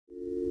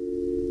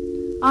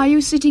Are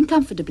you sitting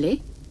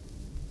comfortably?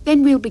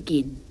 Then we'll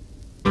begin.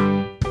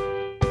 10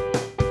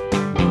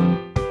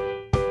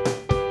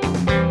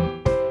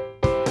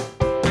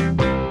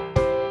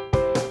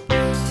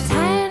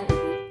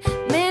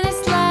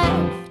 minutes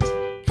left.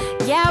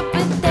 Yeah,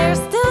 but there's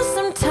still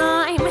some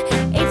time.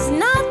 It's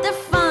not the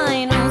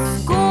final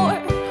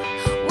score.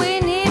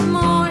 We need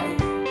more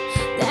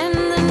than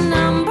the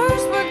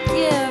numbers we're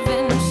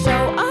given.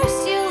 Show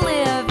us you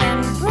live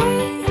and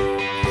breathe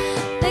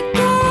the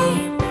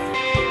game.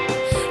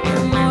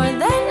 You're more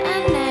than a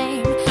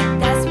name.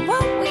 That's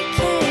what we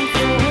came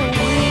for.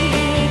 We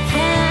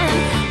can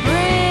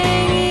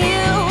bring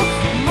you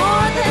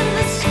more than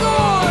the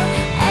score.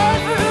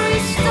 Every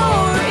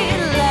story.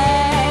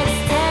 Let's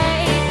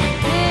take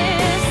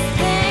this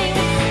thing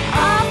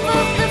off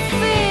of the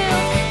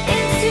field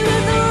into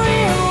the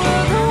real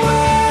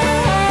world,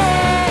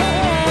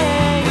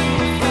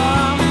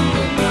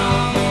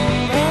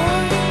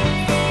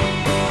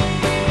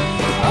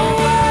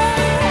 away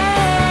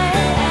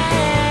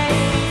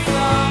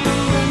from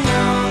the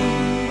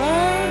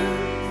numbers,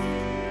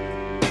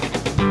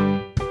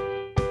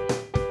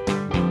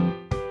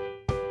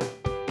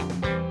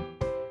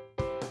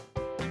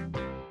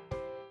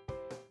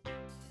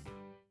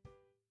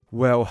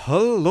 Well,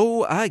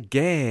 hello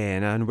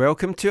again, and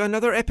welcome to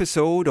another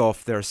episode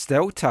of There's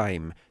Still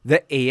Time,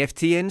 the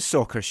AFTN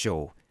Soccer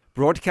Show,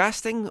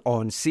 broadcasting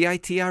on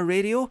CITR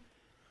Radio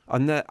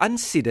on the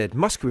unceded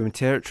Musqueam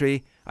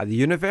territory at the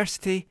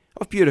University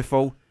of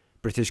beautiful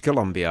British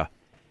Columbia.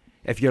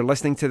 If you're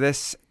listening to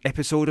this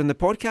episode on the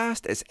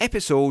podcast, it's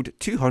episode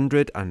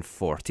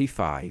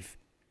 245.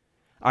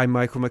 I'm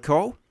Michael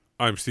McCall.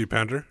 I'm Steve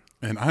Pander.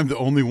 And I'm the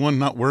only one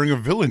not wearing a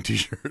villain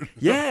t-shirt.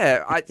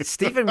 Yeah,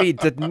 Steve and me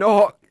did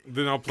not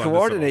Did not plan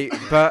coordinate,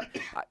 but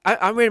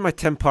I'm wearing my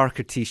Tim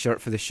Parker t-shirt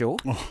for the show.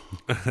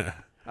 And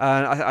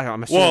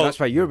I'm assuming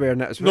that's why you're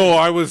wearing it as well. No,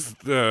 I was,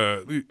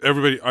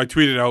 everybody, I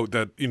tweeted out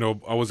that,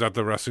 I was at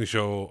the wrestling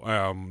show.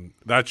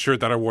 That shirt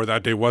that I wore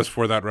that day was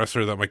for that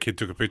wrestler that my kid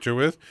took a picture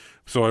with.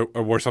 So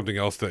I wore something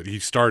else that he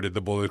started,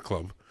 the Bullet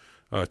Club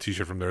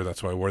t-shirt from there.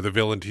 That's why I wore the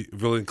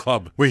Villain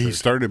Club. Wait, he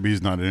started, but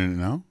he's not in it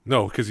now?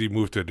 No, because he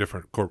moved to a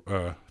different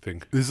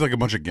thing. This is like a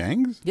bunch of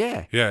gangs?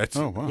 Yeah. Yeah, it's...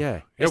 Oh, wow.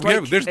 Yeah. Yeah,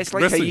 It's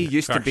like how you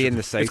used to be in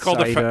the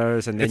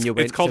Southsiders, and then you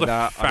went to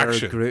that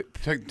other group.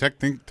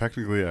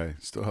 Technically, I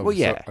still have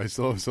I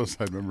still have a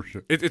Southside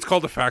membership. It's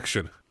called a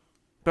faction.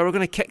 But we're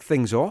going to kick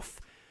things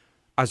off,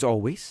 as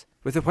always,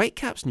 with the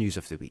Whitecaps news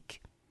of the week.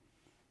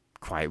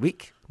 Quiet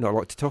week. Not a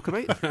lot to talk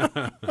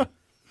about.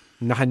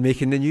 Nothing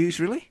making the news,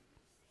 really.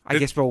 I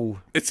guess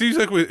we'll... It seems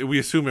like we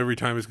assume every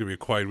time it's going to be a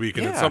quiet week,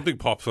 and then something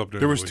pops up.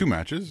 There was 2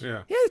 matches.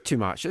 Yeah. Yeah, 2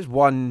 matches.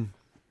 One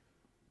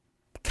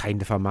kind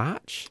of a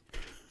match.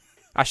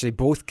 Actually,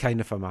 both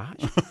kind of a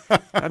match.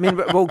 I mean,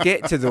 we'll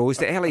get to those.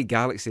 The LA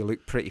Galaxy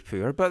look pretty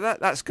poor, but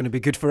that's going to be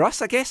good for us,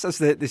 I guess, as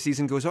the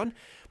season goes on.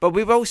 But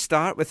we will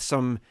start with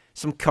some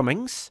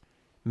comings,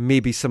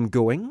 maybe some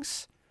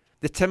goings.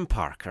 The Tim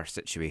Parker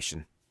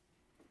situation.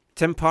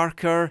 Tim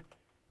Parker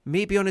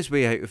may be on his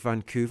way out of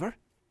Vancouver.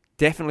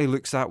 Definitely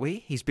looks that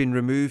way. He's been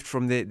removed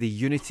from the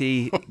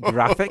Unity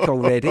graphic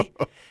already.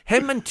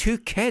 Him and 2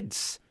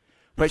 kids,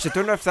 which I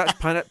don't know if that's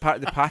part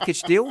of the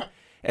package deal,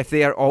 if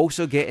they are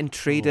also getting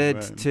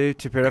traded to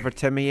wherever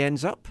Timmy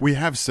ends up. We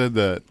have said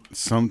that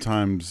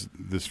sometimes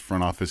this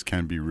front office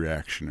can be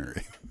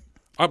reactionary.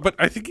 But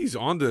I think he's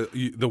on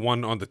the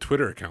one on the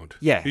Twitter account.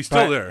 Yeah, he's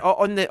still there.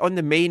 On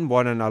the main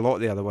one and a lot of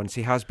the other ones,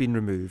 he has been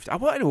removed. I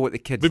want to know what the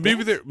kids. But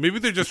maybe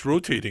they're just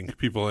rotating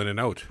people in and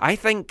out. I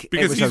think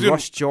because it was a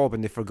rush job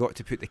and they forgot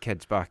to put the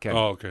kids back in.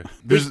 Oh, okay.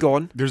 He's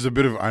gone. There's a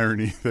bit of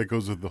irony that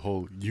goes with the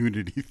whole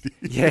Unity thing.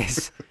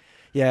 Yes.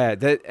 Yeah,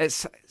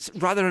 it's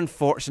rather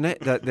unfortunate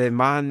that the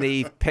man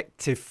they picked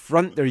to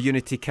front their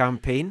Unity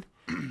campaign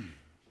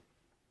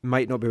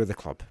might not be with the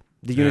club.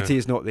 The Unity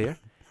is not there.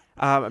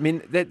 I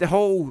mean, the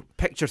whole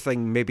picture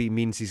thing maybe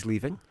means he's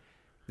leaving.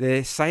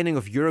 The signing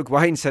of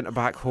Uruguayan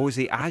centre-back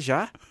Jose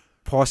Aja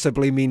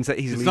possibly means that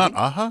he's leaving. It's not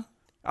Aha?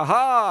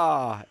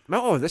 Aha!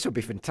 Oh, this will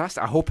be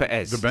fantastic. I hope it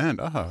is. The band,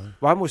 Aha.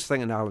 Well, I was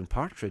thinking Alan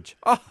Partridge.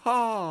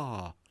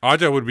 Aha!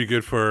 Aja would be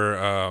good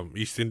for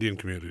East Indian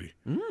community.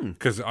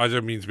 Because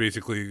Aja means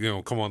basically,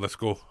 come on, let's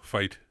go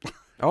fight.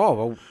 Oh,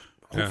 well,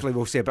 hopefully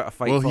we'll see a bit of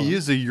fight. Well, he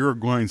is a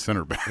Uruguayan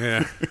centre back.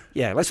 Yeah.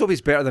 Yeah, let's hope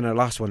he's better than our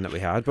last one that we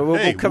had, but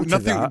we'll come to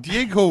that.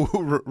 Diego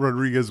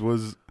Rodriguez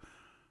was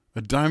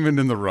a diamond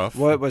in the rough.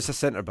 Well, it was a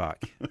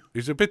centre-back.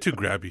 He's a bit too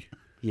grabby.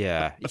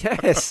 Yeah.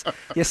 Yes.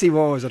 Yes, he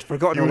was. I'd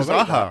forgotten all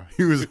about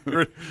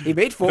that. He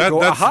made folk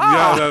go,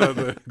 aha!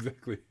 Yeah,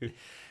 exactly.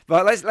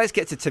 But let's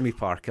get to Timmy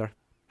Parker.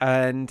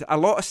 And a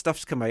lot of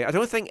stuff's come out. I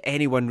don't think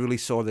anyone really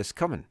saw this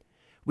coming.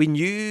 We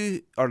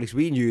knew, or at least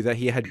we knew, that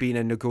he had been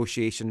in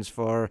negotiations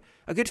for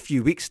a good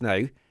few weeks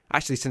now,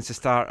 actually since the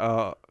start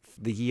of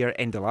the year,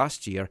 end of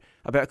last year,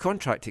 about a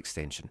contract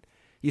extension.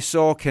 You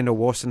saw Kendall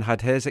Wasson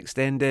had his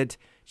extended,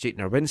 Jake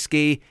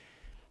Nerwinski.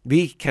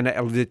 We kind of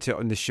alluded to it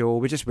on the show.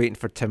 We're just waiting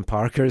for Tim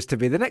Parker's to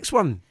be the next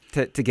one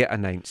to get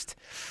announced.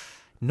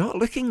 Not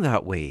looking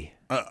that way.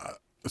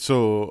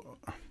 So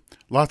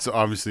lots of,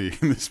 obviously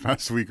in this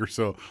past week or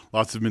so,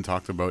 lots have been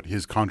talked about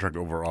his contract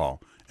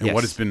overall and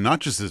what Yes. it's been, not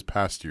just this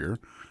past year,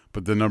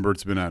 but the number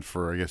it's been at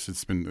for, I guess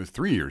it's been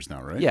 3 years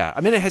now, right? Yeah,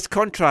 I mean, his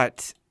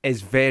contract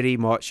is very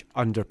much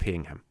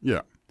underpaying him.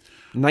 Yeah.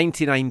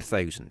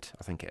 99,000,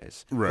 I think it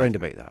is. Right. Round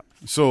about that.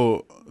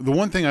 So the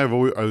one thing I've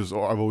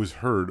always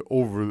heard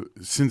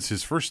since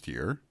his first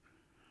year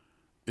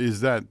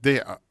is that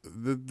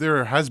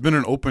there has been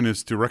an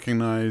openness to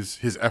recognize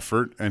his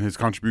effort and his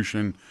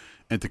contribution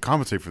and to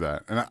compensate for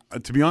that.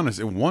 And to be honest,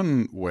 in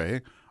one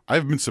way,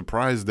 I've been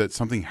surprised that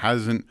something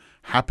hasn't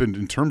happened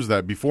in terms of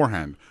that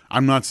beforehand.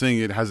 I'm not saying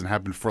it hasn't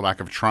happened for lack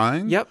of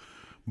trying. Yep.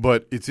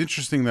 But it's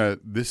interesting that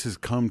this has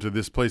come to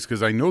this place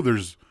because I know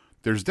there's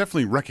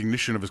definitely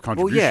recognition of his Well,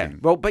 contribution. yeah.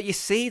 Well, but you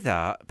say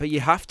that, but you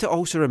have to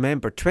also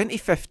remember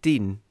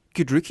 2015,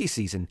 good rookie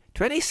season.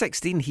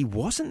 2016, he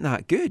wasn't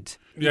that good.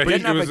 Yeah, he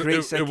didn't have a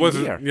great second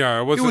wasn't. year.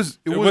 Yeah,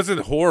 it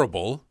wasn't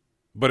horrible,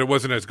 but it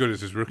wasn't as good as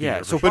his rookie Yeah,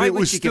 year. so for why it would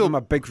was you still- give him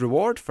a big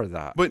reward for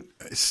that? But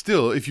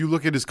still, if you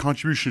look at his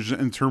contributions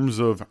in terms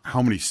of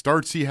how many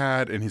starts he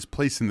had and his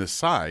place in the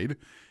side,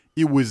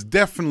 it was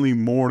definitely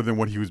more than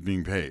what he was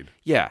being paid.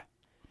 Yeah.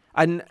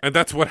 And And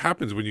that's what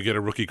happens when you get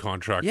a rookie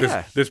contract.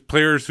 Yeah. There's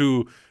players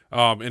who,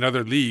 in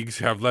other leagues,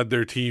 have led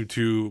their team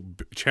to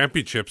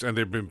championships, and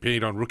they've been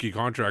paid on rookie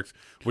contracts,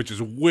 which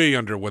is way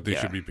under what they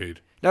Yeah. should be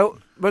paid. now,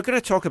 we're going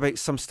to talk about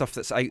some stuff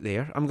that's out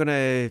there. I'm going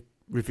to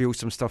reveal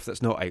some stuff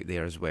that's not out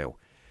there as well.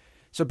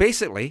 So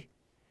basically,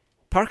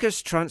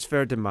 Parker's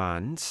transfer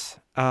demands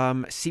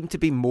seem to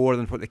be more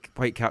than what the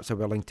Whitecaps are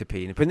willing to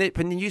pay. And when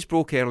the news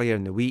broke earlier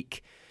in the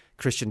week,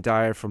 Christian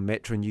Dyer from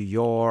Metro New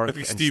York I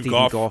think and Steve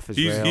Stephen Goff as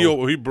he's,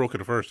 well. he broke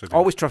it first. I think.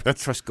 Always trust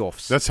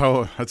Goffs. That's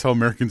how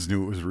Americans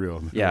knew it was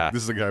real. Yeah.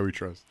 This is the guy we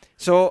trust.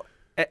 So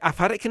I've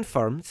had it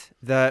confirmed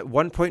that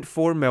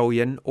 1.4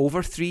 million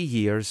over 3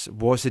 years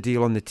was the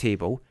deal on the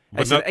table.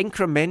 But It's not- an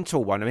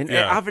incremental one. I mean, it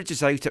Yeah.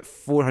 averages out at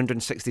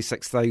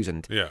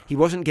 466,000. Yeah. He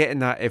wasn't getting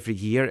that every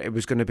year. It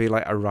was going to be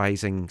like a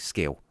rising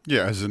scale.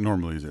 Yeah, as it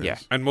normally is. Yeah.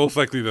 And most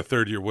likely the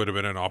third year would have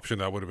been an option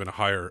that would have been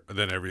higher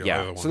than every other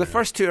Yeah. one. So the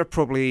first two are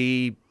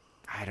probably,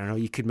 I don't know,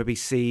 you could maybe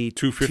say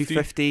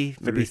 250,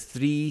 maybe maybe.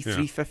 Yeah.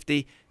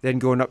 350, then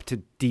going up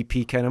to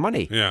DP kind of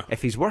money Yeah.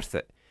 if he's worth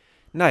it.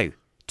 Now,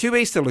 two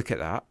ways to look at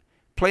that.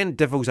 Playing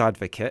devil's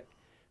advocate,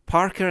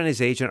 Parker and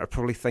his agent are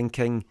probably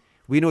thinking,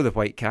 we know the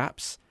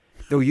Whitecaps.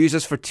 They'll use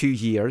us for 2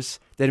 years.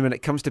 Then when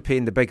it comes to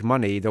paying the big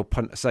money, they'll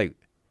punt us out.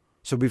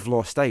 So we've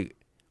lost out.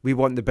 We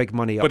want the big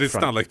money up But it's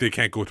front. not like they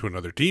can't go to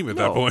another team at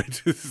No. that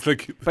point. It's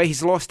like, But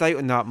he's lost out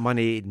on that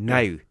money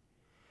now.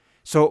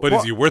 So but what,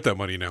 is he worth that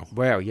money now?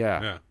 Well,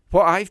 yeah. Yeah.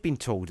 What I've been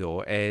told,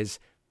 though, is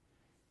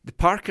the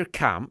Parker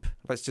camp,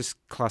 let's just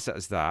class it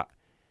as that,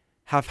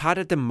 have had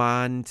a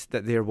demand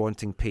that they're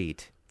wanting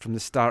paid from the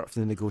start of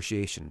the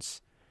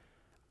negotiations.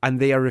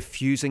 And they are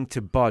refusing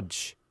to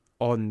budge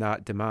on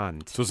that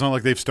demand. So it's not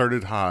like they've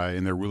started high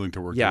and they're willing to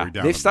work their Yeah, way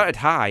down. they've a bit. started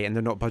high and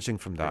they're not budging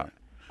from that. Right.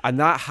 And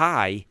that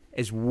high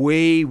is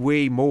way,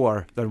 way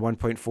more than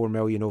 1.4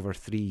 million over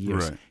 3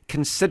 years. Right.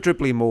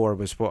 Considerably more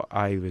was what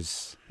it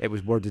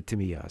was worded to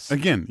me as.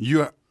 Again,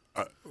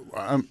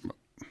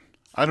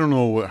 I don't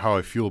know how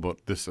I feel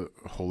about this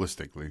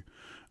holistically,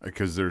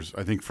 because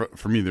I think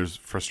for me, there's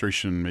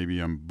frustration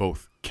maybe on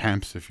both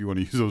camps, if you want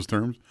to use those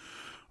terms.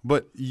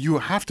 But you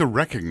have to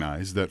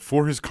recognize that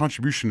for his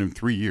contribution in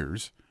 3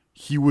 years,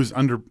 he was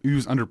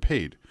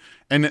underpaid.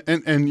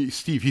 And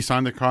Steve, he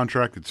signed the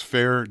contract. It's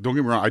fair. Don't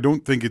get me wrong. I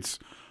don't think it's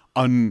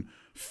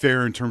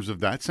unfair in terms of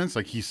that sense.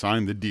 Like, he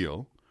signed the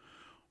deal,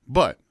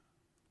 but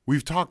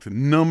we've talked a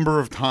number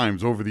of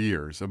times over the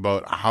years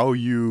about how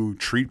you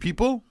treat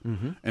people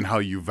and how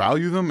you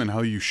value them and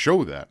how you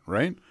show that,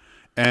 right?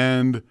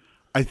 And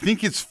I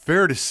think it's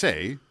fair to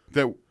say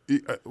that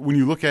when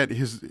you look at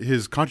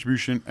his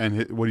contribution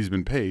and what he's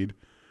been paid,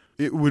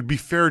 it would be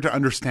fair to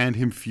understand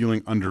him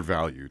feeling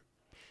undervalued.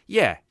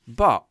 Yeah,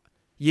 but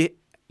you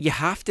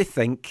have to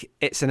think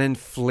it's an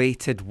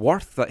inflated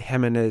worth that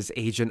him and his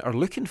agent are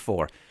looking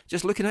for.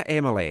 Just looking at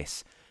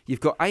MLS, you've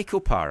got Ike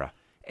Opara,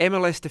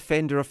 MLS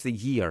Defender of the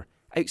Year,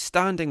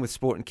 outstanding with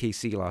Sporting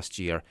KC last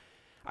year,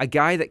 a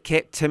guy that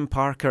kept Tim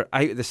Parker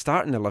out of the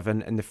starting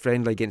 11 in the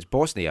friendly against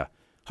Bosnia,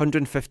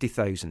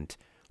 150,000.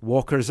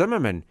 Walker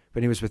Zimmerman,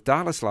 when he was with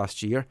Dallas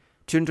last year,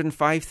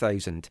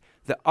 205,000.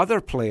 The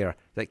other player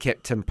that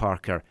kept Tim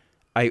Parker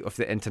out of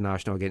the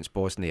international against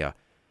Bosnia.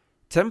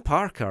 Tim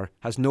Parker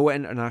has no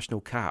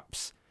international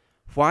caps.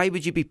 Why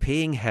would you be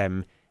paying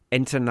him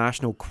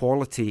international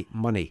quality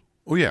money?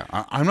 Oh yeah,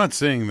 I'm not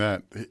saying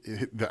that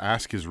the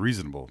ask is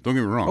reasonable. Don't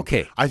get me wrong.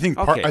 Okay. I think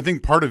Okay.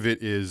 part of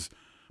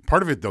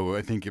it though.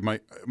 I think it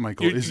might,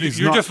 Michael, is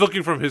You're not, just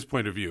looking from his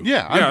point of view.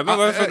 Yeah, no,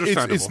 that's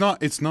understandable.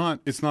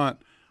 It's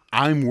not.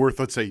 I'm worth.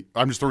 Let's say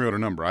I'm just throwing out a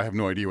number. I have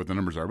no idea what the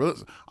numbers are,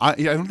 but I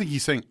don't think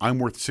he's saying I'm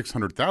worth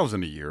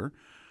 $600,000 a year.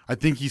 I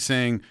think he's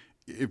saying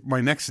if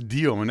the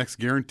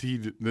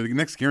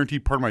next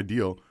guaranteed part of my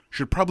deal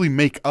should probably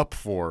make up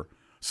for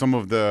some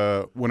of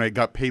the when I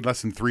got paid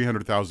less than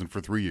 $300,000 for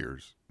 3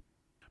 years.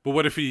 But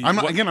what if he? I'm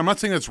not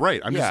saying that's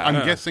right. I'm Yeah.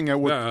 I'm guessing at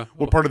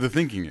what part of the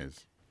thinking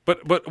is.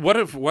 But what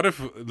if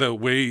the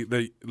way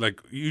that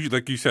like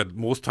you said,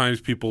 most times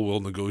people will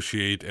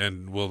negotiate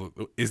and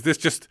is this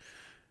just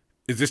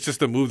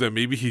a move that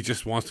maybe he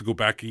just wants to go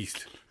back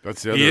east?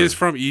 That's the He other. is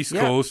from East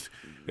Yeah. Coast.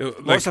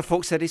 Lots of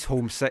folks said he's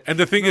homesick. And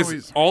the thing No, is,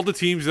 he's- all the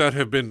teams that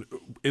have been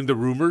in the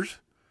rumors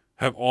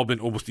have all been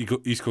almost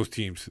East Coast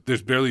teams.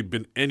 There's barely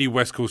been any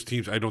West Coast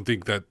teams. I don't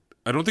think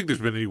there's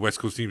been any West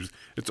Coast teams.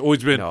 It's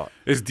always been No.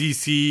 it's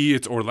DC,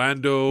 it's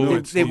Orlando. They,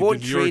 it's they the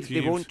won't New York trade. They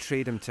teams. won't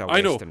trade him to a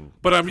I know, Western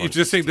but I'm Conference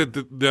just saying team.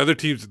 that the other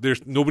teams.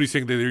 There's nobody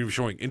saying that they're even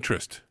showing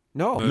interest.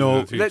 No, No. The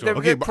there, teams there,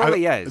 don't. there but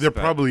probably I- is. There but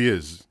probably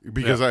is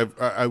because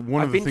Yeah.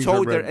 one I've of the been things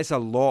told I read, there is a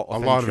lot a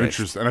of lot of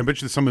interest, and I bet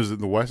you some is in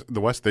the West.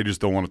 The West, they just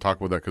don't want to talk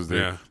about that because they,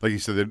 Yeah. like you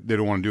said, they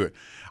don't want to do it.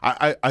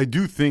 I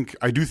do think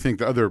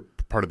the other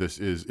part of this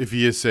is if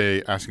he is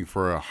say asking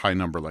for a high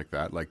number like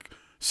that, like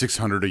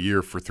 600 a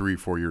year for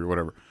 3-4 years,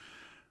 whatever.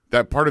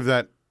 That part of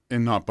that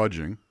and not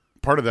budging,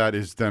 part of that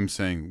is them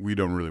saying we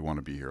don't really want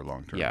to be here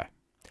long term. Yeah.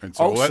 And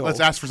so Also- let's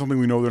ask for something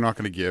we know they're not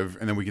going to give,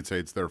 and then we can say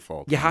it's their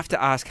fault. You have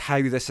to ask how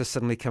this has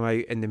suddenly come out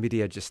in the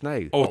media just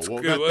now. Oh, it's, well,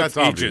 it's that's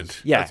agent.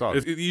 obvious. Yeah. That's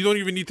obvious. You don't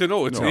even need to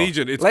know. It's No. an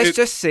agent. Let's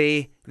just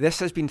say this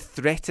has been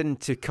threatened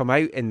to come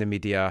out in the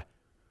media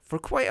for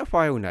quite a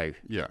while now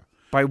Yeah.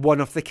 by one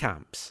of the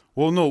camps.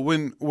 Well, no,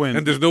 when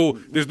and there's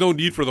no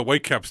need for the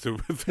Whitecaps to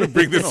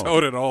bring this No.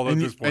 out at all at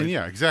and, this point. and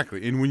yeah,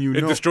 exactly. And when you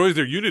It know destroys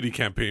their unity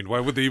campaign. Why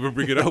would they even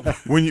bring it up?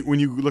 when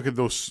you look at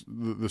those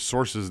the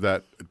sources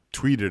that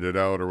tweeted it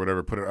out or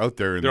whatever, put it out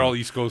there, and They're all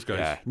East Coast guys.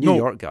 Yeah, New No.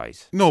 York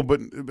guys. no, but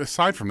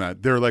aside from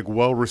that, they're like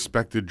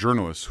well-respected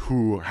journalists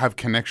who have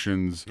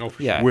connections. Oh,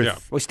 for Yeah. sure. With- yeah.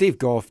 Well, Steve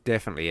Goff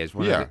definitely is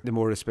one Yeah. of the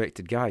more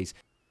respected guys.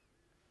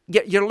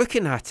 You're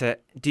looking at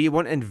it. Do you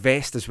want to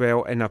invest as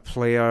well in a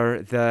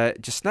player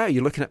that just now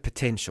you're looking at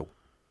potential?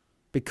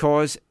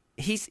 Because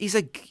he's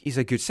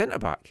a good centre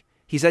back.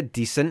 He's a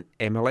decent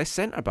MLS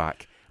centre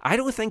back. I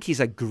don't think he's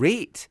a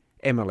great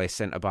MLS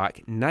centre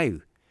back now.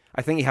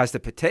 I think he has the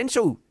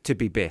potential to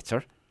be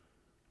better.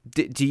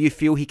 Do you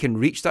feel he can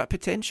reach that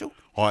potential?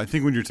 Well, I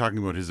think when you're talking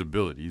about his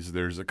abilities,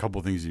 there's a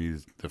couple things you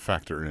need to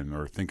factor in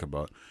or think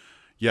about.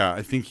 Yeah,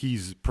 I think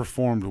he's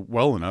performed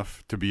well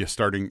enough to be a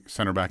starting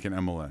center back in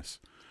MLS.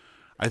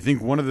 I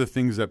think one of the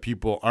things that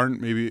people aren't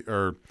maybe,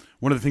 or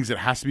one of the things that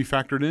has to be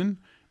factored in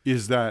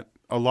is that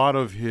a lot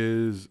of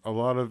his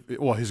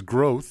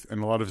growth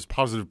and a lot of his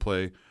positive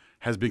play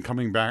has been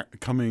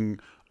coming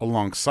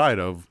alongside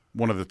of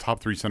one of the top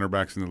 3 center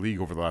backs in the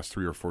league over the last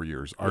 3 or 4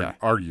 years, Yeah.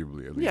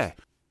 arguably at least. Yeah.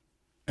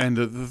 And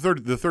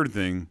the third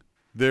thing,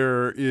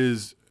 there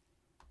is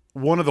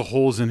one of the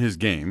holes in his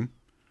game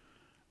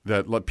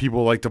that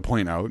people like to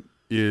point out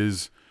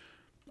is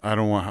I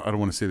don't want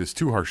to say this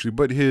too harshly,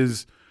 but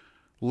his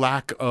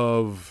lack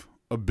of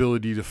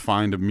ability to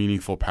find a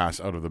meaningful pass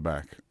out of the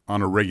back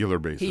on a regular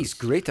basis. He's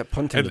great at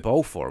punting the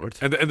ball forward.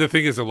 And the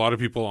thing is, a lot of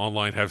people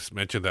online have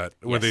mentioned that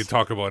when they Yes.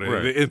 talk about it.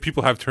 Right. And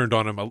people have turned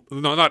on him.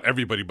 No, not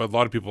everybody, but a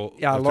lot of people.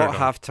 Yeah, a have lot turned on him.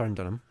 have turned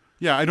on him.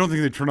 Yeah, I don't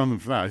think they turn on them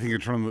for that. I think they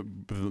turn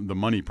on the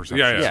money perception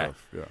Yeah.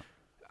 stuff. Yeah.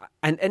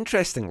 And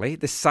interestingly,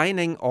 the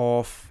signing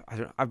of,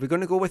 are we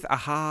going to go with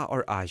Aja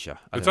or Aja?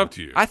 I It's don't up know.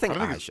 to you. I think I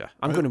don't think Aja.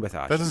 I'm going with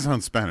That Aja. doesn't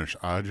sound Spanish.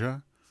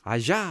 Aja?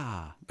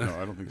 Aja. No,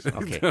 I don't think so.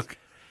 Okay.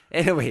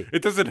 Anyway,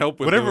 It doesn't help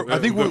with Whatever- the, I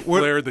think the what-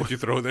 flair that you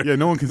throw there. Yeah,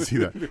 no one can see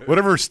that.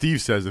 Whatever Steve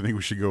says, I think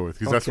we should go with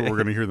because that's what Okay. we're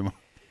going to hear them.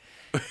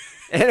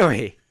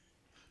 anyway,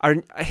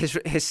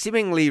 his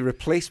seemingly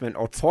replacement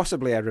or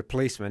possibly a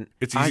replacement.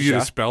 It's easy Aja,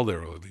 to spell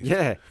there. At least.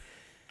 Yeah,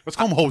 Let's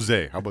call him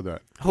Jose. How about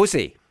that?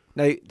 Jose.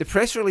 Now, the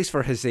press release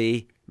for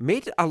Jose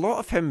made a lot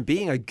of him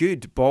being a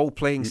good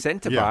ball-playing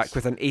centre-back yes.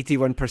 with an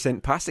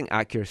 81% passing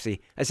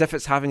accuracy, as if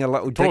it's having a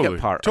little dig-up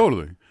part.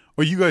 Totally.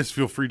 Well, you guys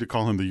feel free to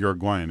call him the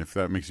Uruguayan if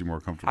that makes you more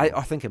comfortable.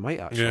 I think it might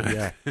actually,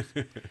 Yeah.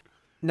 yeah.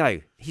 Now,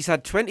 he's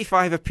had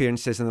 25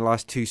 appearances in the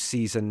last 2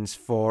 seasons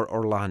for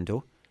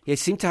Orlando. He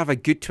seemed to have a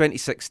good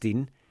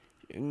 2016,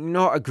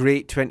 not a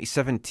great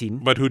 2017.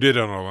 But who did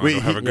on Orlando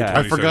Wait, have a good yeah.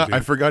 I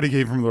 2017? forgot he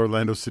came from the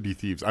Orlando City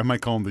Thieves. I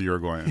might call him the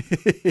Uruguayan.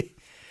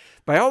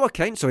 By all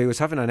accounts, so he was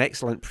having an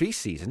excellent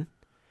preseason,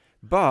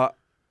 but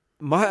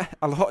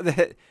a lot of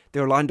the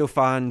Orlando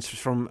fans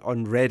from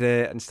on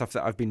Reddit and stuff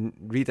that I've been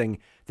reading,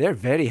 they're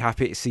very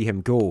happy to see him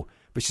go,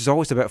 which is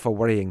always a bit of a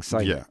worrying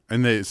sign. Yeah,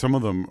 and some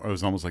of them, it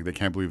was almost like they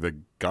can't believe they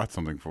got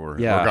something for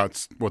him, Yeah. or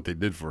got what they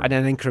did for him. And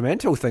an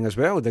incremental thing as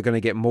well. They're going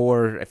to get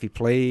more if he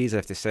plays,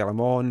 if they sell him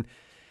on.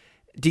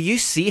 Do you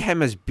see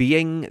him as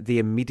being the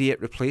immediate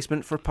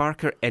replacement for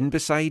Parker in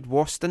beside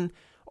Waston?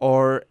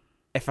 Or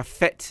if a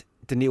fit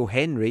Daniil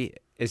Henry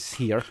is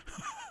here,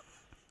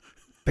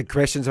 big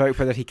questions about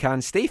whether he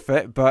can stay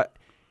fit, but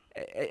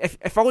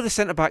if all the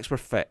centre-backs were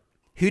fit,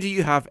 who do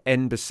you have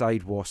in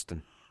beside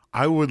Waston?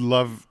 I would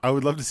love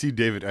to see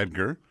David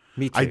Edgar.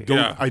 Me too. I don't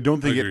Yeah, I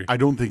don't think I agree. I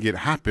don't think it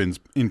happens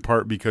in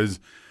part because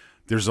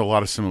there's a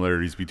lot of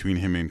similarities between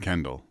him and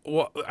Kendall.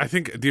 Well, I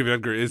think David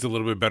Edgar is a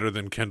little bit better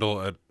than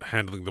Kendall at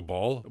handling the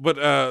ball, but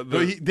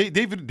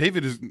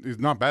David is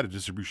not bad at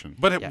distribution.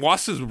 But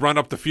Waston's run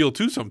up the field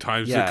too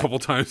sometimes. Yeah. A couple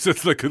times,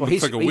 it's like it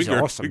looks like a he's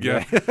winger. awesome,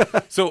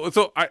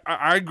 So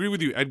I agree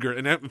with you, Edgar.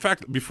 And in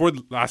fact, before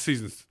last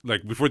season,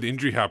 like before the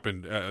injury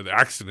happened, the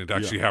accident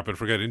actually happened.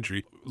 Forget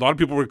injury. A lot of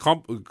people were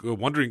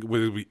wondering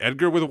whether it be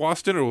Edgar with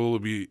Waston or will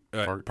it be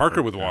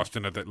Parker with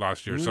Waston at that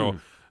last year. So.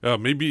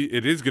 Maybe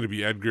it is going to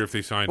be Edgar if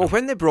they sign him. Well,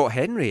 when they brought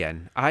Henry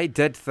in, I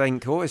did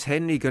think, is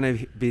Henry going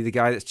to be the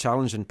guy that's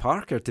challenging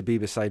Parker to be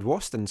beside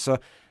Waston? So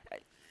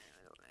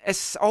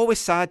it's always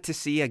sad to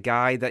see a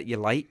guy that you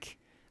like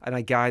and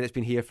a guy that's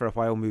been here for a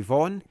while move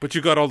on. But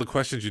you got all the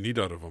questions you need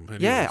out of him.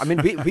 Anyways. Yeah, I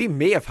mean, we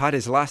may have had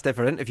his last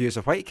ever interview as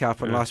a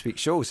Whitecap on last week's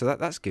show, so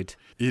that's good.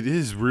 It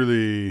is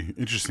really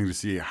interesting to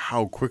see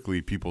how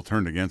quickly people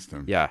turned against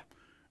him. Yeah.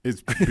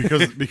 It's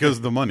because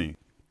of the money.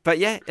 But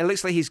yeah, it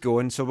looks like he's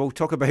going, so we'll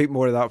talk about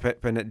more of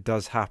that when it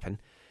does happen.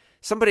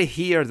 Somebody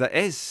here that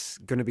is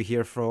going to be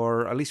here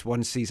for at least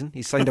one season.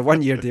 He's signed a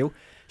one-year deal.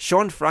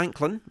 Sean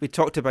Franklin, we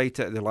talked about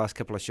it the last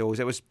couple of shows.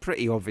 It was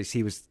pretty obvious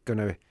he was going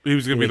to be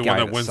the one guy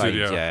that wins signed,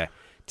 it, yeah.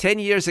 10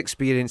 years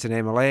experience in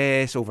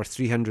MLS, over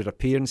 300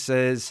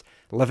 appearances,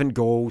 11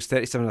 goals,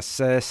 37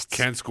 assists.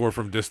 Can score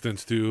from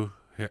distance too.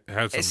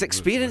 Its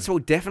experience will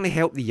definitely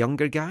help the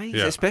younger guys,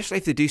 especially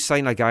if they do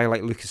sign a guy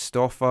like Lucas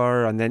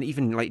Stoffer and then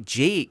even like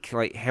Jake,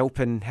 like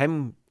helping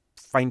him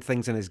find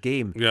things in his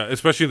game. Yeah,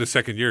 especially in the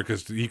second year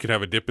because he could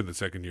have a dip in the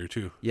second year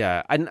too.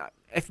 Yeah, and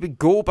if we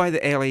go by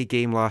the LA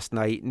game last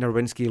night,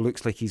 Nerwinski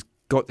looks like he's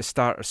got the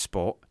starter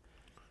spot.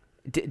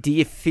 Do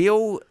you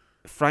feel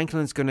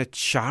Franklin's going to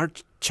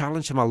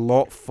challenge him a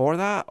lot for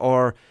that,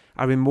 or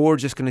are we more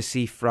just going to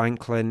see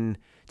Franklin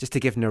just to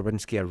give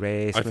Nerwinski a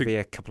rest, maybe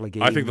a couple of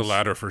games? I think the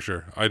latter for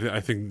sure. I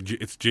think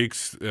it's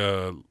Jake's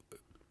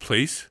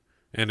place,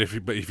 and if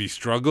he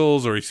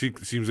struggles or he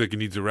seems like he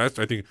needs a rest,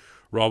 I think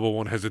Robbo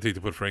won't hesitate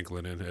to put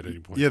Franklin in at any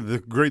point. Yeah, the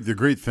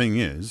great thing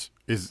is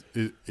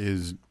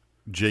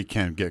Jake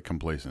can't get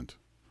complacent,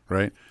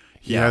 right?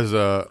 He has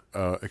a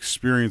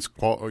experienced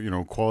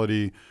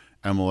quality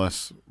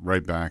MLS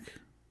right back,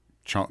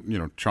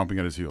 chomping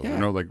at his heels,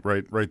 like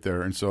right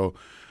there, and so.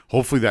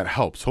 Hopefully that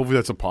helps. Hopefully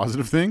that's a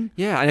positive thing.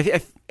 Yeah, and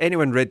if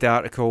anyone read the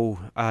article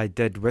I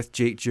did with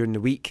Jake during the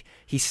week,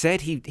 he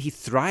said he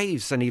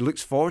thrives and he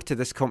looks forward to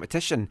this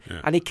competition.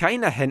 Yeah. And he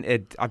kind of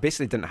hinted, I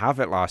basically didn't have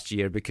it last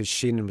year because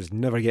Shannon was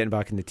never getting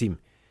back in the team.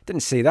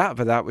 Didn't say that,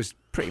 but that was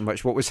pretty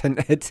much what was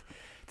hinted.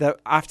 That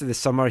after the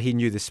summer, he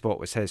knew the spot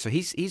was his. So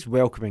he's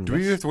welcoming Do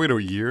we have to wait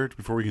a year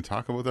before we can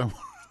talk about that one?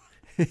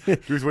 Do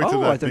we wait till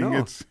that I don't thing know.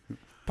 gets...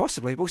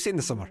 Possibly. We'll see in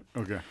the summer.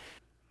 Okay.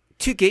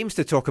 2 games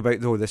to talk about,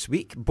 though, this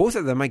week. Both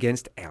of them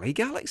against LA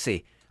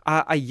Galaxy.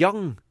 A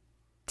young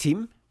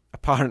team,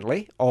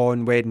 apparently,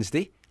 on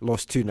Wednesday,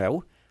 lost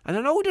 2-0. And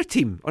an older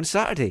team on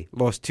Saturday,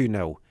 lost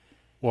 2-0.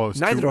 Well,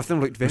 neither of them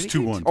looked very good.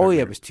 It was 2-1. Oh,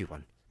 yeah, it was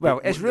 2-1. Well,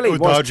 it really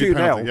was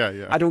 2-0.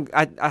 Yeah.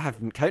 I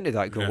haven't counted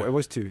that goal. Yeah. It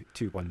was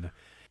 2-1.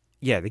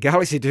 Yeah, the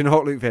Galaxy do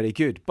not look very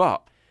good.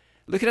 But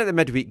looking at the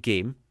midweek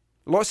game,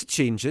 lots of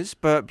changes,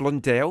 but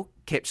Blundell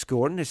kept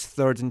scoring his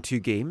third in 2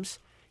 games.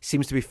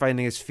 Seems to be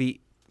finding his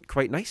feet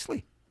quite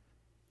nicely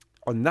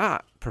on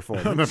that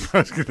performance. I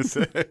was going to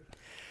say.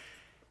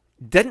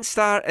 Didn't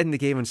start in the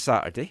game on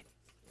Saturday,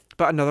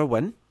 but another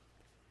win.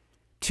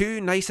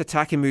 2 nice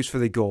attacking moves for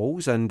the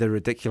goals and the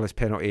ridiculous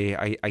penalty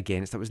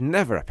against. That was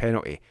never a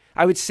penalty.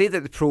 I would say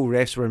that the pro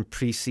refs were in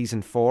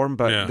pre-season form,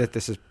 but that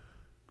this is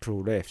pro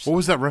refs. What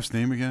was that ref's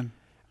name again?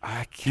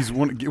 Was it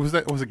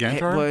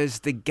Gantar? It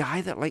was the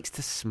guy that likes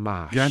to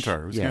smash.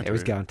 Gantar. It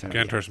was Gantar.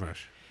 Gantar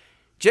smash.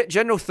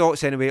 General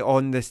thoughts anyway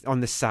on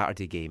the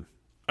Saturday game.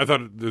 I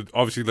thought,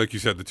 obviously, like you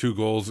said, the 2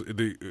 goals,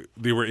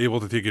 they were able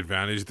to take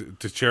advantage.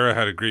 Teixeira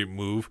had a great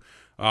move,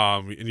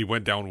 and he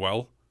went down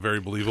well. Very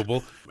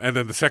believable. And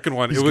then the second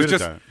one, it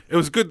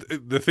was good.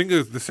 The thing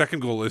is, the second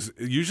goal is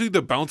usually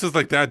the bounces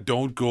like that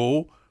don't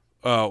go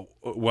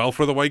well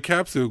for the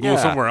Whitecaps. They'll go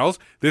somewhere else.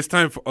 This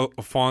time,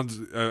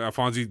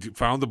 Afonso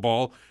found the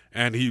ball,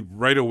 and he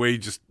right away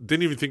just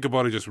didn't even think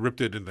about it, just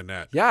ripped it in the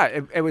net.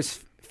 Yeah, it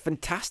was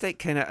fantastic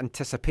kind of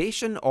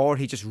anticipation, or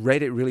he just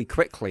read it really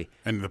quickly.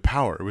 And the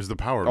power. It was the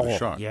power of the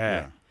shot.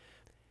 Yeah.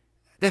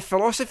 The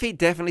philosophy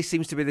definitely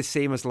seems to be the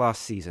same as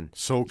last season.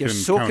 You're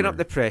soaking up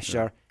the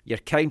pressure, you're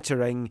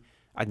countering,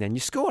 and then you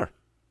score.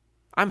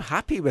 I'm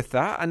happy with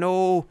that. I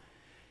know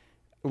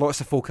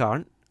lots of folk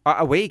aren't.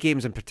 Away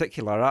games in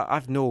particular,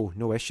 I've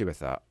no issue with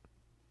that.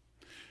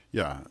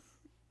 Yeah.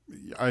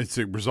 I'd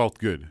say result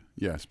good,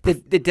 yes. They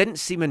didn't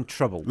seem in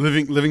trouble.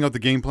 Living out the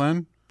game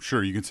plan,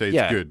 sure, you can say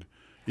it's good.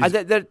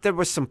 There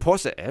was some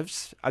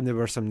positives and there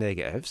were some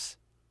negatives.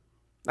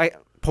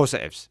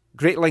 Positives.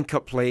 Great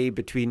link-up play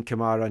between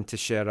Kamara and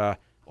Teixeira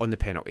on the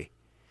penalty.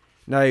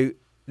 Now,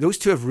 those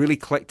 2 have really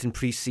clicked in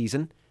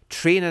pre-season,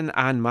 training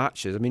and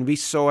matches. I mean, we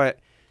saw it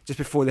just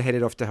before they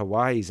headed off to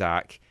Hawaii,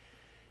 Zach.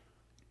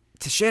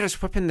 Teixeira's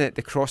whipping the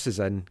crosses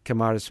in.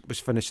 Kamara was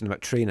finishing them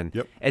at training.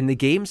 Yep. In the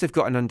games, they've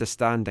got an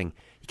understanding.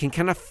 You can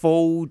kind of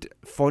fold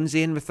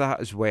Fonzie in with that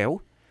as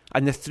well.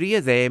 And the three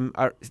of them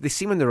they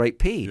seem on the right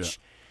page.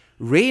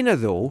 Reyna,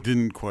 though,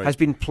 Didn't quite. has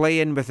been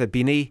playing with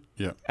Abini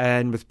Yeah.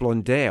 and with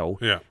Blondell.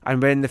 Yeah.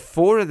 And when the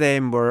four of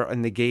them were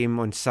in the game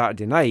on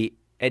Saturday night,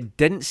 it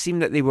didn't seem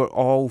that they were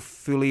all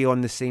fully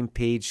on the same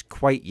page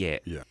quite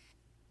yet. Yeah.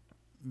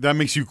 That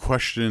makes you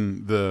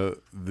question the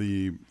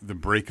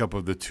breakup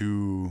of the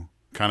two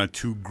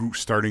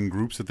starting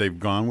groups that they've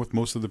gone with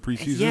most of the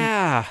preseason.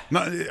 Yeah.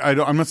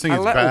 I'm not saying A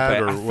it's little bad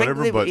bit. or I think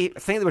whatever, but I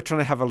think they were trying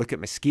to have a look at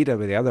Mosquito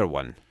with the other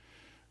one.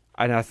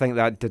 And I think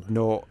that did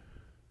not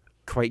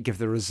quite give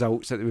the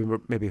results that we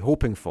were maybe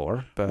hoping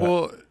for. But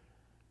well,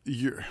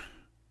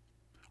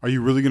 are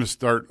you really going to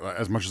start,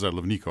 as much as I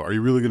love Nico, are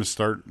you really going to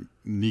start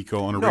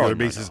Nico on a regular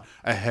basis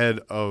ahead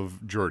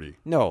of Jordy?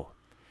 no.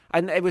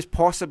 And it was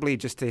possibly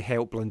just to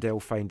help Blundell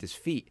find his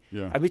feet.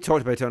 Yeah. And we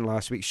talked about it on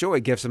last week's show.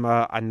 It gives them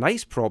a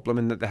nice problem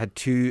in that they had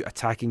two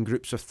attacking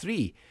groups of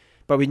three.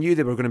 But we knew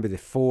they were going to be the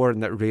four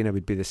and that Reyna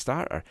would be the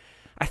starter.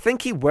 I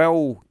think he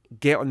will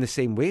get on the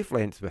same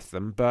wavelength with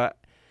them, but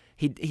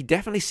he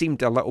definitely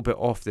seemed a little bit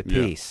off the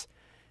pace.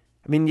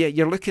 I mean,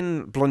 you're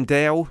looking,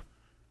 Blundell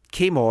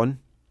came on,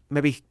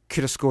 maybe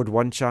could have scored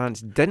one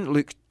chance, didn't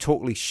look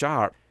totally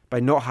sharp by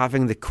not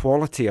having the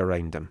quality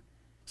around him.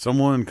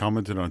 Someone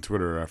commented on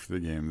Twitter after the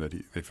game that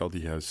they felt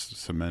he has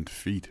cement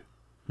feet.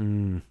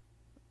 He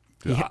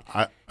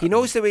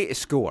knows the way to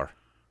score.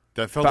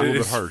 That felt a little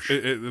bit harsh.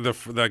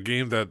 That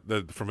game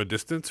that from a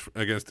distance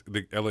against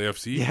the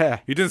LAFC. Yeah.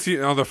 He didn't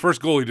see on the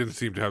first goal. He didn't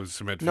seem to have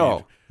cement feet.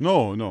 No.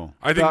 No.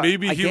 I think But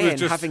maybe he again, was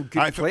just having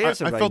good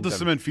players I around felt the him.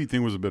 cement feet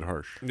thing was a bit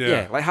harsh.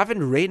 Yeah, like having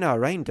Reyna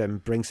around him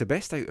brings the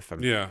best out of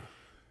him. Yeah.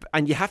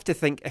 And you have to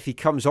think if he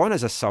comes on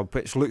as a sub,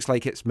 which looks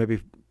like it's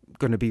maybe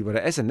going to be what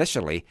it is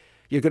initially,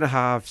 you're going to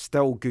have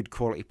still good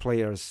quality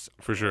players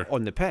For sure.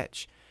 on the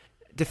pitch.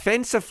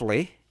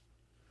 Defensively,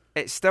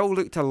 it still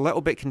looked a little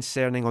bit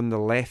concerning on the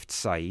left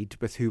side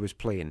with who was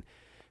playing.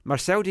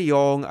 Marcel de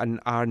Jong and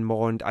Aaron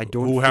Mond,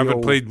 Who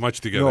haven't played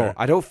much together. No,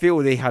 I don't feel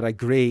they had a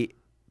great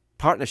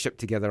partnership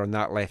together on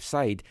that left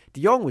side.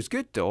 De Jong was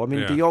good though. I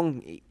mean, Yeah. De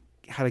Jong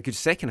had a good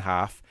second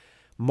half.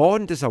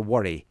 Mond is a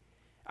worry.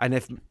 And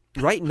if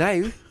right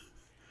now,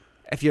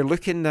 if you're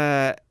looking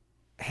at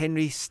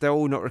Henry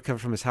still not recovered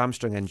from his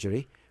hamstring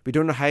injury, we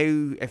don't know how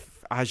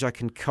if Aja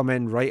can come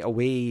in right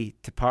away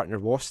to partner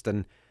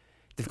Waston.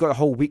 They've got a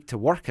whole week to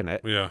work on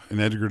it. Yeah. And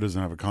Edgar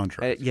doesn't have a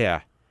contract.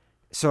 Yeah.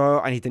 So,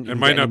 and he didn't It even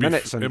might get not any be.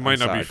 minutes on It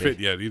might on not be Saturday. fit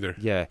yet either.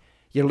 Yeah.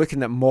 You're looking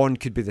that Mon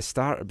could be the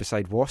starter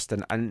beside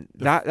Waston, and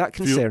that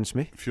concerns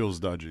me. Feels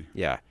dodgy.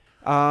 Yeah.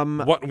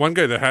 One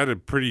guy that had a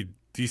pretty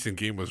decent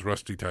game was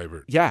Rusty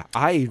Tybert. Yeah,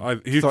 he He thought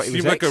he was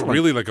seemed like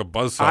excellent. like a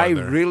buzzsaw. I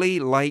there. really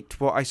liked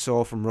what I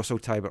saw from Russell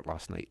Tybert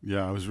last night.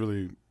 Yeah, I was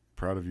really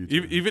proud of you.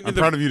 Too. Even in I'm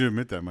the- proud of you to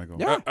admit that, Michael.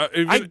 Yeah,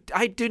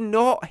 I do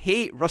not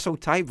hate Russell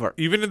Tybert.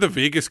 Even in the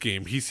Vegas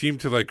game, he seemed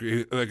to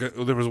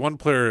there was one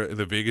player in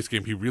the Vegas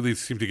game. He really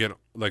seemed to get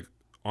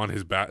on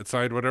his bat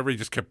side, whatever. He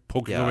just kept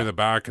poking him in the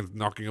back and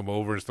knocking him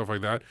over and stuff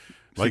like that.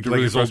 Like Seemed to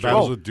really his old frustrate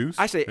battles him. with Deuce.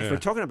 Actually, if Yeah. we're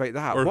talking about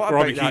that, Or what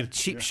Robbie about that Keane.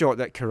 cheap shot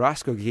that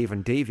Carrasco gave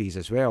on Davies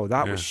as well?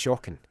 That was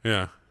shocking.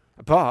 Yeah.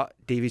 But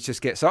Davies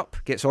just gets up,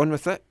 gets on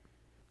with it.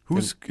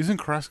 Isn't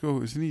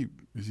Carrasco? Is he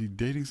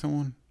dating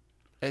someone?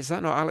 Is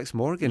that not Alex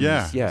Morgan?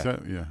 Yeah. Yeah. Is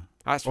that, yeah.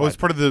 That's Oh, it's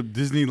part of the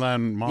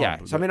Disneyland mob. Yeah,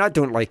 so I mean, I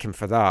don't like him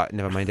for that,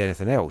 never mind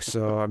anything else.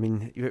 So, I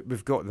mean,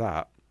 we've got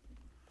that.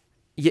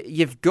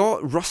 You've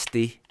got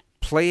Rusty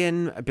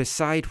playing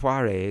beside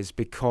Juarez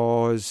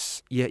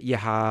because you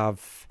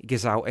have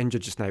Gazal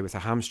injured just now with a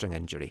hamstring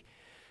injury.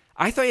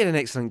 I thought he had an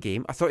excellent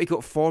game. I thought he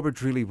got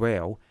forward really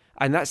well,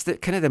 and that's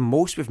kind of the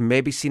most we've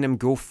maybe seen him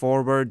go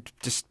forward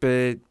just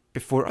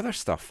before other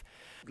stuff.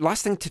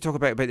 Last thing to talk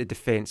about the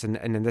defence and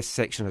in this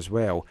section as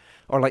well,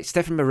 or like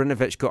Stefan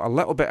Marinovic got a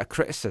little bit of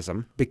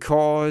criticism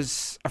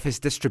because of his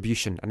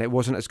distribution, and it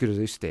wasn't as good as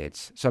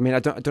Ustad's. So I mean, I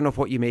don't know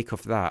what you make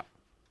of that.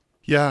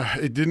 Yeah,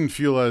 it didn't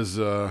feel as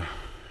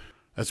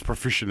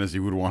proficient as he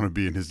would want to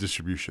be in his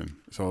distribution.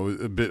 So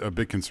a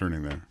bit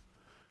concerning there.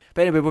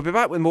 But anyway, we'll be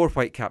back with more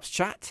Whitecaps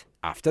chat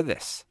after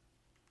this.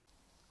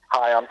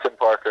 Hi, I'm Tim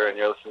Parker, and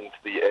you're listening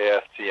to the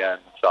AFTN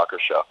Soccer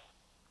Show.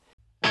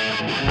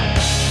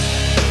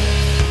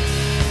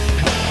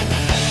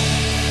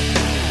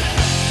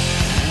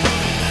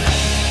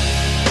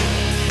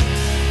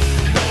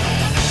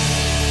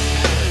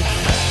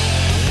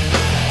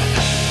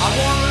 I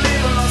wanna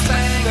live in Los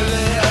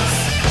Angeles,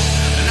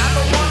 not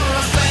the one in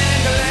Los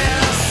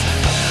Angeles,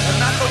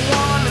 not the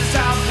one in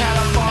South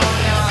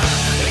California.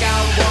 They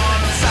got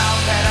one in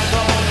South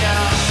Patagonia.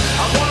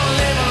 I wanna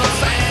live in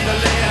Los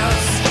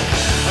Angeles,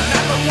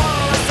 not the one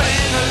in Los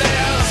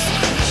Angeles.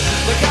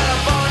 They got a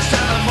bunch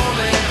down in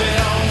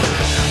Mollyville.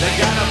 They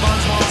got a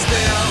bunch more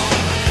still.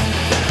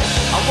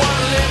 I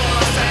wanna live in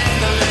Los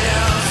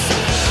Angeles,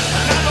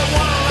 not the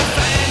one in Los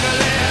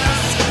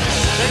Angeles.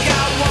 They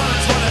got one in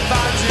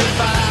 25 to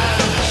 5.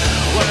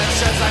 Well, it's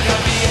just like a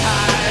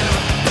beehive.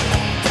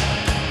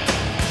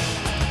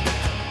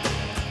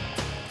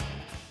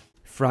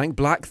 Frank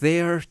Black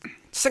there,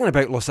 singing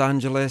about Los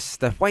Angeles.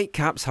 The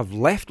Whitecaps have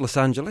left Los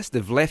Angeles.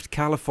 They've left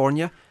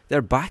California.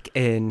 They're back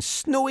in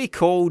snowy,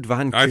 cold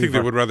Vancouver. I think they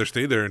would rather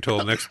stay there until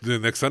the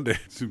next Sunday.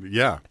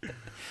 Yeah.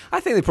 I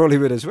think they probably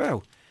would as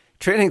well.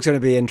 Training's going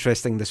to be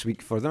interesting this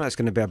week for them. It's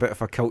going to be a bit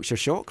of a culture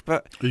shock,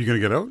 but Are you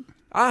going to get out?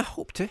 I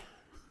hope to.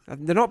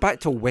 They're not back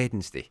till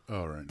Wednesday.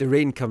 All right. The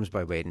rain comes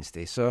by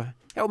Wednesday, so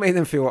it'll make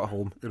them feel at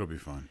home. It'll be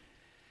fine.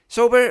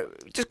 So we're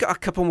just got a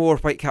couple more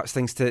Whitecaps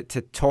things to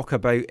talk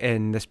about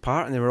in this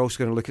part, and then we're also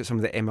going to look at some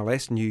of the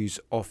MLS news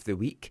of the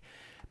week.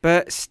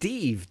 But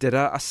Steve did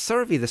a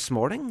survey this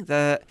morning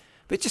that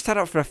we just had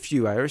up for a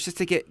few hours just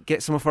to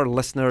get some of our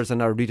listeners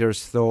and our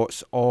readers'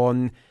 thoughts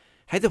on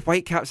how the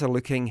Whitecaps are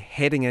looking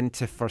heading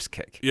into first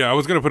kick. Yeah, I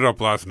was going to put it up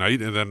last night,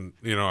 and then,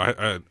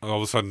 I all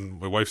of a sudden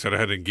my wife said I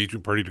had an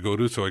engagement party to go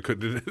to, so I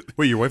couldn't.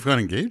 Wait, your wife got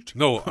engaged?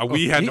 No,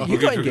 we had You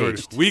got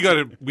engaged? We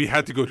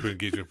had to go to an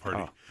engagement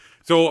party.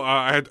 So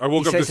I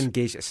woke He up says this.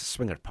 engaged, it's a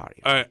swinger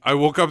party. I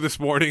woke up this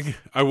morning.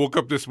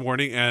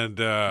 And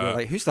You're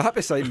like, who's that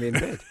beside me in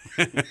bed?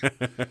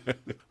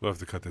 we'll have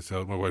to cut this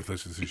out. My wife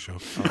listens to the show.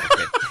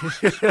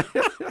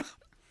 Okay.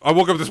 I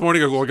woke up this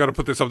morning. I go, I got to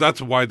put this up.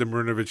 That's why the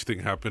Marinovich thing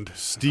happened.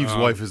 Steve's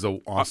wife is an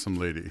awesome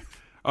lady.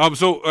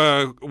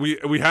 So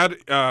we had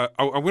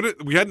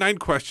we had 9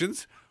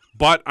 questions,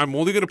 but I'm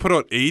only going to put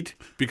out 8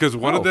 because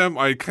one of them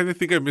I kind of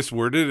think I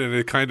misworded and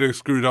it kind of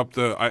screwed up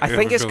the. I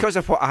think it's because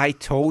of what I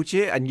told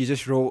you, and you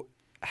just wrote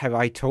how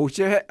I told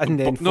you, and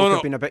then folk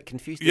have been a bit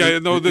confused. Yeah,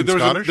 no, In there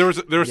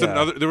was Yeah.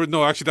 another.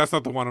 No, actually, that's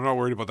not the one. I'm not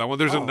worried about that one.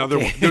 There's another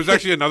okay. one. There's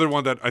actually another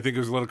one that I think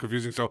is a little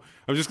confusing. So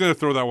I'm just going to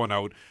throw that one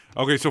out.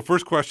 Okay, so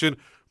first question: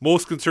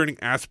 most concerning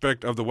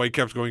aspect of the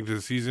Whitecaps going into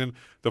the season: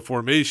 the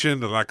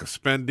formation, the lack of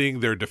spending,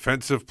 their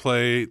defensive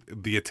play,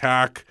 the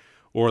attack,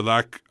 or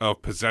lack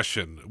of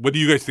possession. What do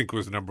you guys think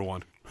was number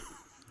one?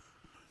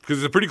 Because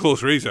it's a pretty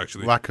close race,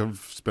 actually. Lack of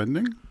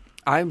spending?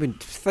 I would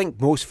think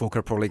most folk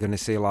are probably going to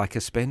say lack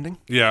of spending.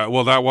 Yeah,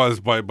 well, that was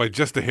by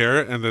just a hair,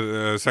 and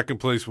the second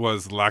place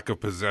was lack of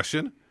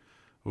possession,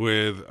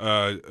 with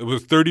it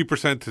was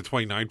 30% to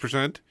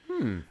 29%,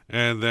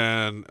 and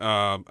then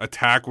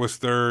attack was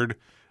third,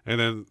 and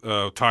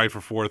then tied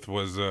for fourth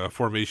was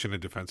formation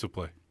and defensive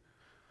play.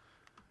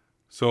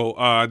 So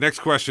next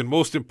question: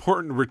 most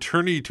important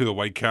returnee to the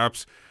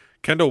Whitecaps: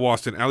 Kendall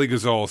Waston, Ali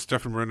Ghazal,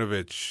 Stefan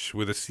Marinovich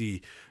with a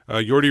C,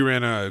 Yordi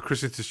Reyna,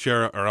 Christian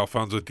Teixeira, or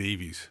Alfonso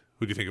Davies.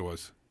 Who do you think it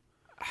was?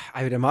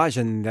 I would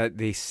imagine that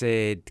they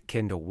said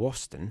Kendall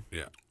Waston.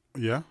 Yeah.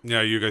 Yeah.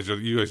 Yeah, you guys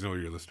know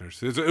your listeners.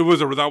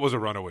 That was a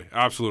runaway,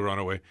 absolute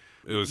runaway.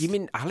 It was. You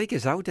mean Ali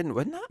Ghazal didn't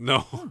win that?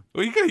 No?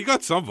 Well, he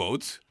got some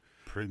votes,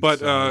 Prince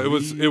but it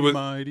was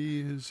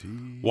mighty is he.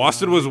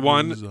 Waston was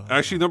one. Ghazal.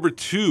 Actually, number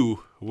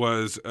 2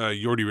 was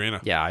Yordi Reyna,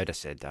 Yeah, I'd have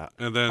said that.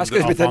 and then That's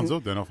good. Alfonso,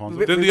 then Alfonso.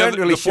 we- then the weren't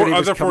other, really the sure four, he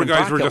was other 4 coming guys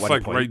back were at just one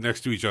like point. right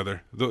next to each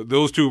other.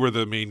 Those 2 were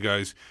the main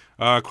guys.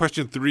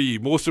 Question 3: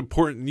 most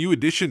important new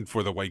addition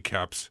for the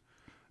Whitecaps,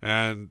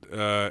 and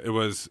it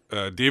was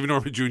David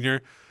Norman Jr.,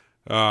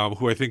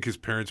 who I think his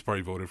parents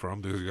probably voted for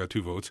him because he got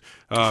 2 votes.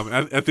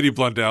 Anthony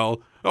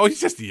Blundell. Oh,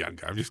 he's just a young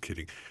guy. I'm just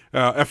kidding.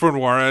 Efren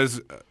Juarez,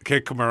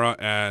 Kate Kamara,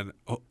 and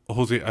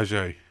Jose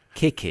Ajay.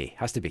 KK.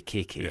 Has to be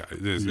KK. Yeah,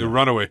 it is. A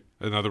runaway.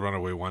 Another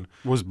runaway one.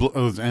 Was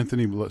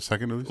Anthony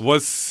second at least?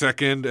 Was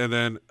second, and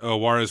then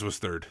Juarez was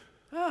third.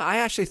 Oh, I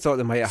actually thought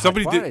they might have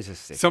Somebody had did. Juarez as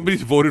second.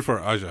 Somebody's voted for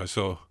Aja,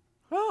 so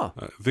Oh.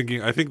 I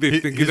think they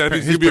think His that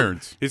his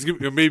parents. He's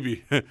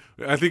maybe.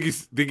 I think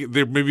he's thinking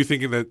they're maybe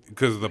thinking that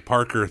because of the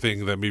Parker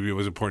thing that maybe it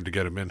was important to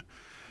get him in.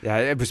 Yeah,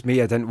 it was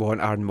me. I didn't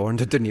want Aaron Moore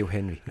to do Neil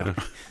Henry. No.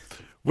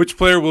 Which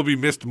player will be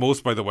missed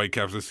most by the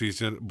Whitecaps this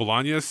season?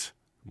 Bolaños,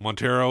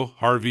 Montero,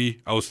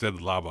 Harvey, Ousted,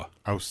 Laba.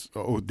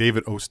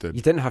 David Ousted.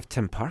 You didn't have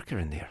Tim Parker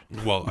in there.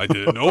 Well, I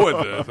didn't know it.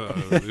 I thought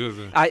it was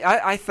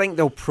I think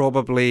they'll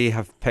probably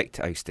have picked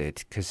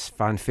Ousted because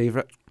fan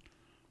favourite.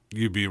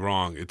 you'd be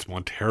wrong. It's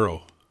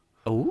Montero.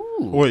 Oh.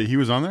 Wait, he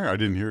was on there? I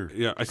didn't hear.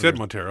 Yeah, I said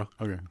Montero.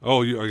 Okay.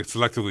 Oh, you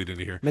selectively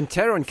didn't hear.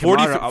 Montero and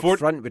 40 Kamara up 40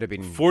 front would have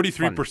been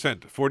 43%. fun.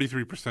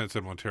 43%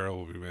 said Montero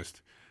will be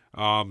missed.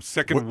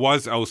 Second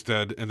was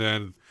Ousted, and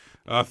then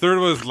third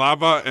was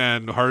Laba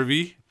and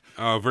Harvey.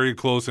 Very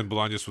close, and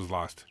Bolaños was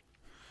last.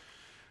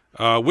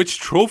 Which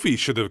trophy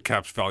should the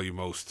Caps value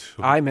most?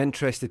 I'm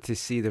interested to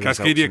see the results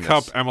Cascadia in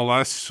Cup, this.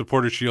 MLS,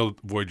 Supporter Shield,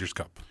 Voyagers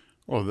Cup.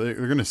 Oh, they're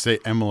going to say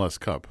MLS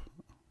Cup.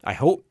 I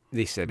hope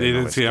they said They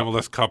didn't MLS say Cup.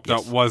 MLS Cup.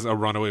 Yes. That was a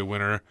runaway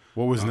winner.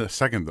 What was the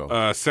second,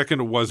 though?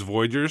 Second was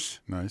Voyagers.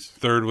 Nice.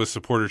 Third was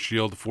Supporter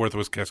Shield. Fourth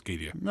was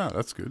Cascadia. No,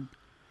 that's good.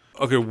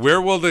 Okay,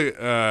 where will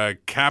the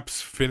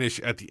Caps finish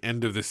at the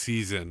end of the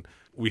season?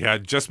 We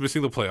had just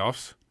missing the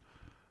playoffs,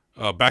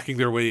 backing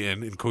their way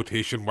in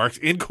quotation marks.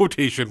 In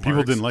quotation marks.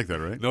 People didn't like that,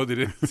 right? No, they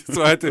didn't.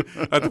 So I had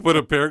to put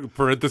a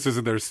parenthesis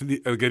in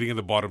there, getting in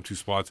the bottom 2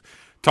 spots.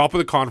 Top of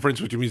the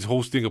conference, which means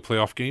hosting a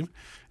playoff game,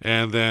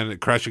 and then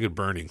crashing and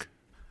burning.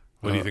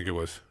 What do you think it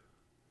was?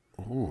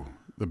 Ooh,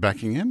 the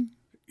backing in?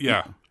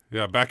 Yeah,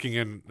 backing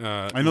in.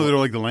 I know they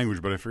don't like the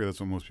language, but I figure that's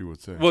what most people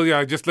would say. Well,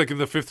 yeah, just like in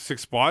the 5th, 6th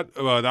spot,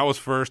 that was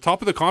first.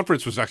 Top of the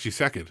conference was actually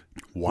second,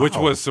 Wow. which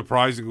was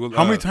surprising.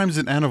 How many times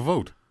did Anna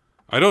vote?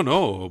 I don't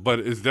know, but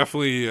it's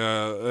definitely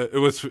it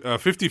was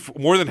 50.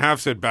 More than half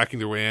said backing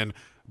their way in.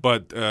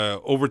 but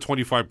over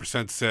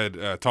 25%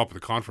 said top of the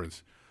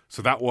conference.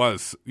 So that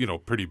was,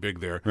 pretty big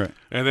there. Right.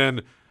 And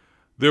then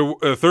there,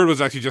 third was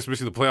actually just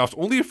missing the playoffs.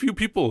 Only a few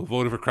people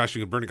voted for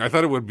Crashing and Burning. I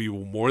thought it would be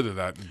more than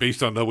that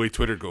based on the way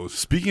Twitter goes.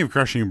 Speaking of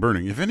Crashing and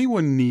Burning, if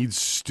anyone needs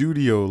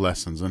studio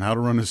lessons on how to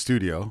run a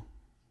studio,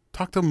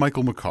 talk to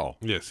Michael McCall.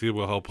 Yes, he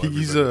will help.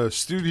 He's everybody. a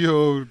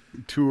studio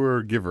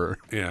tour giver.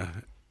 Yeah.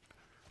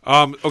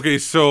 Okay,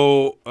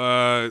 so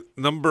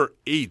number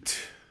 8.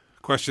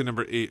 Question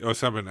number 8. Oh,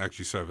 7,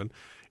 actually 7.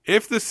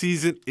 If the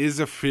season is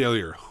a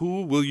failure,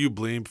 who will you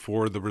blame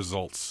for the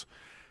results?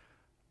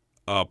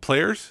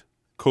 Players,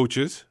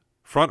 coaches,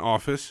 front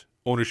office,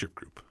 ownership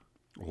group.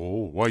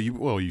 Oh,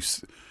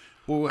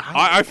 how,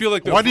 I feel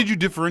like why did you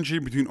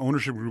differentiate between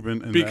ownership group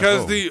and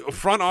because the the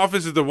front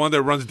office is the one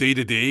that runs day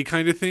to day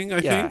kind of thing, I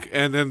Yeah. think,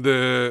 and then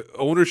the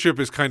ownership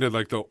is kind of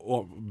like the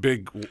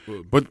big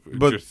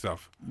But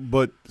stuff.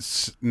 But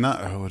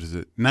not what is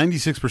it?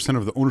 96%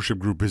 of the ownership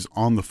group is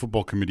on the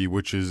football committee,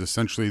 which is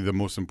essentially the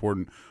most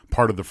important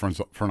part of the front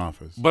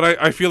office. But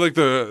I feel like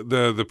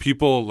the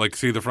people, like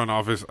say the front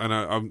office, and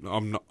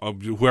I'm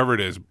whoever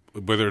it is,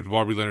 whether it's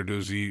Bobby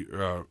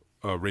Leonarduzzi,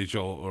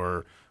 Rachel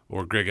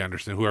or Greg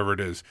Anderson, whoever it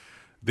is,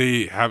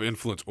 they have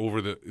influence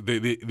over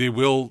they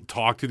will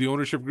talk to the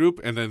ownership group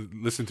and then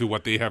listen to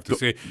what they have to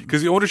say,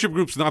 because the ownership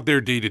group's not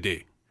there day to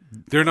day.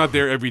 They're not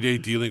there every day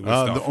dealing with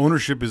stuff. The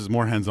ownership is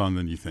more hands-on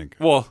than you think.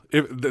 Well,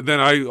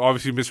 then I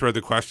obviously misread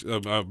the question,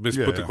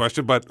 misput the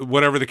question. But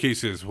whatever the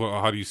case is,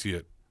 how do you see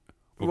it?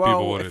 What people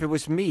Well, voted? if it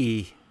was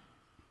me,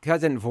 'cause I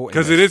didn't vote. in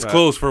Because this, it is but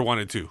close for 1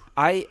 and 2.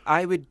 I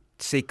would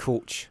say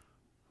coach.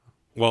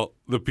 Well,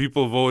 the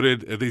people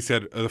voted. They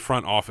said the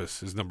front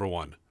office is number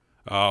 1,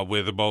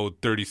 with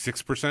about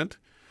 36%.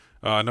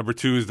 Number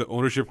 2 is the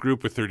ownership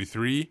group with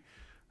 33.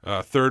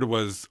 Third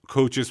was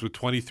coaches with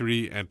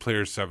 23 and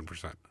players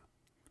 7%.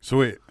 So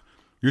wait,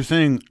 you're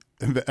saying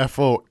the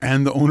FO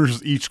and the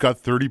owners each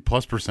got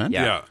 30+%?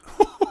 Yeah.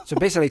 So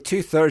basically,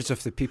 2/3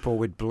 of the people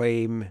would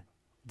blame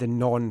the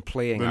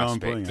non-playing The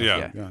aspect. non-playing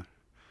aspect. Yeah.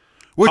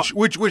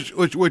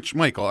 Which,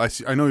 Michael,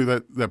 I know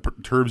that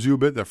perturbs you a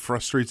bit, that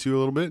frustrates you a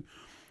little bit,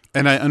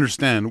 and I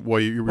understand why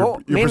your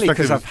Well, mainly perspective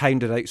because is I've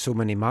hounded out so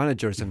many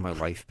managers in my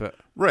life, but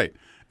right.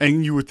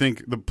 And you would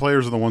think the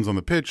players are the ones on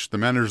the pitch, the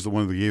manager's the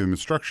one that gave them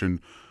instruction.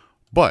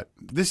 But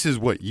this is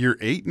what, year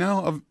 8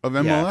 now of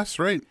MLS,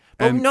 right?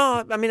 well,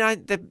 no, I mean,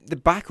 the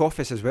back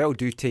office as well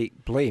do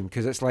take blame,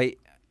 because it's like,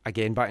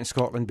 again, back in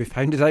Scotland, we've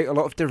hounded out a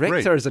lot of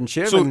directors and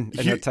chairmen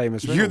in their time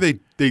as well. Here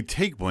they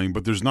take blame,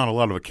 but there's not a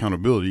lot of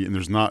accountability, and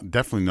there's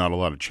definitely not a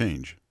lot of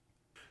change.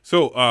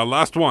 So,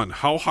 last one.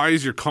 How high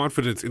is your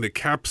confidence in the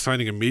Caps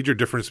signing a major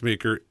difference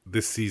maker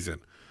this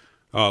season?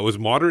 Was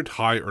moderate,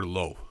 high, or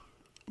low?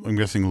 I'm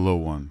guessing low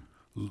one.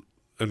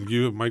 And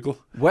you, Michael?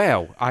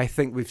 Well, I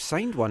think we've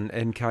signed one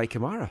in Kai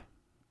Kamara.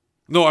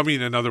 No, I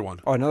mean another one.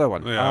 Oh, another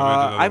one. Yeah, I meant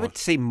another I one. would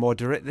say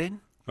moderate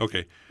then.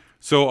 Okay.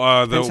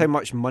 So Depends how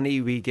much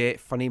money we get,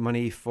 funny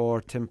money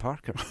for Tim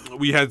Parker.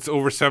 we had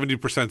over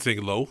 70%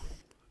 saying low.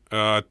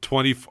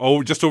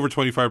 Just over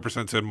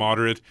 25% said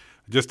moderate.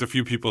 Just a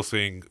few people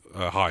saying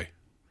high.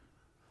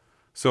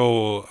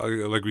 So,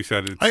 like we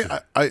said,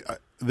 it's,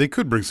 They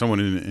could bring someone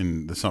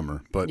in the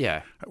summer, but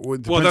Yeah. well,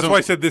 that's why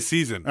I said this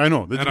season. I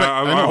know. And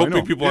I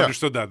hope people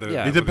understood that.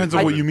 Yeah. It depends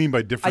on what you mean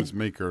by difference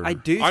maker. I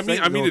do I mean-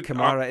 think I mean,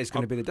 Kamara is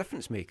going to be the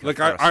difference maker Like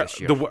for us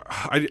this year.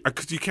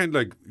 because you can't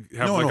like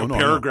have No, like no, a no,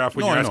 paragraph no.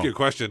 when No, you're I asking know. a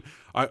question.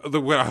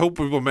 What I hope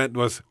people meant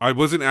was I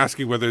wasn't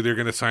asking whether they're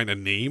going to sign a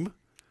name,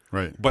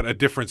 right. but a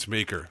difference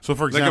maker. So,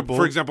 for example,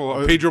 for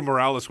example, Pedro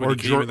Morales when or he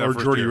came in that or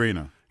first Jordi year.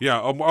 Reyna. Yeah,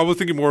 I was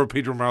thinking more of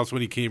Pedro Morales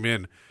when he came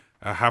in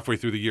halfway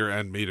through the year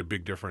and made a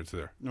big difference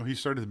there. No, he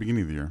started at the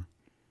beginning of the year.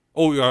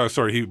 Oh,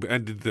 sorry,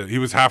 he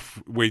was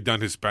halfway done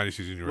his Spanish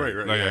season. You're Right,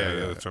 Like,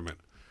 yeah. that's what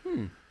I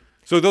meant.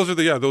 So those are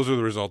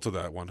the results of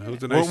that one. It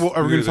was a nice.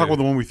 Are we going to talk about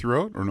the one we threw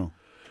out or no?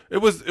 It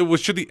was.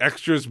 Should the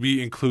extras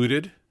be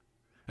included?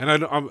 And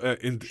I'm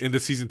in the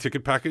season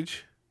ticket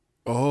package.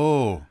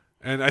 Oh,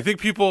 And I think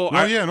people.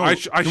 No, yeah, no. I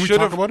Can we should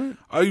talk have. about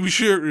it? We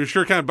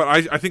sure can. But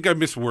I think I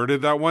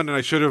misworded that one, and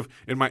I should have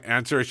in my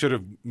answer. I should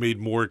have made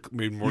more. you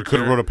could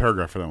clear. have wrote a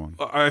paragraph for that one.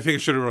 I think I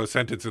should have wrote a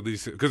sentence at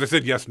least because I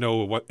said yes, no,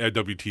 what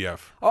WTF,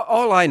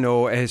 All I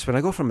know is when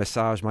I go for a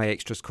massage, my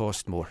extras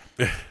cost more.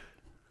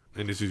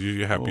 and this is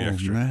usually a happy Oh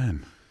extra.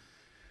 man,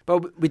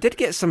 But we did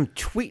get some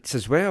tweets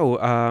as well.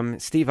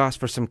 Steve asked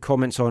for some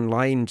comments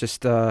online,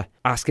 just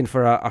asking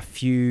for a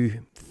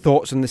few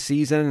thoughts on the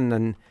season.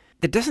 And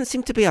there doesn't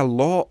seem to be a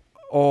lot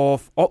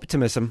of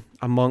optimism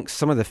amongst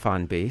some of the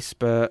fan base.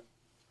 But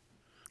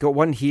got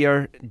one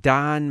here,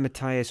 Dan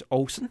Matthias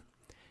Olsen.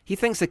 He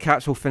thinks the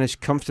Caps will finish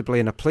comfortably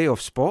in a playoff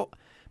spot,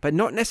 but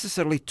not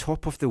necessarily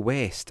top of the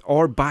West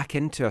or back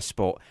into a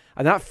spot.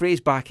 And that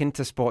phrase "back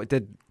into spot"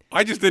 did.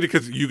 I just did it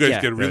because you guys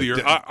Yeah. get really.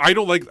 Yeah. I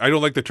don't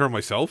like the term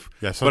myself.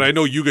 Yeah, so- but I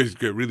know you guys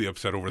get really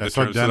upset over the that's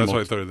term, what so that's why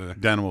I thought of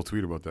that. Dan will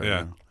tweet about that.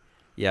 Yeah.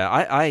 Yeah,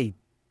 I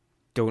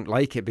don't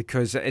like it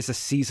because it's a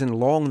season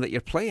long that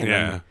you're playing.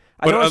 Yeah.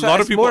 I But know a it's, lot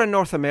of it's people- more a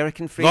North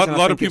American phrase. A and I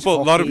lot of think it's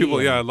people,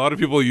 hockey yeah, a and- lot of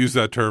people use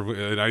that term,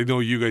 and I know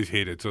you guys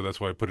hate it, so that's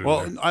why I put it.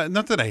 Well, in there.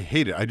 not that I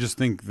hate it. I just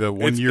think the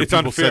one year it's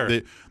people unfair.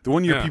 said the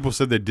one year Yeah. people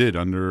said they did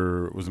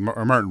under was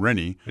Martin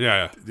Rennie.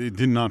 Yeah, It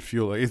did not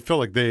feel like it felt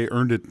like they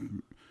earned it.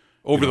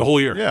 over You the know, whole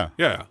year. yeah.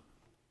 yeah.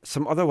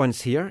 Some other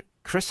ones here.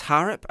 Chris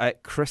Harrop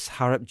at Chris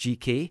Harrop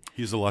GK.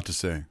 He has a lot to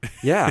say.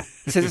 Yeah.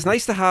 He says it's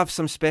nice to have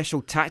some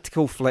special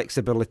tactical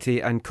flexibility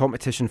and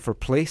competition for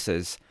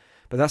places,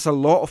 but that's a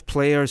lot of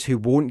players who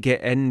won't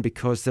get in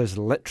because there's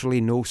literally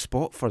no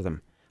spot for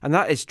them. And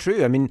that is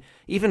true. I mean,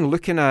 even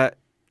looking at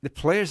the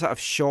players that have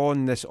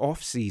shone this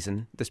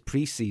off-season, this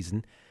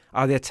pre-season,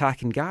 are the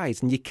attacking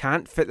guys, and you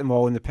can't fit them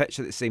all on the pitch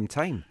at the same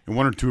time. In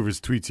one or two of his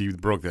tweets, he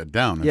broke that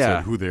down and Yeah.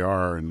 said who they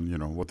are and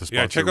what the spots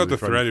Yeah, check are out the really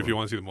fighting thread for. if you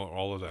want to see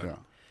all of that. Yeah.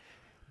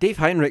 Dave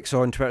Heinrichs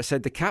on Twitter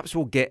said the Caps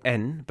will get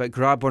in, but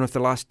grab one of the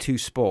last two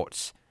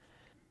spots.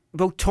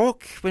 We'll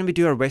talk when we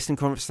do our Western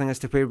Conference thing as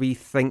to where we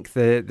think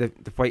the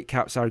White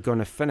Caps are going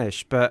to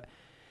finish, but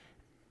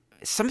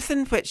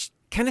something which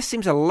kind of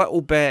seems a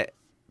little bit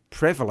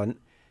prevalent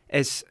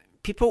is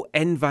people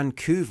in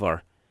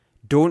Vancouver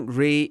don't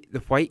rate the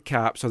White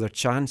Caps or their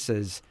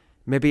chances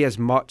maybe as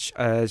much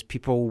as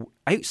people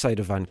outside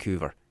of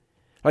Vancouver.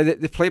 Like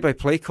the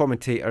play-by-play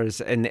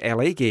commentators in the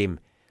LA game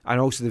and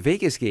also the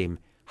Vegas game,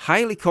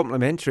 highly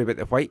complimentary about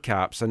the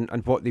Whitecaps and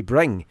what they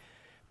bring,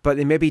 but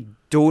they maybe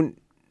don't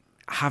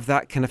have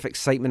that kind of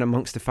excitement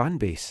amongst the fan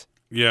base.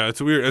 Yeah,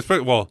 it's weird.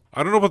 Well,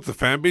 I don't know about the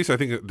fan base. I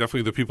think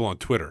definitely the people on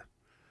Twitter.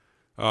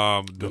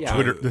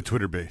 The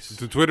Twitter base.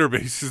 The Twitter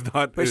base is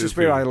not. Which is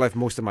where I live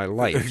most of my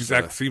life.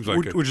 Exactly, so. seems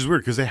like it. Which is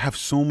weird because they have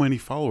so many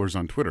followers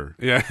on Twitter.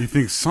 Yeah. You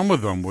think some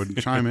of them would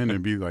chime in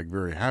and be like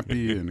very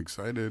happy and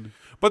excited.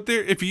 But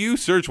if you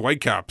search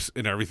Whitecaps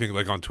and everything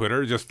like on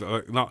Twitter, just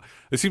not.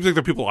 It seems like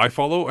the people I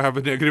follow have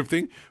a negative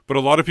thing. But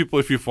a lot of people,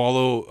 if you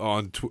follow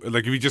on,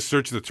 like if you just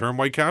search the term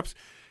Whitecaps,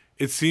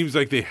 it seems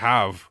like they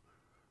have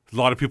a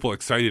lot of people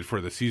excited for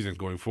the season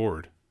going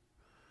forward.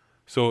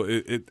 So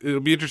it'll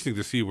be interesting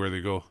to see where they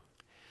go.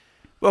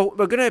 Well,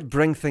 we're going to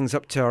bring things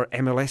up to our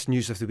MLS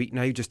news of the week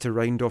now, just to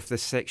round off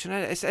this section.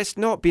 It's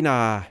not been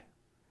a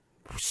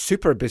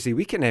super busy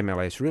week in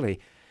MLS, really.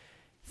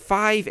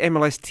 5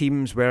 MLS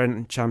teams were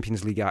in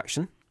Champions League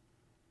action.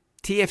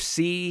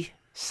 TFC,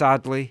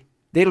 sadly,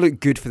 they looked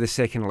good for the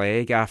second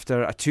leg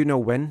after a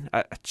 2-0 win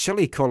at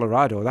Chile,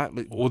 Colorado. That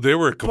looked Well, they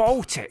were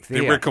Baltic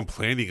there. They were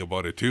complaining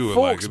about it too.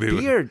 Folks' Like,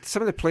 beard,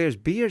 some of the players'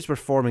 beards were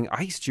forming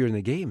ice during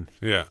the game.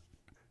 Yeah,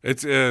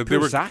 it's Poor they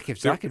were Zach, if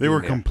Zach had They been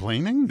were there.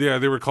 complaining? yeah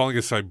they were calling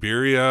it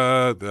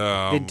Siberia.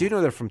 They do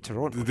know they're from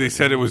Toronto. They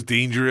said it was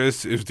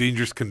dangerous. It was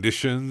dangerous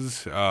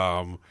conditions.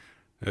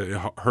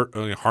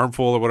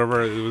 Harmful or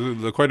whatever. It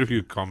was quite a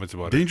few comments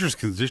about Dangerous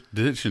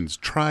conditions.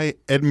 Try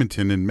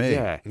Edmonton in May.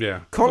 Yeah. it. Yeah,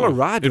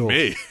 Colorado. in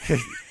May.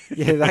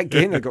 Yeah, that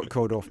game that got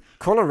called off.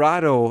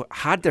 Colorado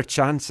had their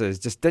chances,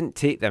 just didn't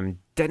take them,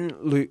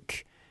 didn't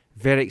look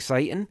very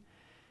exciting.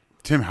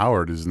 Tim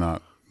Howard is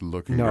not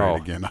looking No.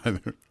 great again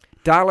either.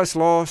 Dallas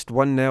lost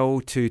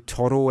 1-0 to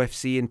Toro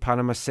FC in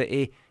Panama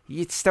City.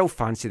 You'd still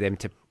fancy them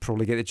to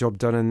probably get the job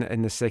done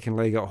in the second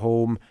leg at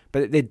home,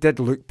 but they did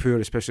look poor,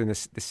 especially in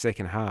the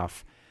second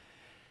half.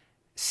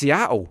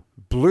 Seattle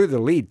blew the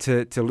lead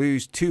to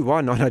lose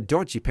 2-1 on a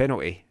dodgy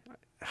penalty,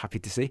 happy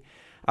to say,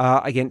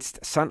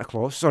 against Santa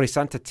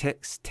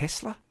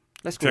Tesla?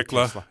 Let's go with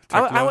Tekla. Tesla.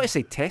 Tekla. I want to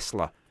say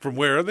Tesla. From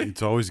where are they?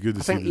 It's always good to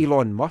I see. think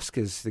Elon Musk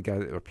is the guy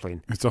that we're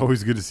playing. It's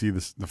always good to see the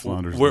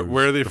Flounders. Where- lose.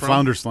 where are they the from?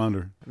 Flounders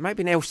slander. It might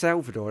be in El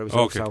Salvador. It was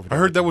Okay. El Salvador. I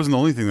heard that wasn't the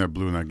only thing that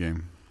blew in that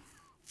game.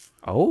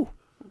 Oh,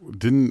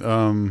 Didn't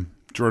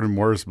Jordan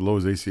Morris blow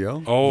his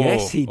ACL? Oh,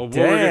 Yes, he We're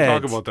going to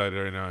talk did. about that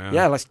right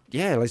now.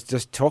 let's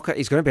just talk.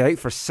 He's going to be out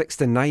for 6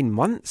 to 9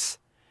 months.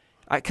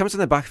 It comes on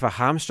the back of a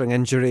hamstring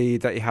injury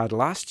that he had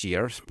last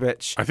year,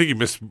 which I think he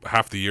missed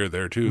half the year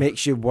there too.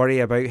 makes you worry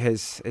about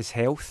his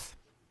health.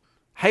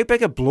 How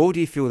big a blow do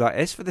you feel that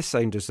is for the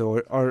Sounders, though,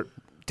 or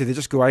do they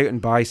just go out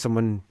and buy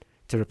someone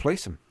to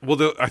replace him?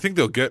 Well, I think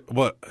they'll get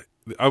what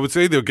I would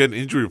say they'll get an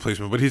injury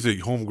replacement, but he's a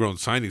homegrown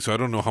signing, so I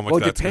don't know how much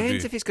Well, it that's going to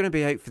depends be. if he's going to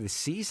be out for the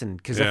season,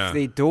 because Yeah. if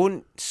they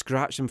don't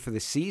scratch him for the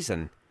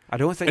season, I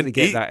don't think And they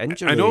get that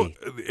injury. I know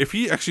if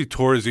he actually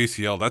tore his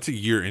ACL, that's a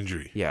year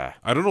injury. Yeah.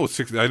 I don't know.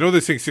 I know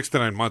they're saying 6 to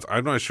 9 months.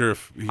 I'm not sure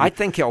if. I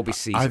think it'll be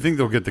season. I think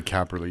they'll get the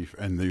cap relief,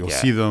 and you'll Yeah.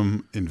 see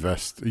them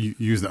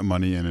use that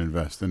money and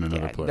invest in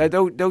another player.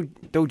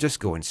 They'll just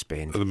go and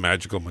spend. the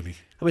magical money.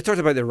 And we talked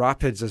about the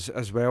Rapids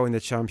as well in the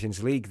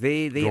Champions League.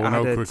 They Going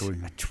out added quickly.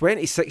 a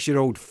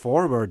 26-year-old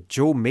forward,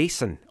 Joe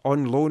Mason,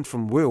 on loan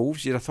from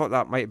Wolves. You'd have thought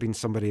that might have been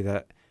somebody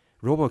that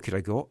Robo could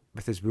have got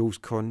with his Wolves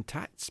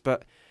contacts,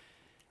 but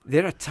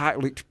their attack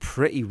looked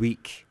pretty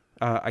weak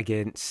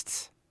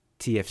against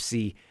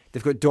TFC.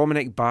 They've got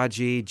Dominic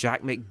Badji,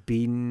 Jack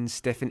McBean,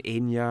 Stefan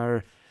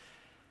Eniar.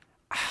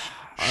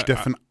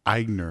 Stefan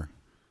Eigner.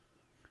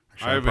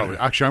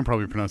 Actually, I'm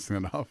probably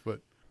pronouncing that off,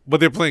 But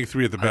they're playing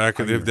 3 at the back,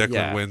 and they have Declan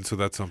Yeah. Wynn, so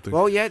that's something.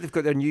 Well, yeah, they've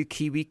got their new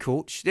Kiwi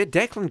coach.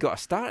 Declan got a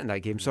start in that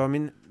game, so I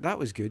mean that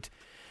was good.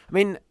 I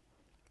mean,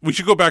 We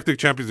should go back to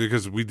Champions League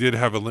because we did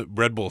have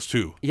Red Bulls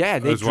too. Yeah,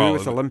 they as drew well.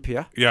 with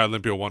Olympia. Yeah,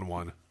 Olympia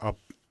 1-1.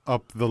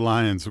 Up the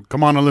Lions.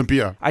 Come on,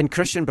 Olympia. And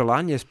Christian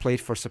Bolaños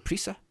played for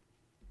Saprissa.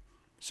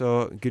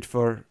 So good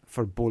for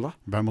Bola.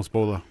 Vamos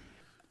Bola.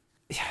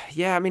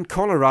 Yeah, I mean,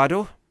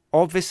 Colorado,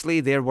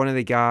 obviously they're one of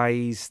the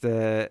guys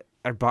that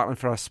are battling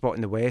for a spot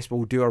in the West.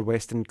 We'll do our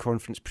Western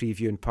Conference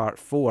preview in part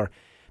 4.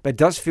 But it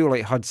does feel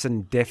like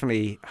Hudson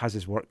definitely has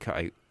his work cut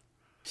out.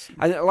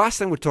 And the last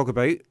thing we'll talk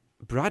about,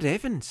 Brad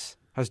Evans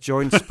has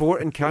joined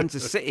Sport in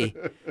Kansas City.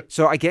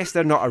 So I guess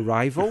they're not a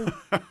rival.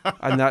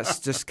 And that's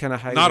just kind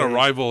of how... Not a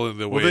rival in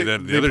the way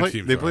that the other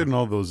teams They are. played in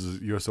all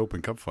those U.S.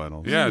 Open Cup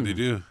finals. Yeah, they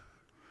do.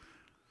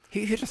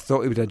 Who'd have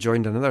thought he would have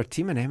joined another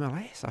team in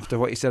MLS after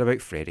what he said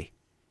about Freddie?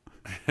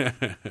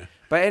 But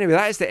anyway,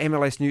 that is the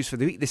MLS news for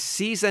the week. The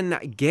season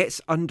gets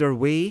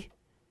underway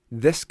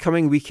this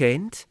coming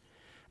weekend,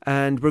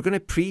 and we're going to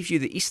preview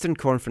the Eastern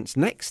Conference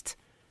next,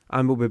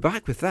 and we'll be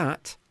back with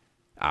that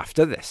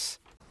after this.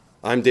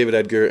 I'm David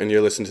Edgar, and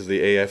you're listening to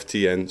the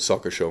AFTN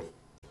Soccer Show.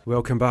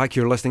 Welcome back.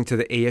 You're listening to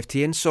the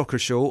AFTN Soccer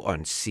Show on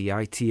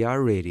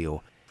CITR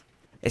Radio.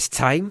 It's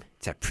time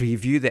to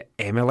preview the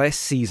MLS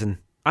season.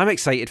 I'm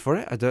excited for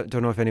it. I don't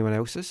know if anyone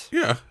else is.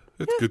 Yeah,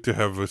 it's good to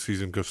have a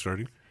season go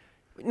starting.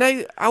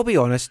 Now, I'll be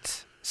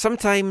honest,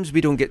 sometimes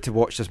we don't get to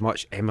watch as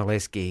much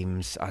MLS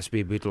games as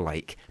we would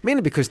like,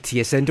 mainly because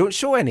TSN don't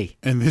show any.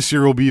 And this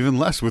year will be even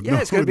less with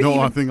It's going to be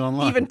nothing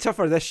online. even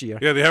tougher this year.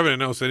 Yeah, they haven't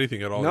announced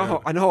anything at all. No,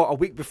 yet. I know, a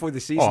week before the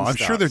season I'm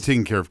starts. sure they're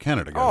taking care of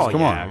Canada, guys. Oh,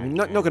 Come yeah, on. I mean,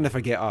 not going to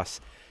forget us.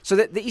 So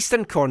the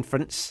Eastern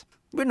Conference,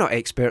 we're not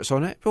experts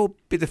on it. We'll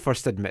be the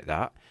first to admit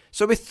that.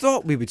 So we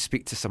thought we would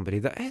speak to somebody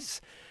that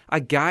is. A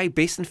guy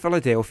based in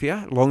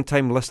Philadelphia,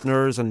 long-time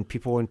listeners and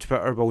people on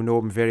Twitter will know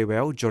him very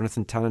well,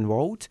 Jonathan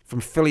Tannenwald from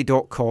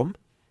Philly.com.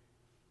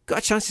 Got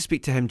a chance to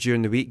speak to him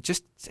during the week,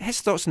 just his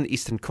thoughts on the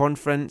Eastern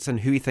Conference and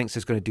who he thinks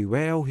is going to do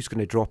well, who's going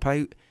to drop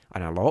out,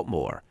 and a lot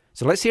more.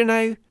 So let's hear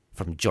now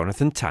from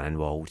Jonathan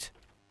Tannenwald.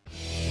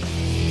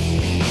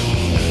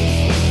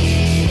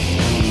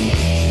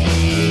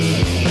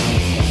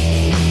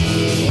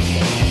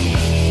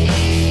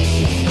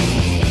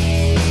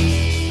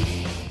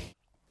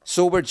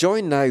 So we're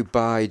joined now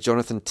by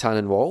Jonathan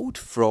Tannenwald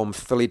from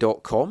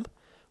Philly.com,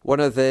 one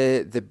of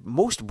the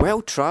most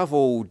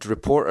well-travelled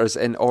reporters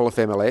in all of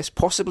MLS,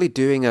 possibly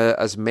doing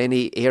as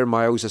many air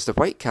miles as the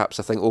Whitecaps,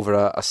 I think, over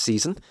a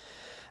season,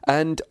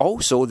 and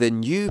also the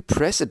new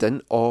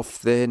president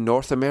of the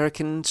North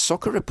American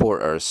Soccer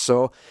Reporters.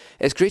 So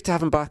it's great to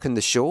have him back on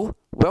the show.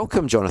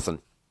 Welcome,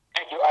 Jonathan.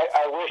 Thank you.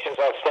 I wish, as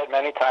I've said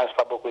many times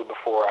publicly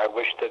before, I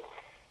wish that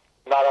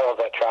not all of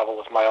that travel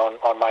was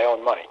on my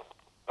own money,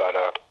 but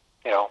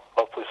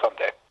hopefully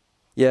someday.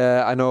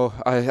 Yeah, I know.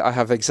 I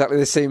have exactly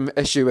the same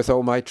issue with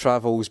all my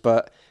travels,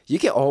 but you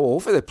get all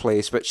over the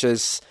place, which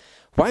is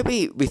why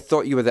we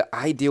thought you were the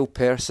ideal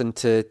person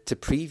to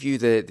preview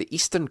the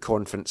Eastern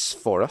Conference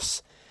for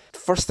us.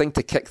 First thing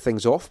to kick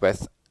things off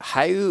with,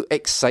 how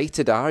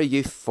excited are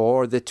you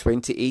for the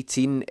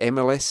 2018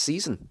 MLS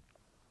season?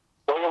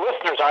 Well, your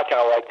listeners aren't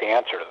going to like the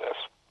answer to this.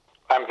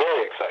 I'm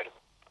very excited.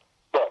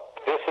 Look,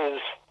 this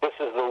is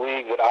the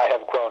league that I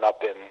have grown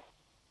up in.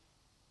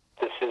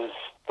 This is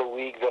the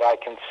league that I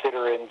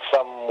consider in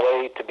some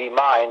way to be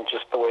mine,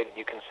 just the way that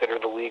you consider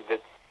the league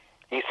that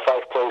East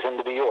Fife plays in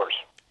to be yours.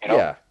 You know?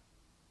 Yeah.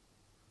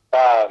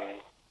 I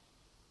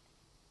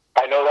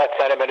know that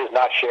sentiment is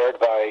not shared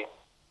by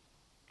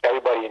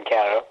everybody in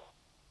Canada,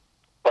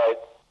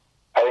 but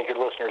I think your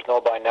listeners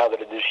know by now that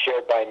it is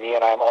shared by me,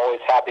 and I'm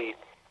always happy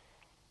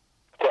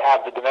to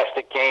have the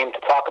domestic game to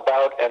talk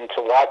about and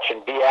to watch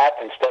and be at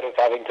instead of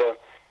having to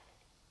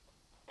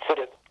sit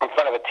in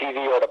front of a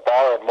TV or at a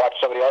bar and watch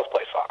somebody else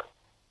play soccer.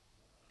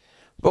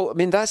 Well, I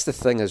mean, that's the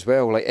thing as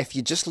well. Like, if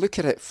you just look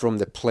at it from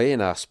the playing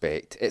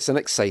aspect, it's an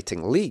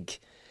exciting league.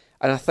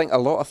 And I think a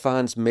lot of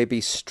fans maybe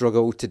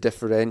struggle to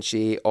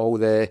differentiate all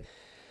the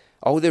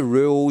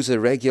rules, the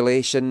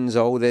regulations,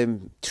 all the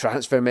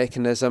transfer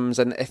mechanisms.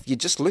 And if you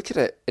just look at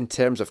it in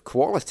terms of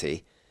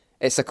quality,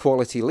 it's a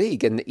quality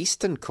league. And the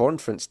Eastern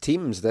Conference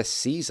teams this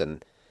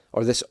season,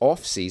 or this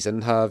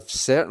off-season, have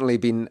certainly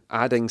been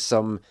adding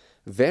some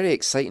very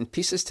exciting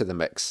pieces to the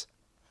mix.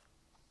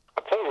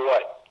 I'll tell you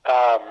what,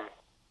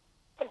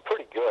 been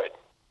pretty good.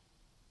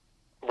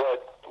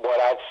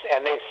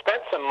 And they've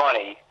spent some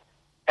money,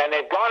 and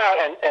they've gone out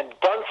and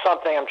done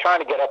something. I'm trying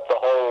to get up the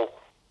whole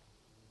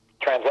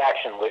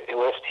transaction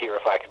list here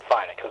if I can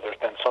find it, because there's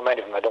been so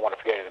many of them I don't want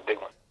to forget any of the big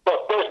ones.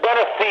 Look, there's been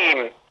a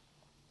theme,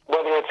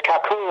 whether it's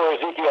Kaku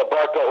or Ezekiel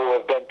Barco, who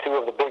have been two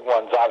of the big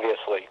ones,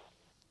 obviously.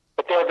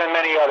 But there have been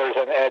many others,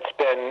 and it's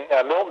been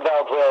Milton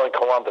Valenzuela and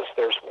Columbus.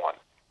 There's one.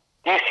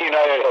 DC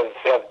United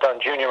have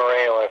done Junior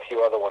Moreno and a few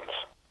other ones.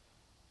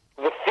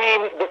 The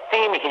theme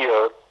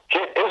here,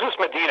 Jesus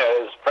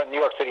Medina is from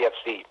New York City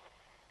FC,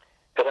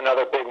 is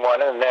another big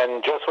one, and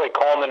then Josue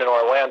Coleman in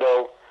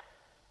Orlando.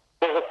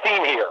 There's a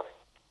theme here,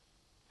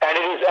 and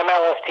it is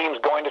MLS teams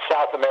going to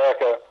South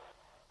America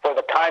for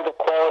the kind of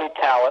quality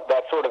talent,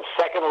 that sort of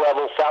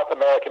second-level South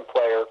American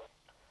player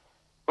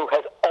who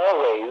has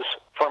always,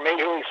 for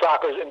Major League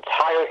Soccer's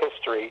entire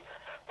history,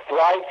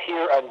 thrived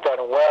here and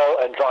done well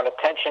and drawn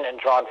attention and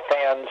drawn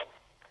fans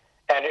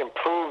and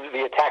improved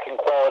the attacking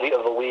quality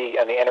of the league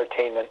and the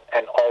entertainment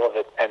and all of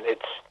it. And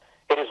it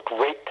is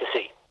great to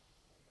see.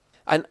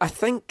 And I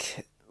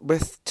think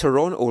with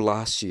Toronto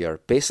last year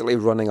basically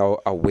running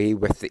away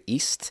with the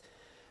East,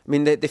 I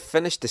mean, they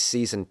finished the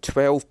season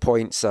 12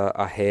 points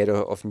ahead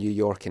of New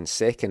York in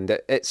second.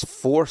 It's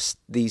forced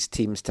these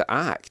teams to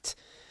act.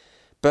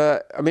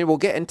 But, I mean, we'll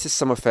get into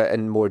some of it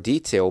in more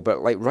detail,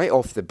 but like right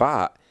off the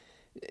bat,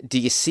 do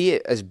you see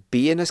it as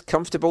being as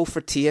comfortable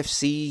for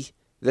TFC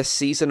this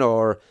season,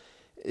 or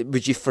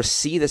would you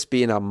foresee this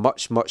being a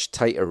much, much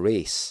tighter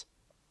race?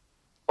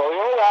 Well, the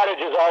old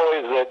adage is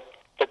always that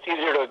it's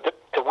easier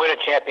to win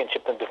a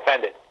championship than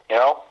defend it, you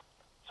know?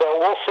 So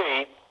we'll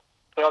see.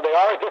 You know, they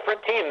are a different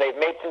team. They've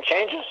made some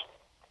changes.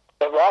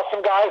 They've lost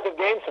some guys. They've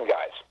gained some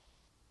guys.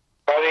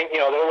 I think,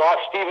 you know, they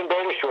lost Steven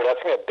Beitashour.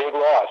 That's going to be a big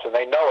loss, and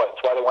they know it.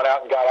 That's why they went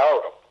out and got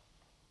out of him.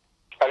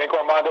 I think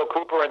Armando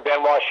Cooper and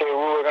Benoit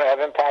Cheroux are going to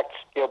have impacts,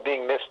 you know,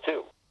 being missed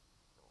too.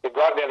 They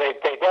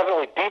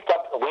definitely beefed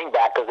up the wing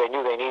back because they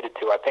knew they needed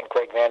to. I think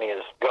Greg Vanney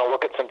is going to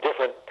look at some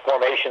different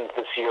formations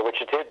this year,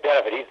 which is his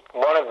benefit. He's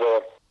one of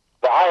the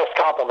highest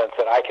compliments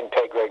that I can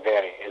pay Greg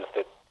Vanney is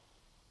that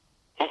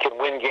he can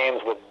win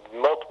games with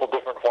multiple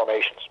different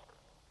formations,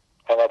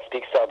 and that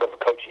speaks to how good of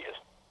a coach he is.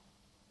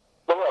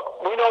 But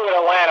look, we know that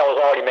Atlanta was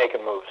already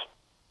making moves.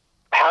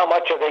 How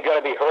much are they going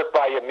to be hurt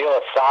by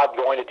Yamil Assad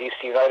going to DC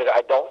United?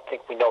 I don't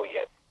think we know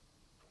yet.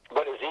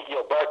 But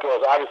Ezekiel Barco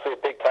is obviously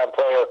a big-time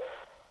player.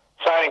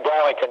 Signing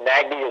Darlington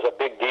Nagbe is a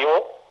big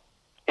deal.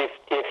 If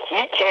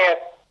he can't,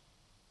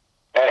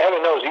 and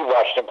heaven knows you've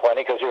watched him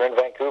plenty because you're in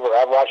Vancouver.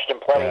 I've watched him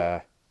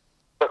plenty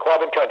for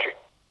club and country.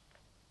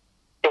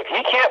 If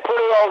he can't put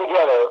it all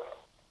together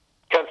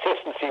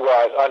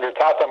consistency-wise under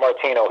Tata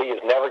Martino, he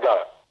is never going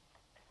to.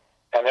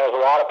 And there's a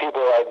lot of people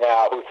right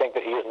now who think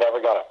that he is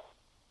never going to.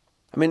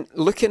 I mean,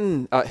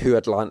 looking at who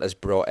Atlanta's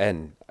brought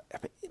in, I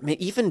mean,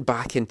 even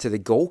back into the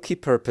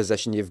goalkeeper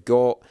position, you've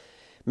got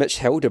Mitch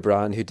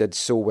Hildebrand, who did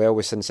so well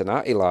with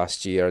Cincinnati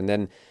last year, and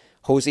then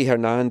Jose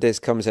Hernandez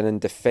comes in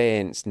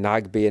defence,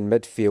 Nagbe in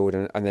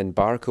midfield, and then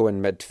Barco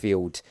in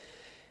midfield.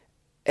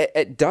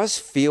 It does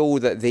feel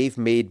that they've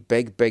made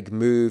big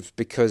moves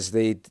because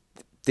they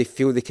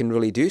feel they can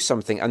really do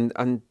something.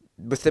 And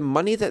with the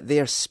money that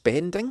they're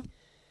spending,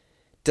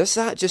 does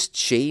that just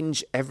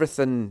change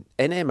everything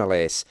in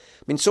MLS?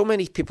 I mean, so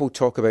many people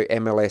talk about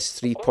MLS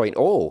 3.0.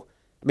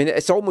 I mean,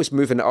 it's almost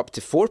moving it up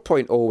to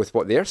 4.0 with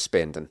what they're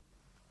spending.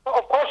 Well,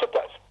 of course it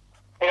does.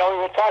 You know, we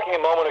were talking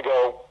a moment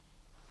ago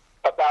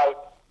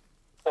about,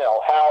 you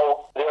know,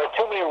 how there are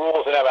too many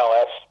rules in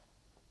MLS,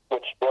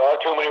 which there are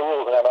too many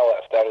rules in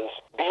MLS. That is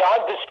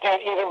beyond dispute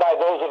even by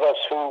those of us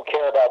who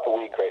care about the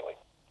league greatly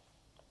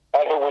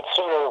and who would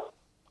sooner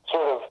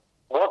sort of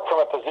work from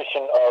a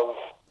position of,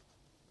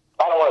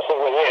 I don't want to say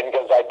within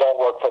because I don't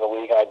work for the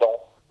league and I don't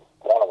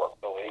want to work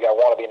for the league. I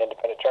want to be an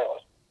independent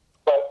journalist.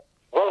 But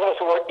those of us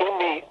who are in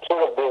the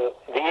sort of the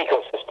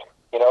ecosystem,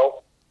 you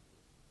know,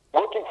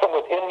 working from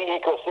within the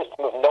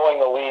ecosystem of knowing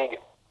the league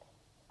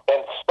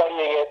and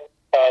studying it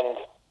and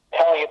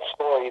telling its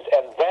stories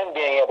and then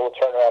being able to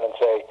turn around and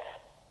say,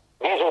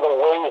 these are the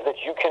ways that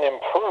you can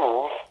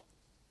improve,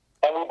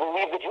 and we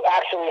believe that you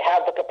actually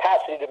have the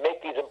capacity to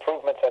make these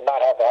improvements and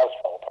not have the house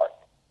fall apart.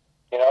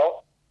 You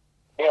know,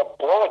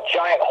 blow a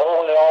giant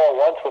hole in it all at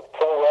once with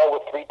Pro Rel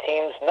with 3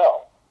 teams?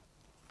 No.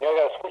 You know,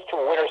 got to switch to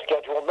a winter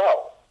schedule?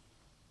 No.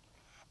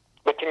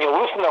 But can you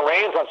loosen the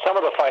reins on some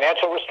of the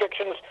financial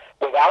restrictions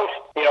without,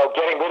 you know,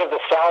 getting rid of the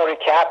salary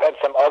cap and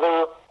some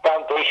other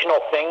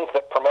foundational things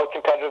that promote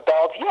competitive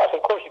balance? Yes,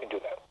 of course you can do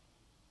that.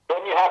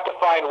 Then you have to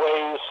find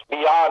ways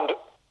beyond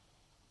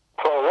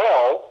Pro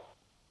Rel.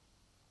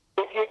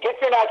 If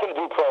you're not going to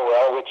do Pro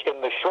Rel, which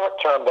in the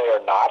short term they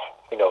are not,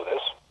 you know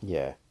this.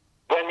 Yeah.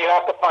 Then you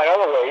have to find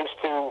other ways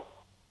to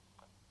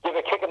give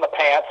a kick in the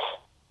pants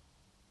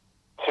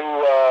to,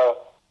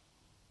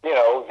 you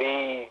know,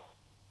 the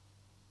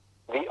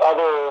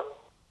other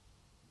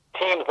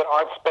teams that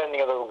aren't spending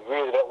to the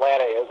degree that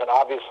Atlanta is, and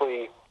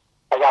obviously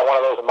I got one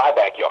of those in my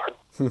backyard.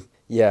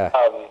 Yeah.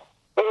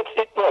 But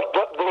look,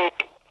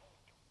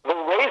 the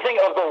raising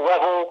of the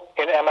level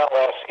in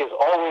MLS is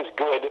always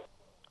good.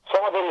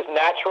 Some of it is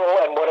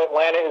natural, and what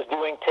Atlanta is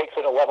doing takes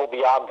it a level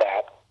beyond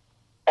that.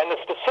 And the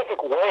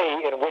specific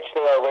way in which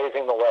they are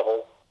raising the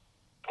level,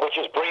 which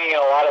is bringing in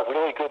a lot of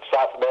really good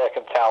South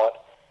American talent,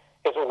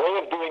 is a way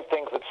of doing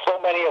things that so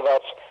many of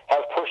us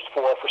have pushed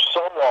for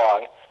so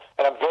long,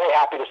 and I'm very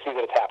happy to see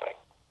that it's happening.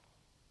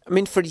 I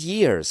mean, for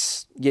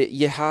years,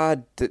 you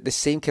had the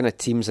same kind of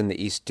teams in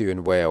the East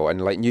doing well,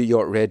 and like New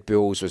York Red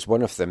Bulls was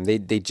one of them.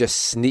 They just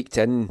sneaked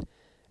in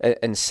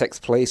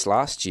 6th place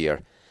last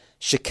year.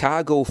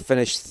 Chicago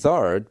finished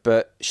 3rd,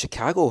 but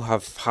Chicago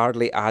have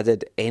hardly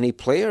added any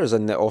players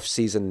in the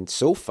off-season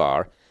so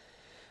far.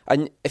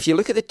 And if you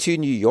look at the 2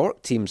 New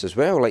York teams as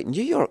well, like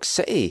New York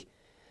City,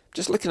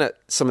 just looking at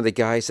some of the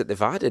guys that they've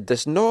added,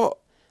 there's not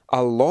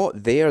a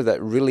lot there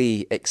that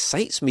really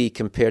excites me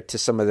compared to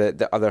some of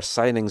the other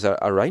signings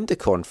around the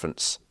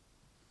conference.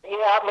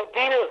 Yeah,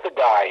 Medina's the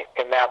guy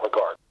in that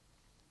regard.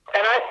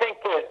 And I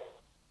think that,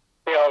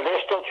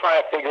 they're still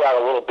trying to figure out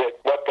a little bit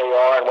what they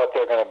are and what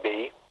they're going to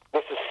be.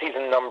 This is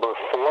season number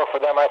 4 for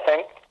them, I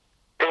think.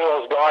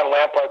 Pirlo's gone,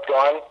 Lampard's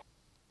gone.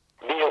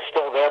 Villa's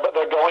still there, but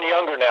they're going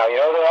younger now.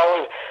 They're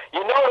always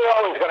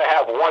going to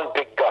have one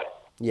big gun.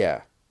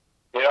 Yeah.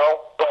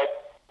 But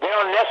they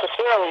don't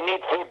necessarily need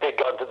 3 big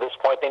guns at this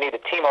point. They need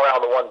a team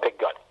around the one big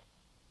gun.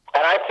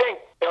 And I think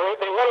they let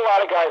a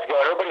lot of guys go.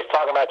 Everybody's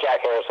talking about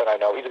Jack Harrison. I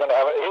know he's going to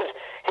have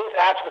his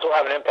absence will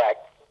have an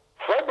impact.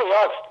 Fred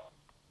Briance,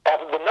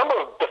 after the number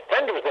of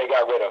defenders they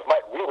got rid of,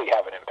 might really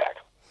have an impact.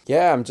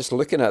 Yeah, I'm just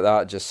looking at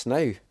that just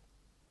now.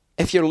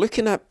 If you're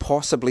looking at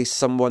possibly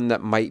someone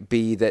that might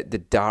be the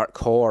dark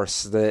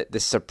horse, the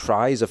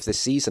surprise of the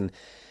season,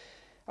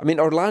 I mean,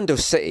 Orlando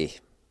City,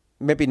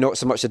 maybe not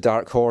so much a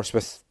dark horse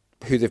with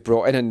who they've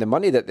brought in and the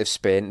money that they've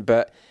spent,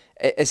 but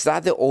is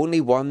that the only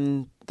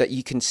one that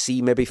you can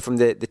see maybe from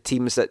the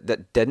teams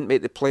that didn't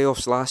make the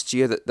playoffs last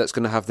year that's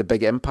going to have the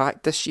big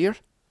impact this year?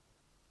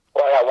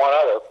 Well, I got one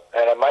other,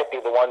 and it might be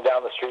the one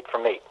down the street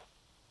from me.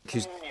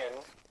 Union,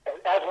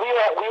 as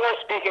we were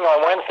speaking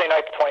on Wednesday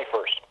night, the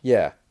 21st.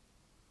 Yeah.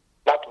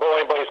 Not to blow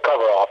anybody's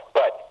cover off,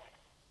 but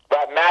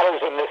that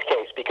matters in this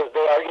case because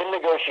they are in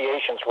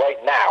negotiations right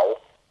now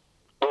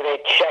with a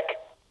Czech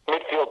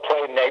midfield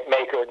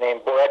playmaker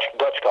named Borek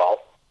Dutchkal,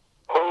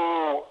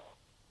 who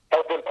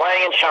has been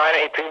playing in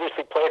China. He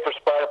previously played for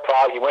Sparta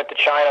Prague. He went to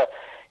China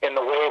in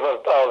the wave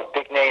of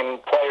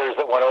big-name players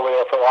that went over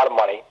there for a lot of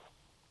money.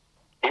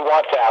 He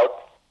wants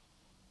out.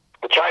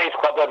 The Chinese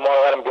club doesn't want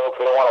to let him go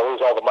because they don't want to lose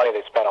all the money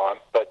they spent on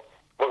him. But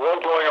what we're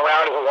going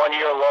around is a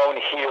 1-year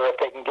loan here if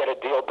they can get a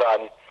deal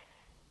done.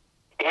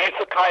 He's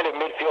the kind of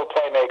midfield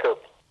playmaker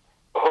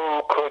who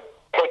could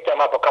take them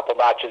up a couple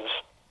notches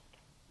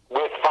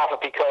with Fafa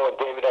Picault and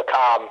David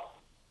Akam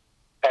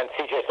and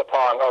CJ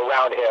Sapong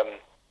around him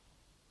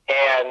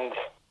and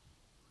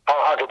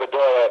Alejandro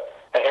Bedoya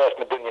and Harris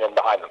Medunjanin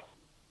behind them.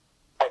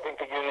 I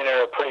think the Union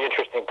are in a pretty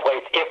interesting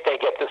place if they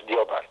get this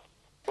deal done.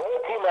 The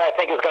other team that I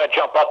think is going to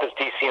jump up is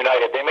DC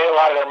United. They made a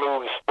lot of their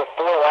moves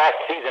before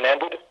last season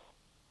ended,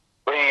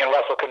 bringing in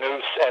Russell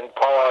Canoes and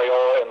Paul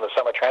Arriola in the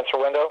summer transfer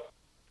window.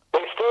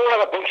 They still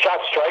have a big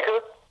shot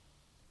striker.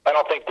 I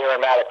don't think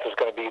Darren Maddox is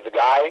going to be the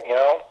guy,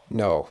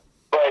 No.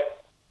 But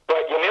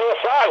Yamil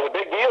Assad is a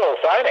big deal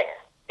signing.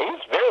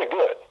 He's very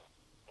good.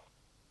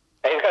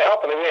 And he's going to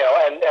help them,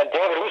 and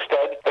David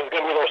Ousted is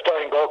going to be their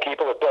starting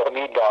goalkeeper with Bill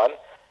Hamid gone.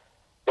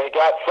 They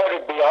got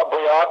Frederick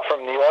Briant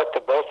from New York to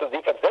bolster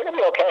the defense. They're going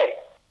to be okay.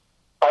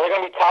 Are they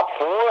going to be top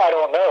 4? I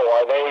don't know.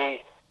 Are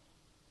they...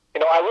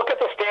 I look at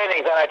the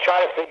standings and I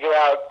try to figure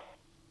out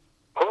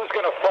who's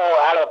going to fall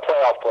out of the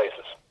playoff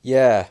places.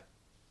 Yeah.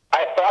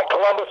 I thought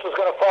Columbus was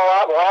going to fall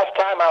out. Last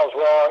time I was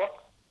wrong.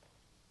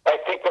 I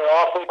think they're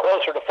awfully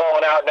closer to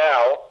falling out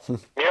now.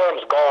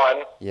 Miram's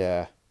gone.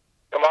 Yeah.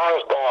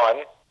 Kamara's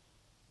gone.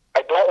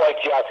 I don't like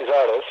Giassi's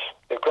Artis.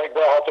 If Greg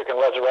Berhalter can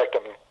resurrect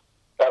him,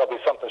 that'll be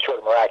something short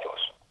of miraculous.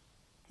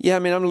 Yeah, I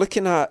mean, I'm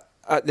looking at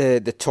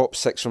the top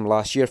 6 from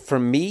last year. For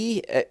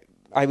me,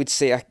 I would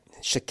say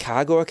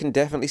Chicago I can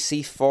definitely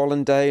see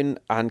falling down,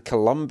 and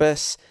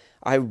Columbus.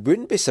 I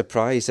wouldn't be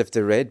surprised if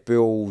the Red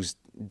Bulls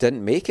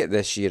didn't make it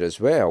this year as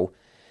well.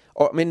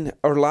 I mean,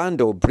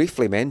 Orlando,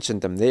 briefly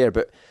mentioned them there,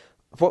 but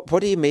what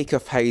do you make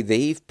of how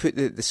they've put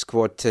the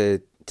squad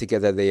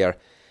together there?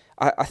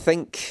 I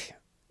think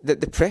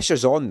that the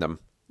pressure's on them.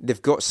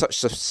 They've got such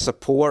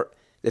support.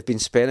 They've been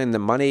spending the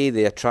money.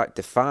 They attract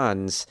the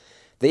fans.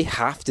 They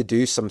have to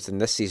do something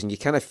this season. You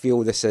kind of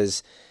feel this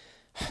is,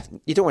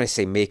 you don't want to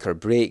say make or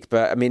break,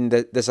 but I mean,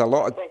 there's a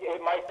lot of... I think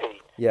it might be.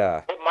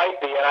 Yeah. It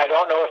might be, and I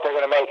don't know if they're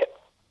going to make it.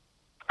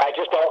 I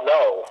just don't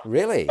know.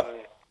 Really?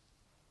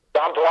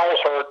 Dom Dwyer's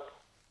hurt.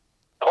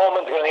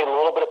 Coleman's going to need a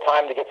little bit of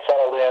time to get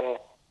settled in.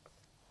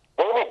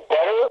 Will they be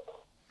better?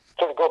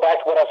 To go back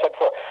to what I said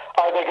before,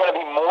 are they going to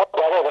be more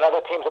better than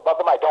other teams above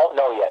them? I don't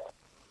know yet.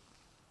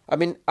 I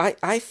mean,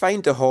 I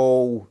find the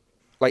whole,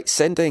 like,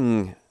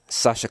 sending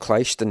Sasha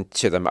Kleiston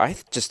to them, I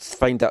just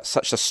find that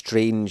such a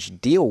strange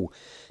deal.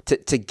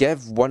 To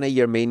give one of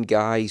your main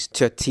guys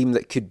to a team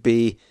that could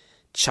be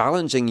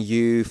challenging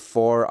you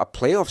for a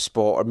playoff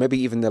spot or maybe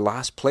even the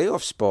last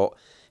playoff spot,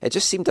 it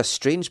just seemed a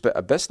strange bit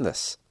of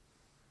business.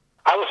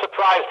 I was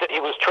surprised that he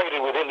was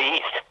traded within the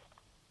East.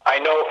 I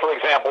know, for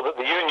example, that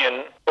the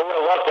Union, they would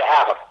have loved to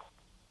have him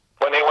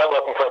when they went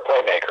looking for a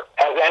playmaker,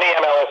 as any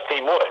MLS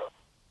team would.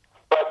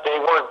 But they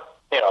weren't,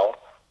 they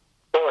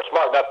were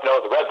smart enough to know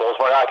the Red Bulls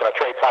were not going to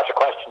trade Sasha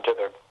Kleiston to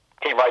their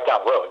team right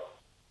down the road.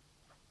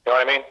 You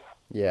know what I mean?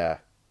 Yeah.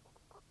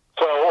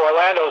 So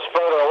Orlando's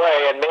further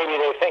away, and maybe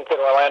they think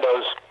that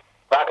Orlando's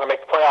not going to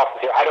make the playoffs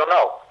this year. I don't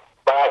know.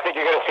 But I think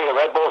you're going to see the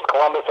Red Bulls,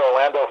 Columbus,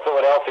 Orlando,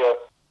 Philadelphia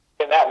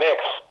in that mix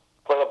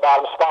for the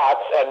bottom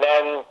spots, and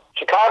then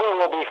Chicago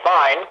will be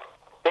fine.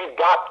 They've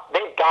got,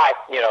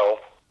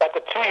 that's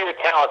a 2-year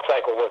talent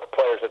cycle with the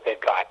players that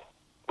they've got,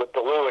 with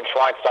DeLue and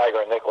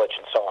Schweinsteiger and Nikolic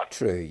and so on.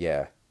 True,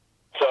 yeah.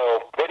 So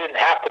they didn't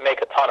have to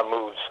make a ton of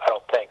moves, I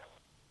don't think.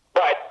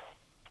 But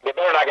they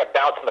better not get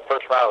bounced in the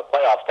first round of the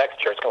playoffs next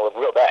year. It's going to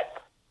look real bad.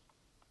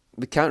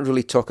 we can't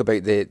really talk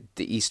about the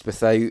East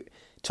without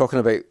talking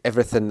about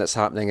everything that's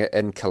happening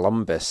in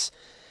Columbus.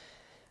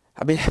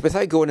 I mean,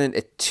 without going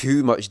into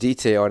too much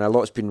detail, and a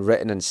lot's been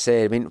written and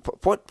said, I mean,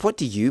 what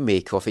do you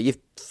make of it? You've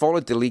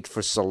followed the league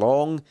for so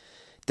long.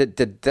 Did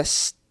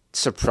this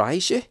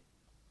surprise you?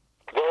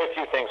 Very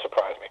few things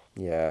surprise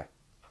me. Yeah.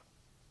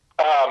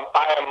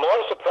 I am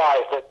more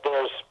surprised that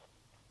there's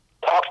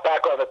talks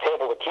back on the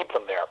table to keep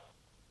them there.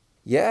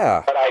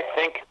 Yeah. But I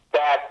think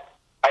that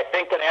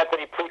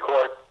Anthony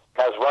Precourt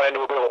has run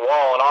into a bit of a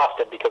wall in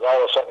Austin because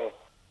all of a sudden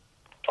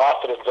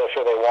Austin isn't so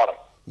sure they want him.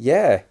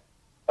 Yeah.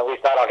 At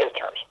least not on his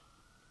terms.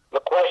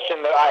 The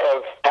question that I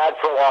have had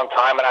for a long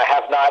time, and I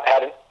have not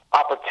had an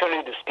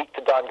opportunity to speak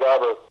to Don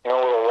Garber in a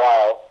little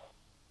while,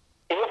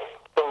 if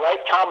the right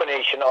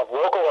combination of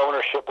local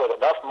ownership with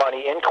enough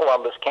money in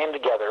Columbus came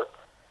together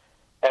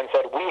and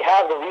said, we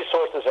have the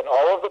resources and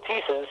all of the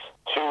pieces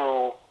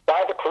to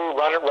buy the crew,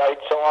 run it right,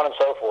 so on and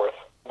so forth,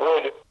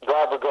 would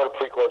Garber go to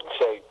Precourt and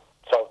say,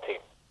 sell the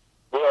team?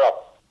 We're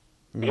up.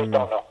 We just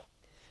don't know.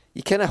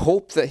 You kind of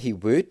hope that he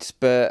would,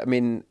 but I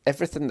mean,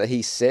 everything that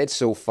he's said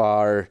so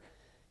far,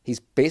 he's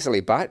basically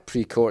backed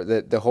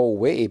Precourt the whole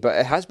way. But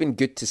it has been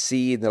good to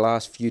see in the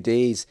last few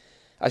days.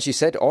 As you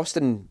said,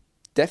 Austin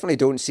definitely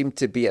don't seem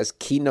to be as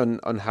keen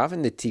on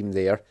having the team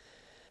there.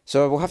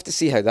 So we'll have to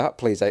see how that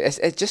plays out.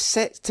 It just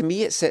sets, to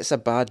me, it sets a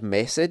bad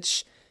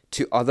message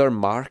to other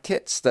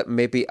markets that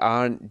maybe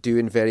aren't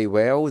doing very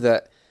well.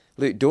 That,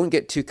 look, don't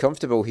get too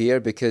comfortable here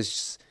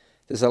because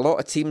there's a lot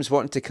of teams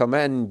wanting to come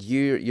in.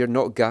 You're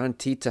not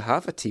guaranteed to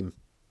have a team.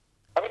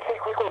 Let me say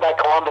quickly about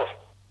Columbus.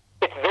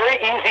 It's very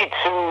easy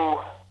to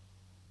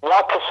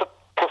want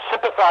to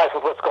sympathize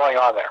with what's going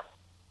on there,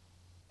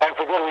 and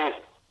for good reason.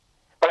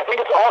 But I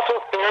think it's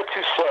also fair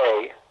to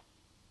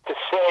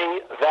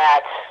say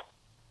that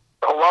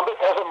Columbus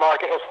as a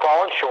market has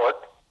fallen short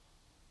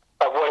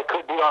of what it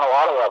could be on a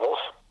lot of levels,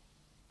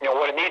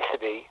 what it needs to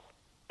be,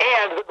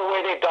 and that the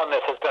way they've done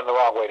this has been the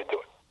wrong way to do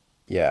it.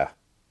 Yeah.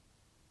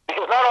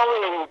 Because not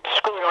only are you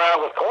screwing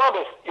around with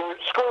Columbus, you're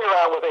screwing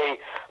around with a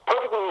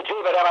perfectly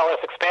legitimate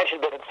MLS expansion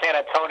bid in San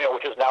Antonio,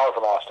 which is an hour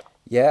from Austin.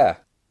 Yeah.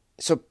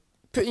 So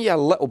putting you a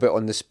little bit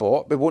on the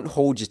spot, we won't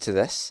hold you to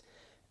this.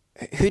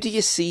 Who do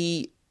you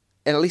see,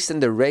 at least in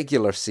the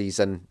regular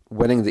season,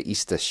 winning the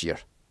East this year?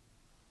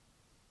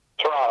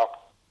 Toronto,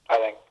 I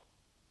think.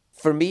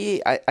 For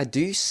me, I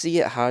do see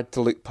it hard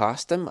to look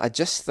past them. I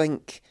just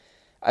think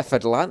if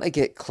Atlanta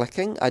get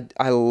clicking,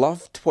 I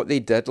loved what they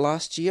did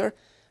last year.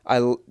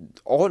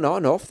 On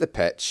off the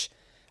pitch,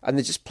 and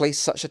they just play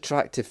such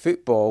attractive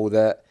football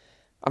that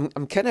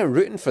I'm kind of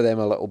rooting for them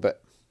a little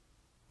bit.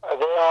 They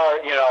are,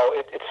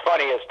 it's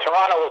funny, as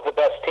Toronto was the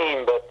best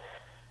team, but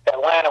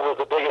Atlanta was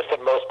the biggest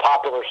and most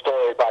popular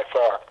story by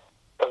far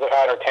because of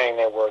how entertaining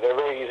they were. They're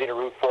very easy to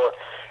root for,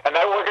 and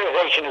that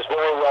organization is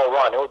very well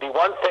run. It would be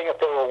one thing if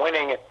they were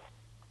winning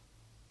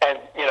and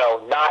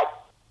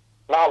not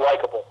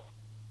likable.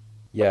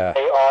 Yeah,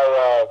 they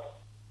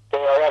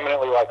are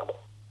eminently likable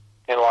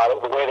in a lot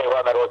of the way they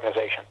run that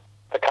organization,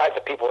 the kinds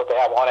of people that they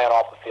have on and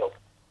off the field.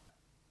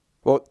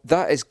 Well,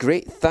 that is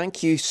great.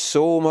 Thank you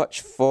so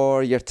much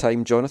for your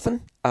time,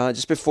 Jonathan.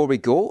 Just before we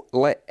go,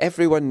 let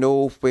everyone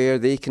know where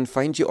they can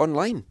find you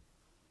online.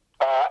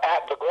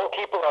 At The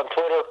Goalkeeper on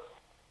Twitter,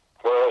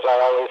 where, as I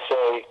always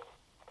say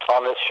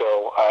on this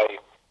show, I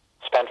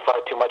spend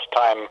far too much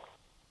time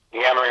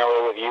yammering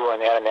away with you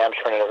and Anna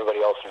Namshrin and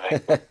everybody else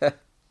today.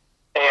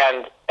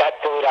 And at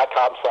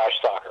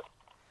Philly.com/soccer.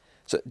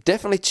 So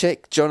definitely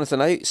check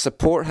Jonathan out,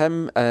 support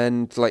him,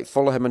 and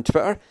follow him on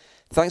Twitter.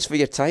 Thanks for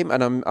your time,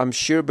 and I'm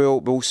sure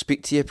we'll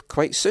speak to you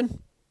quite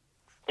soon.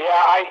 Yeah,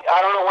 I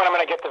don't know when I'm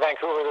going to get to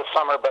Vancouver this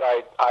summer, but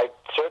I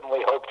certainly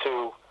hope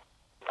to.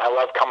 I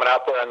love coming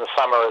out there in the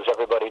summer, as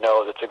everybody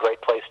knows. It's a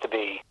great place to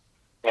be.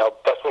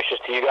 Best wishes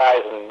to you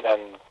guys,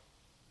 and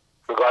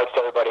regards to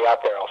everybody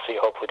out there. I'll see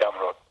you hopefully down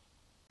the road.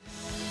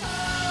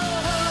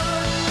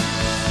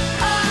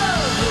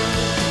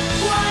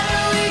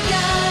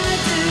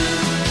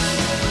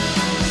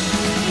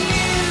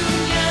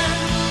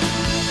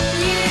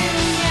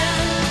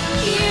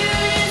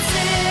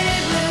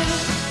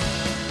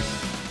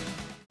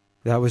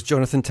 That was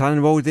Jonathan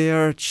Tannenwald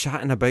there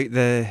chatting about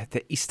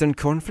the Eastern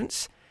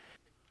Conference.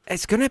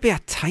 It's going to be a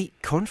tight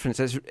conference.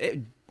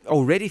 It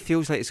already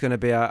feels like it's going to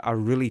be a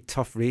really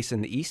tough race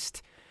in the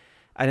East.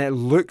 And it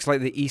looks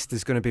like the East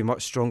is going to be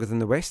much stronger than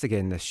the West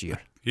again this year.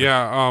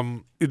 Yeah,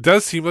 it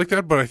does seem like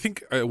that. But I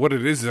think what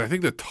it is I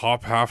think the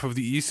top half of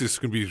the East is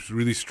going to be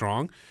really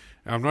strong.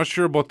 And I'm not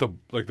sure about the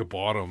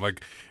bottom.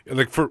 Like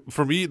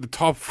for me, the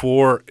top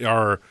four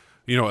are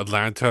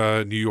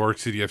Atlanta, New York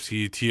City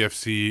FC,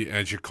 TFC,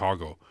 and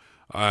Chicago.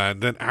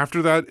 And then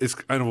after that, it's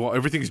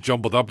everything's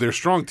jumbled up. They're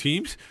strong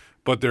teams,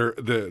 but they're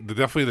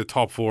definitely the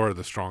top four are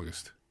the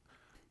strongest.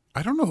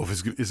 I don't know if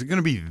is it going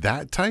to be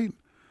that tight.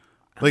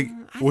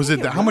 Was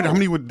it how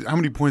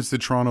many points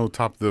did Toronto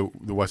top the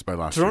West by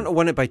last year? Toronto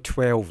won it by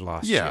 12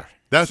 last year. Yeah,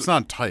 that's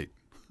not tight.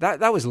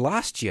 That was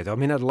last year though. I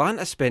mean,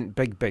 Atlanta spent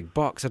big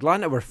bucks.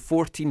 Atlanta were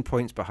 14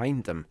 points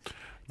behind them.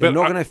 They're But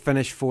not I- going to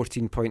finish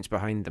 14 points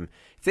behind them.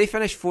 If they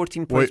finish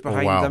 14 points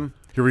behind wow. them,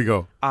 Here we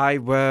go. I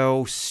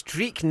will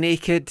streak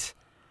naked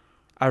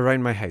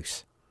around my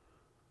house.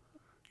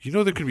 You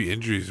know there could be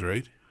injuries,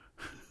 right?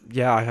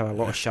 Yeah, I have a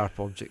lot of sharp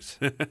objects.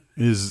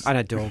 Is And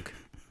a dog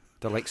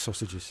that likes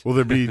sausages. will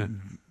there be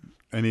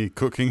any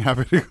cooking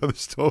happening on the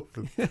stove?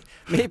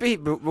 Maybe,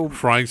 but we'll...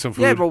 Frying some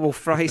food. Yeah, but we'll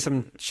fry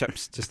some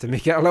chips just to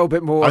make it a little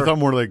bit more... I thought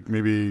more like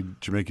maybe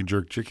Jamaican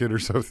jerk chicken or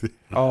something.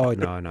 Oh,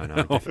 no.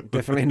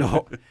 Definitely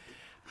not.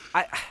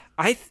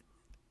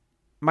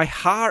 My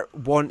heart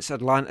wants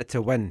Atlanta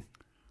to win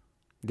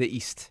the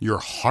East. Your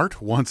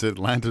heart wants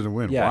Atlanta to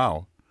win. Yeah.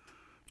 Wow.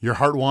 Your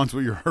heart wants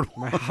what your heart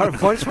My wants.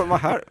 heart wants what my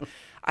heart...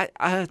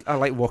 I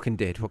like Walking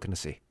Dead, what can I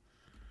say?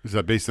 Is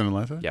that based in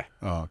Atlanta? Yeah.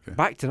 Oh, okay.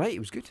 Back tonight, it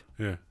was good.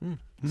 Yeah.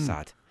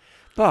 Sad.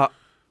 But,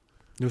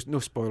 no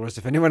spoilers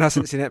if anyone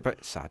hasn't seen it,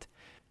 but sad.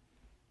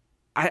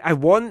 I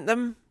want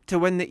them to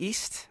win the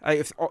East.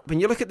 When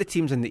you look at the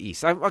teams in the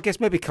East, I guess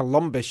maybe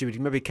Columbus, you would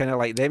maybe kind of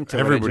like them to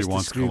win it Everybody just to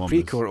wants screw Columbus.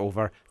 Precourt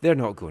over. They're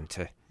not going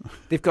to.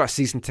 They've got a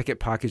season ticket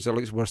package that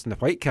looks worse than the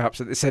Whitecaps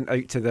that they sent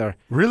out to their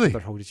Really?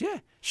 holders. Yeah,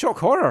 shock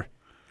horror.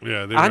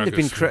 Yeah. And they've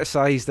been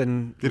criticised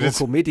in It is-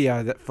 local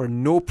media for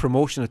no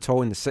promotion at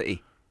all in the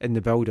city in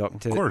the build-up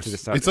to Of course. the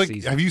start It's of like, the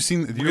season. have you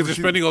seen... Because they're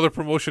spending all their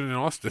promotion in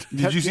Austin.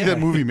 Did you see Yeah. that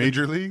movie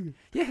Major League?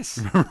 Yes.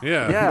 Yeah.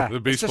 Yeah, The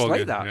it's baseball just like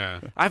game. that. Yeah.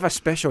 I have a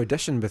special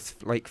edition with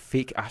like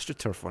fake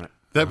AstroTurf on it.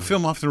 That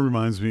film often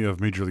reminds me of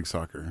Major League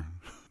Soccer.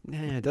 Yeah,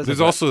 it does. There's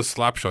a bit. also a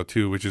Slapshot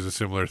too, which is a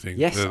similar thing.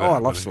 Yes. The- I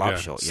love yeah.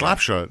 Slapshot. Yeah.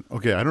 Slapshot.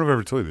 Okay, I don't know if I've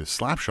ever told you this.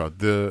 Slapshot.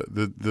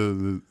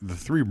 The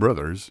three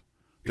brothers.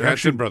 The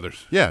Hanson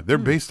brothers. Yeah, Hmm. they're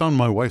based on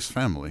my wife's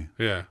family.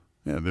 Yeah.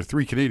 Yeah, they're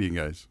three Canadian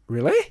guys.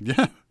 Really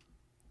Yeah.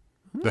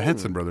 The Hmm.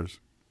 Henson brothers.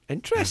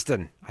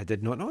 interesting. I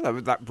did not know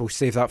that. That we'll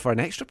save that for an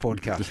extra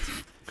podcast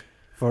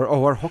for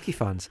all our hockey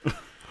fans.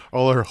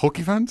 All our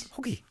hockey fans?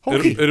 Hockey.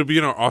 It'll be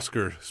in our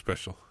Oscar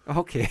special.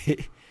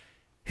 Okay.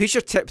 Who's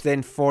your tip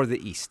then for the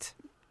East?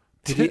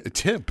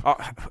 Tip.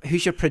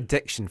 Who's your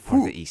prediction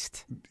for the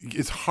East?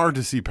 It's hard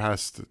to see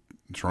past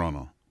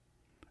Toronto.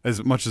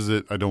 As much as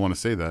I don't want to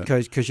say that.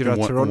 Because you're a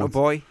One- Toronto one-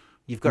 boy.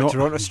 You've got No. a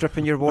Toronto strip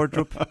in your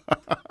wardrobe.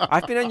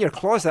 I've been in your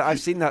closet. I've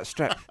seen that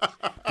strip.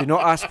 Do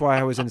not ask why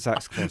I was in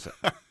Zach's closet.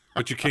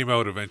 But you came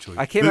out eventually.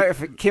 I came out of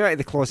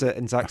the closet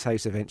in Zach's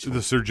house eventually.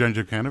 The Sergei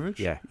Jukanovic?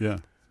 Yeah. Yeah.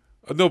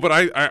 No, but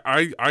I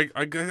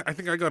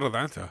think I got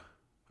Atlanta.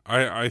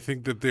 I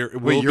think that there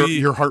will Wait, be.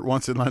 your heart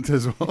wants Atlanta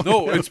as well?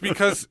 No, it's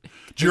because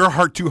Do your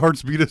heart, two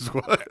hearts beat as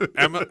well?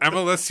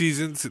 MLS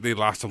seasons, they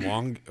last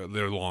long.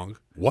 They're long.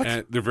 What?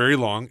 And they're very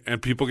long,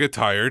 and people get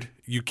tired.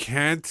 You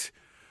can't.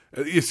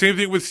 Same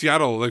thing with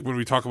Seattle. Like when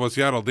we talk about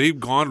Seattle, they've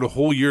gone the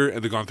whole year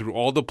and they've gone through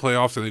all the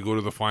playoffs and they go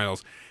to the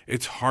finals.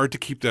 It's hard to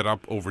keep that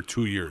up over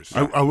 2 years.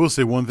 I will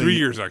say one thing. 3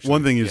 years, actually.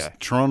 One thing is Yeah.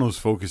 Toronto's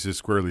focus is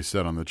squarely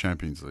set on the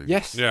Champions League.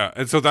 Yes. Yeah,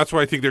 and so that's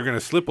why I think they're going to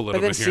slip a little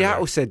But then bit here. and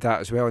Seattle said that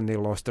as well, and they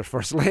lost their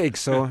first leg,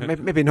 so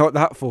maybe not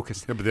that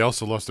focused. Yeah, but they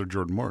also lost their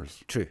Jordan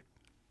Morris. True.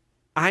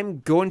 I'm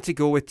going to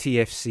go with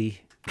TFC,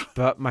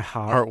 but my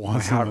heart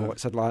wants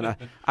Atlanta.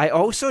 I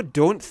also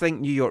don't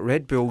think New York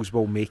Red Bulls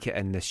will make it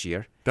in this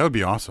year. That would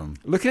be awesome.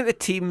 Looking at the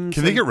teams,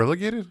 Can they get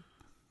relegated?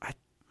 there.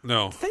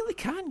 No, I think they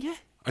can. Yeah.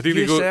 I think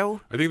they go.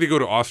 USL? I think they go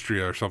to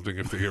Austria or something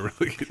if they get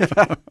relegated.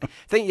 I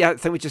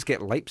think we just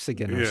get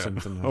Leipzig in or Yeah.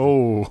 something.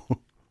 Oh.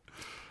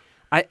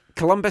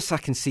 Columbus, I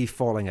can see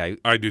falling out.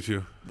 I do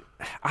too.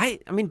 I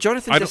mean,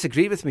 Jonathan I don't-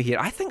 disagreed with me here.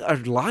 I think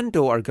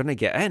Orlando are going to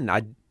get in.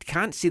 I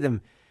can't see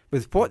them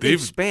with what they've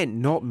They've- spent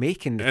not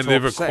making the And top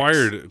they've six.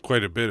 acquired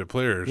quite a bit of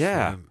players.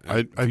 Yeah.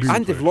 I'd be-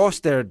 And they've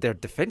lost their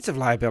defensive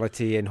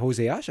liability in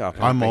Jose Aja.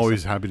 I'm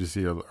always happy to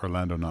see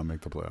Orlando not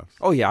make the playoffs.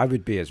 Oh yeah, I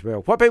would be as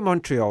well. What about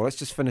Montreal? Let's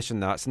just finish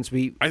on that since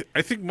we. I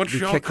think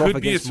Montreal kick off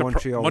could be a against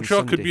Montreal on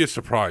Montreal could Sunday. be a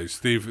surprise.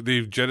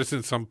 They've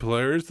jettisoned some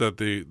players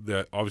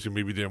that obviously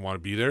maybe didn't want to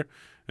be there,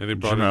 and they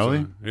brought in Jamali?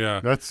 some, yeah.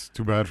 That's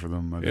too bad for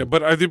them. I Yeah, think.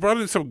 but they brought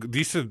in some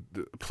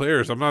decent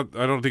players. I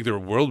don't think they're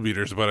world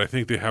beaters, but I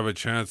think they have a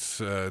chance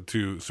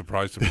to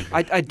surprise some people.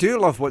 I do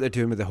love what they're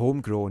doing with the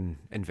homegrown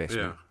Yeah,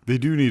 investment. They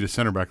do need a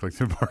center back like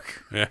Tim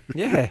Parker. yeah.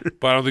 Yeah.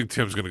 But I don't think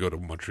Tim's going to go to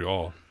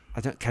Montreal.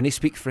 Can he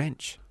speak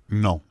French?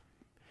 No.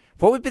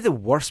 What would be the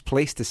worst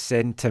place to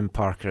send Tim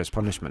Parker as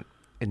punishment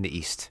in the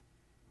East?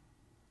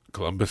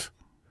 Columbus.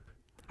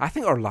 I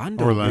think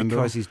Orlando, Orlando.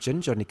 because he's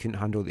ginger and he couldn't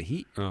handle the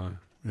heat.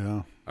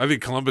 Yeah. I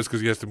think Columbus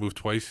because he has to move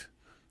twice.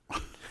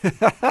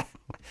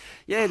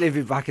 Yeah, they'll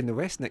be back in the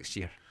West next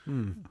year.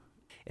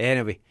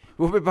 Anyway,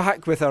 we'll be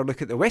back with our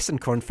look at the Western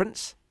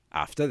Conference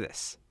after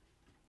this.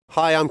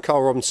 Hi, I'm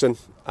Carl Robinson.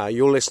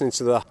 You're listening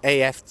to the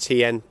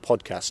AFTN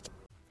podcast.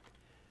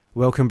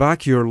 Welcome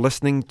back. You're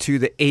listening to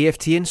the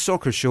AFTN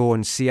Soccer Show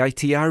on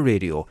CITR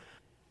Radio.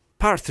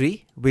 Part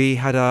 3, we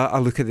had a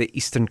look at the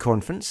Eastern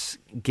Conference,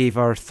 gave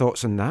our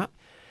thoughts on that.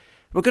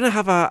 We're going to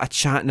have a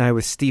chat now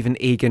with Stephen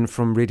Egan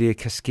from Radio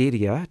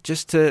Cascadia,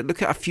 just to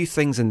look at a few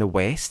things in the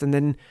West, and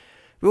then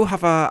we'll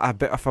have a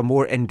bit of a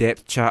more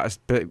in-depth chat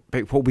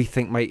about what we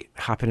think might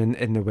happen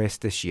in the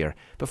West this year.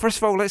 But first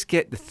of all, let's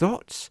get the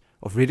thoughts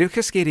of Radio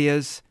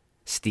Cascadia's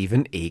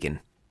Stephen Egan.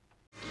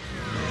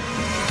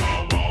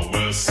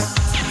 West.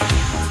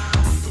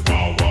 The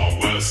Wild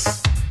Wild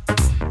West.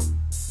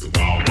 The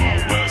Wild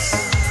Wild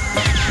West.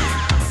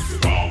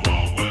 The Wild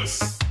Wild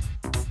West.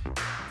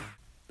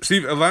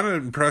 Steve, Atlanta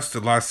impressed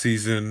last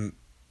season,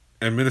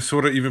 and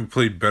Minnesota even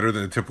played better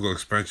than a typical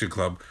expansion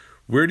club.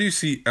 Where do you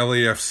see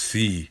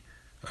LAFC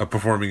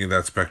performing in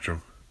that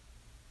spectrum?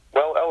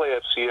 Well,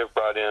 LAFC have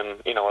brought in,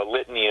 a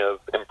litany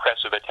of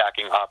impressive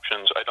attacking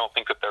options. I don't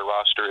think that their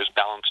roster is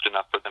balanced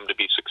enough for them to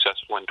be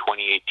successful in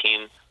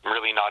 2018. I'm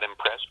really not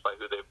impressed by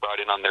who they've brought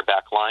in on their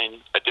back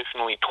line.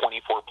 Additionally,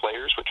 24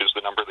 players, which is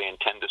the number they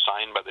intend to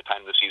sign by the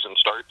time the season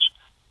starts,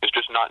 is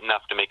just not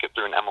enough to make it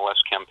through an MLS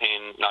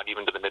campaign, not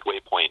even to the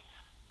midway point.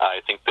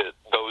 I think that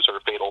those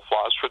are fatal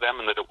flaws for them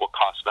and that it will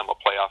cost them a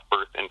playoff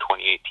berth in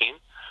 2018.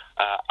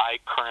 I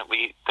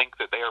currently think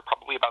that they are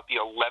probably about the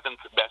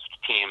 11th best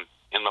team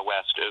in the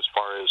West as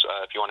far as,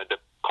 if you wanted to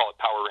call it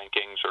power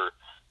rankings or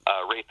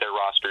rate their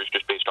rosters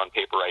just based on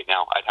paper right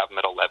now, I'd have them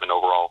at 11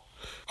 overall.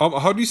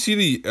 How do you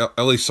see the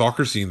LA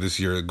soccer scene this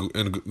year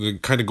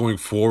and kind of going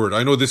forward?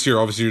 I know this year,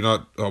 obviously, you're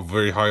not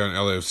very high on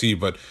LAFC,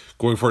 but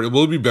going forward,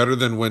 will it be better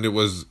than when it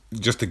was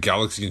just the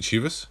Galaxy and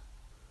Chivas?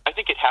 I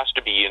think it has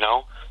to be,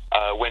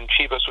 When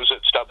Chivas was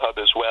at StubHub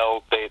as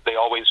well, they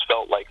always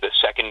felt like the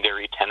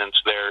secondary tenants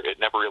there. It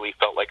never really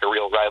felt like a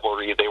real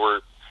rivalry. They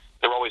were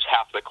always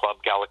half the club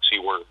Galaxy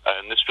were.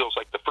 And this feels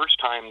like the first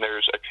time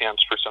there's a chance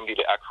for somebody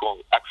to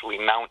actually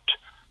mount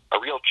a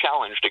real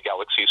challenge to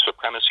Galaxy's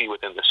supremacy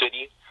within the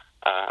city.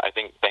 I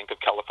think Bank of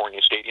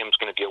California Stadium is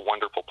going to be a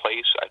wonderful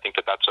place. I think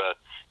that that's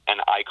an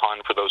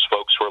icon for those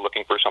folks who are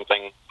looking for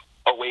something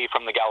away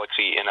from the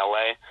Galaxy in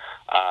LA,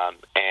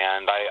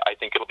 and I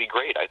think it'll be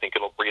great. I think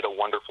it'll breed a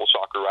wonderful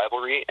soccer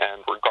rivalry,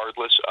 and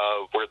regardless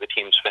of where the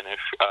teams finish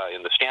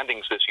in the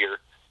standings this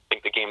year, I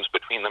think the games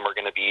between them are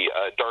going to be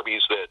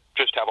derbies that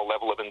just have a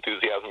level of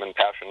enthusiasm and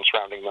passion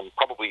surrounding them,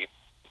 probably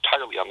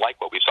entirely unlike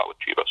what we saw with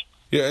Chivas.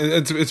 Yeah,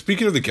 and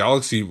speaking of the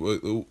Galaxy,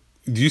 do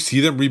you see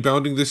them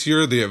rebounding this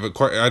year? They have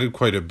added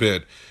quite a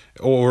bit,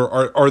 or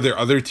are there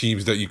other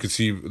teams that you could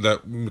see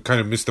that kind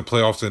of missed the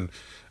playoffs and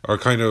are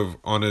kind of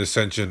on an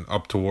ascension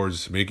up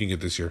towards making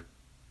it this year?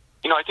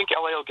 I think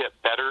LA will get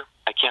better.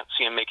 I can't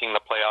see them making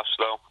the playoffs,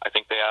 though. I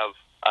think they have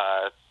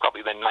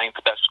probably the 9th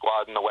best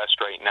squad in the West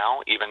right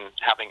now, even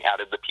having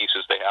added the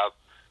pieces they have.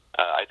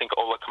 I think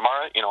Ola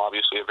Kamara,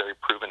 obviously a very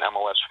proven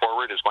MLS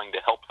forward, is going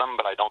to help them,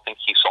 but I don't think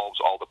he solves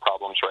all the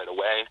problems right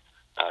away.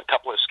 A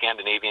couple of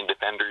Scandinavian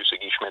defenders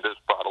Sigi Schmidt has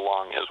brought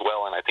along as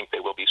well, and I think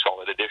they will be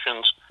solid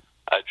additions.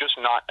 Just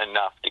not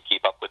enough to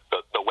keep up with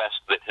the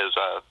West that has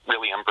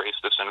really embraced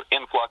this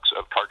influx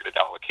of targeted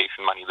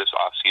allocation money this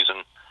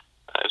offseason.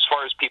 As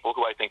far as people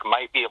who I think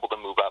might be able to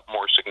move up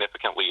more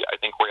significantly, I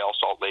think Real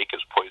Salt Lake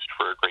is poised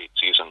for a great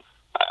season.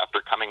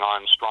 After coming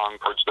on strong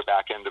towards the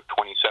back end of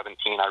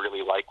 2017, I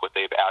really like what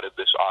they've added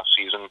this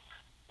offseason.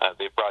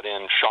 They've brought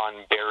in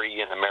Sean Barry,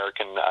 an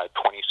American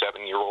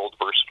 27-year-old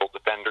versatile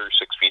defender,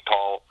 6 feet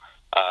tall,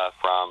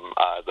 from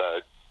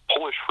the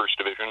Polish First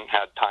Division,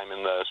 had time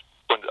in the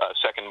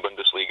second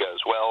Bundesliga as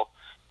well.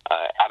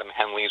 Adam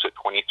Henley's a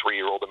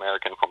 23-year-old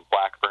American from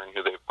Blackburn who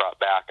they've brought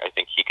back. I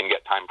think he can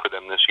get time for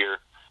them this year.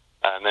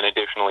 And then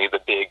additionally,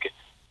 the big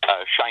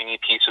shiny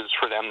pieces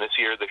for them this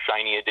year, the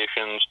shiny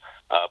additions,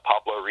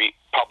 Pablo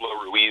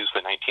Ruiz,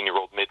 the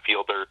 19-year-old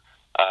midfielder,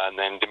 and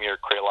then Damir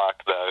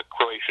Kralak, the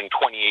Croatian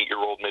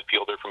 28-year-old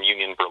midfielder from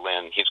Union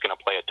Berlin. He's going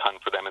to play a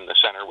ton for them in the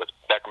center with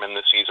Beckerman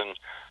this season.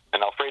 And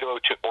Alfredo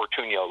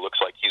Ortuño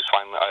looks like he's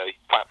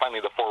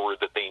finally the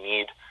forward that they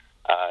need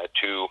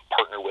to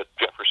partner with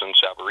Jefferson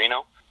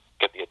Savarino,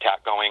 get the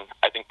attack going.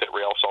 I think that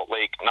Real Salt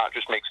Lake not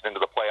just makes it into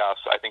the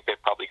playoffs, I think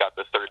they've probably got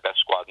the 3rd best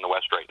squad in the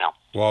West right now.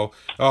 Wow.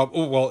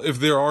 Well, if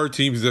there are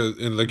teams that,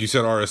 and like you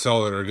said,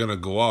 RSL, that are going to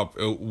go up,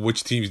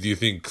 which teams do you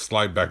think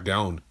slide back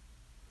down?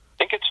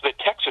 I think it's the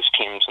Texas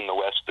teams in the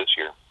West this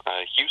year.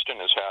 Houston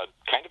has had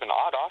kind of an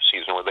odd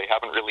offseason where they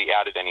haven't really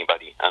added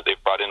anybody.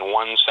 They've brought in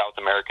one South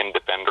American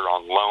defender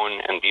on loan,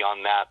 and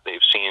beyond that,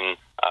 they've seen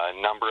a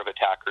number of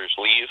attackers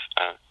leave.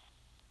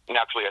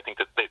 Naturally, I think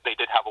that they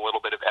did have a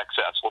little bit of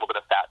excess, a little bit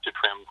of fat to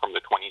trim from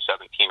the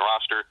 2017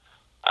 roster,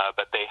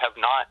 but they have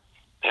not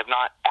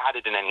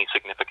added in any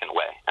significant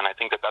way. And I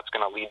think that that's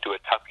going to lead to a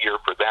tough year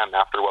for them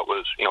after what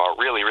was a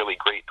really, really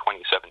great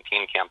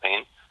 2017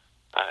 campaign.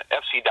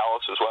 FC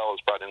Dallas as well has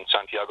brought in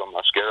Santiago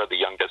Mosquera, the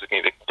young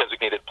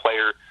designated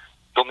player.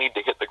 They'll need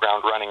to hit the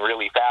ground running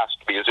really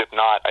fast, because if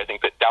not, I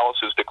think that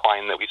Dallas's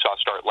decline that we saw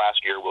start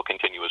last year will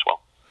continue as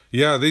well.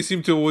 Yeah, they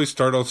seem to always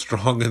start out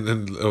strong and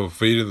then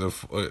fade in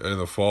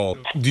the fall.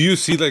 Do you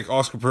see like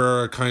Oscar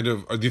Pereira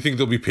do you think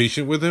they'll be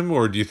patient with him,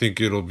 or do you think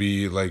it'll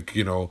be like,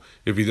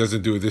 if he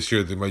doesn't do it this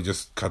year, they might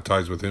just cut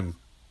ties with him?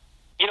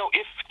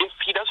 If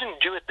he doesn't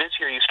do it this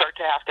year, you start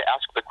to have to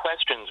ask the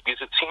questions,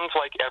 because it seems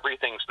like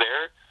everything's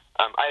there.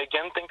 I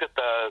again think that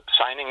the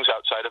signings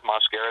outside of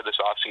Mosquera this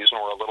offseason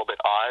were a little bit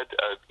odd.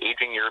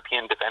 Aging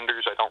European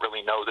defenders, I don't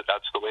really know that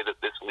that's the way that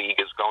this league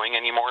is going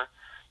anymore.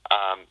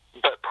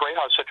 But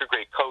Pareja is such a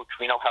great coach.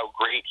 We know how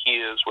great he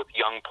is with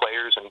young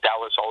players, and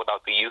Dallas all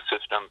about the youth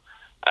system.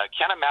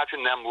 Can't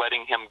imagine them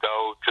letting him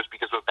go just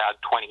because of a bad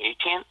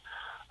 2018.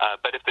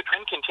 But if the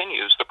trend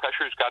continues, the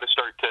pressure's got to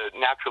start to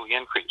naturally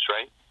increase,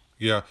 right?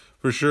 Yeah,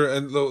 for sure.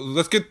 And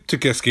let's get to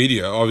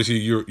Cascadia. Obviously,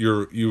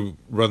 you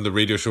run the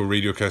radio show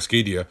Radio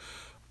Cascadia.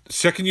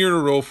 Second year in a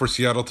row for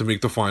Seattle to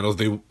make the finals.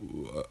 They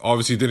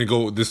obviously didn't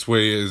go this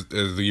way as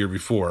the year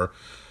before.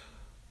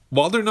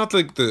 While they're not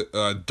like the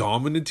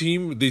dominant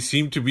team, they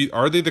seem to be.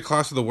 Are they the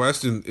class of the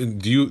West?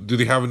 And do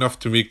they have enough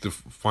to make the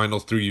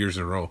finals 3 years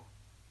in a row?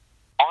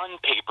 On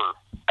paper,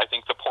 I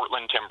think the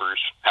Portland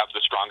Timbers have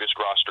the strongest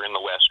roster in the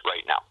West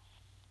right now.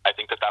 I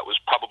think that was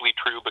probably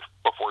true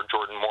before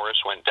Jordan Morris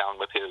went down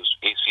with his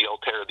ACL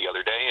tear the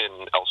other day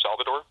in El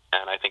Salvador,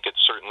 and I think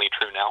it's certainly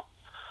true now.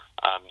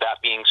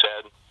 That being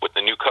said, with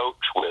the new coach,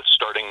 with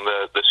starting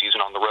the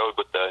season on the road,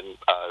 with the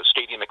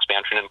stadium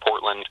expansion in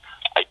Portland,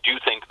 I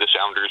do think the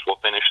Sounders will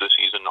finish the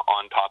season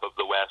on top of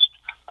the West,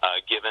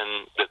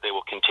 given that they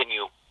will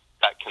continue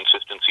that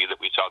consistency that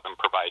we saw them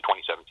provide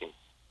 2017.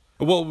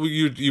 Well,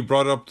 you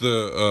brought up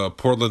the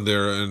Portland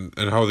there and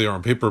how they are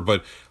on paper,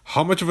 but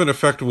how much of an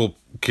effect will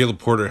Caleb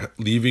Porter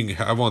leaving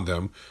have on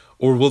them?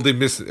 Or will they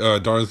miss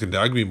Darlington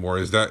Nagbe more?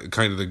 Is that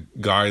kind of the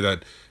guy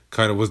that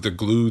kind of was the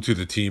glue to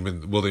the team,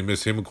 and will they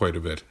miss him quite a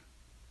bit?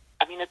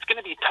 I mean, it's going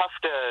to be tough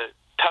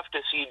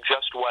to see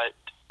just what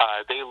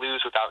they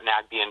lose without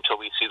Nagbe until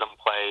we see them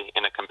play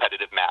in a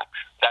competitive match.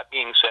 That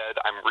being said,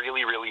 I'm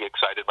really, really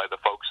excited by the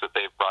folks that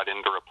they've brought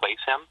in to replace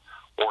him,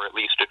 or at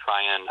least to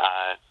try and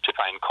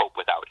cope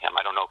without him.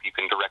 I don't know if you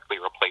can directly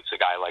replace a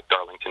guy like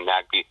Darlington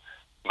Nagbe,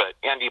 but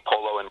Andy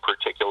Polo in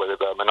particular,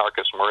 the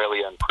Monarcas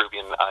Morelia and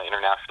Peruvian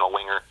international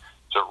winger,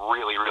 is a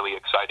really, really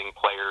exciting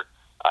player.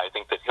 I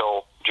think that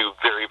he'll do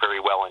very, very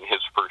well in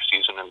his first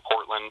season in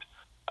Portland.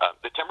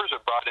 The Timbers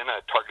have brought in a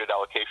targeted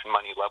allocation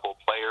money level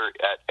player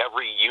at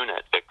every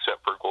unit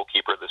except for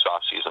goalkeeper this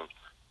offseason.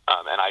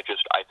 And I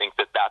think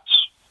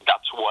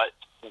that's what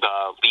the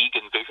league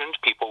envisioned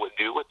people would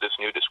do with this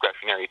new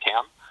discretionary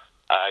TAM.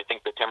 I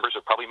think the Timbers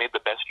have probably made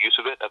the best use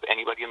of it of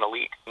anybody in the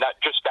league. That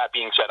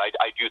being said,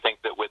 I do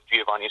think that with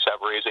Giovanni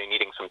Savarese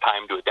needing some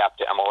time to adapt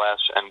to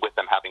MLS, and with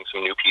them having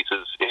some new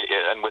pieces,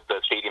 and with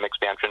the stadium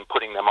expansion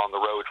putting them on the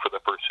road for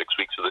the first 6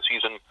 weeks of the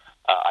season,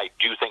 I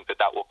do think that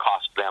will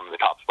cost them the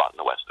top spot in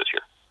the West this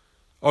year.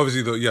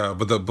 Obviously,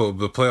 but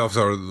the playoffs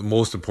are the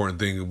most important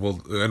thing.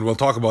 We'll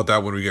talk about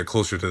that when we get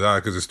closer to that,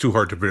 because it's too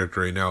hard to predict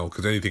right now,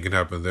 because anything can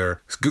happen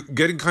there.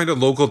 Getting kind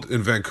of local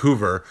in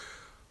Vancouver.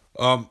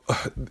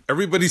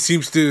 Everybody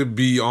seems to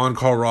be on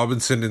Carl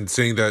Robinson and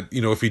saying that,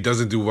 if he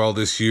doesn't do well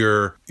this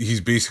year,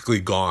 he's basically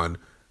gone.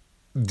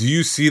 Do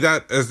you see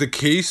that as the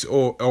case,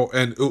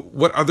 and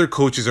what other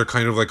coaches are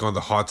kind of like on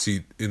the hot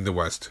seat in the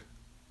West?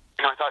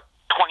 I thought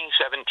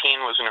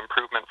 2017 was an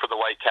improvement for the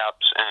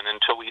Whitecaps, and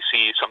until we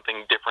see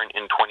something different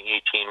in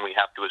 2018, we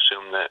have to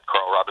assume that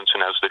Carl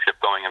Robinson has the ship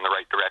going in the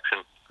right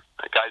direction.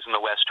 Guys in the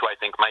West who I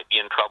think might be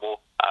in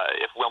trouble.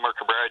 If Wilmer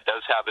Cabrera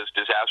does have as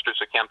disastrous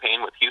a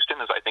campaign with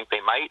Houston as I think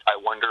they might, I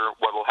wonder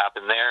what will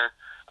happen there.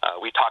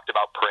 We talked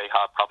about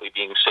Pareja probably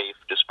being safe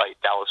despite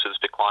Dallas's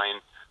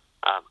decline.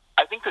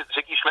 I think that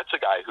Ziggy Schmidt's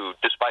a guy who,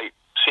 despite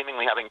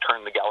seemingly having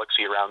turned the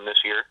Galaxy around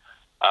this year,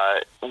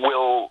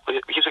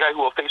 he's a guy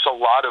who will face a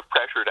lot of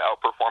pressure to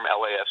outperform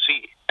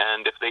LAFC.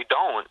 And if they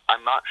don't,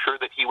 I'm not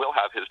sure that he will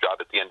have his job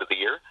at the end of the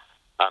year.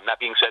 That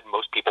being said,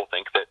 most people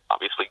think that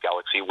obviously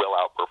Galaxy will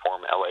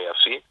outperform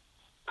LAFC.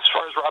 As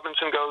far as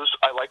Robinson goes,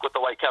 I like what the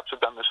Whitecaps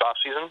have done this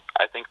offseason.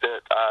 I think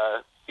that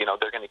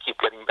they're going to keep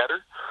getting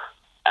better,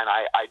 and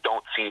I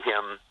don't see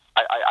him.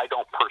 I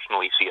don't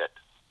personally see it.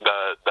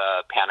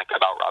 The panic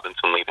about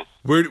Robinson leaving.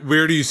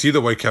 Where do you see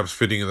the Whitecaps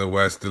fitting in the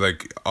West?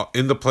 Like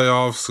in the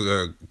playoffs,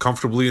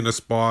 comfortably in a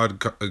spot,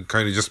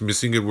 kind of just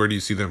missing it. Where do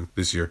you see them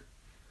this year?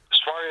 As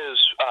far as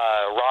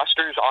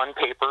rosters on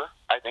paper,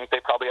 I think they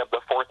probably have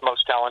the fourth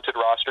most talented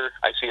roster.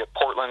 I see it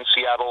Portland,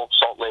 Seattle,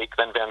 Salt Lake,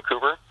 then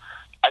Vancouver.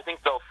 I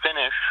think they'll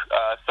finish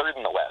third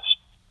in the West,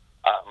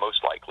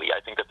 most likely. I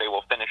think that they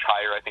will finish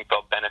higher. I think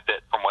they'll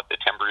benefit from what the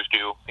Timbers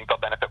do. I think they'll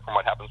benefit from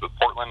what happens with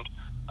Portland,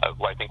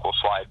 who I think will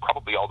slide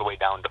probably all the way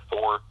down to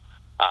 4.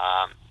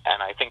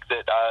 And I think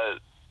that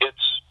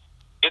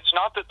it's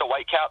not that the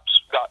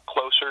Whitecaps got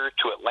closer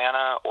to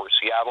Atlanta or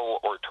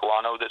Seattle or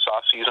Toronto this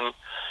offseason.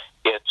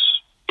 It's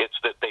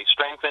that they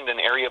strengthened an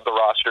area of the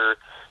roster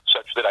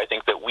such that I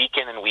think that week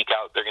in and week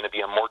out they're going to be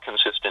a more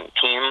consistent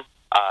team.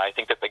 I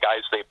think that the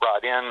guys they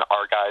brought in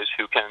are guys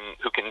who can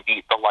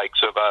beat the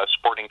likes of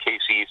Sporting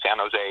KC, San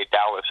Jose,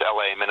 Dallas,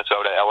 LA,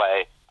 Minnesota,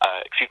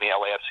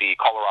 LAFC,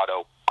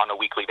 Colorado on a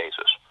weekly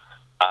basis.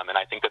 And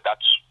I think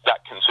that's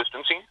that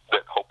consistency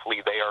that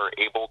hopefully they are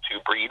able to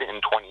breed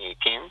in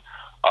 2018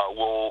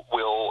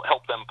 will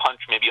help them punch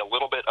maybe a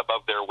little bit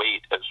above their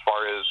weight as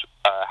far as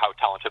how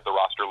talented the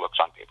roster looks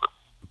on paper.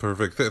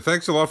 Perfect.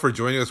 Thanks a lot for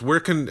joining us. Where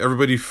can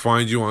everybody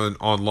find you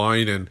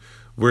online, and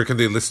where can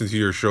they listen to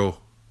your show?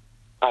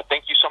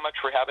 Thank you so much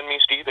for having me,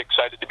 Steve.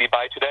 Excited to be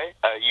by today.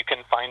 You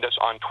can find us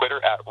on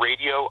Twitter at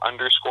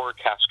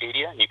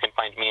radio_Cascadia. You can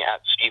find me at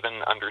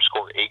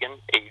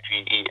Stephen_Agen,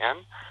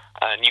 AGEN.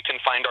 And you can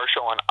find our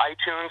show on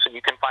iTunes, and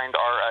you can find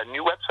our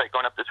new website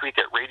going up this week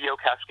at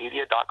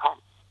radiocascadia.com.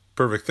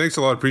 Perfect. Thanks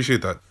a lot.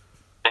 Appreciate that.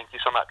 Thank you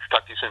so much.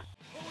 Talk to you soon.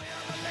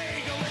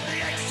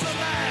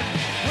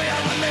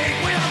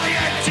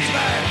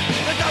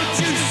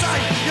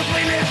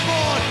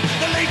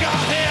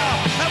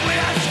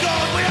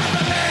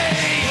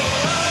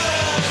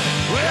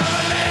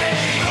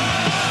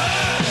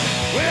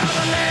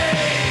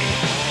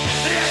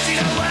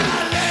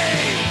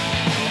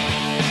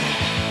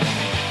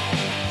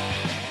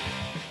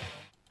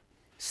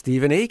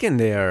 Stephen Egan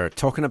there,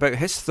 talking about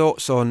his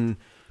thoughts on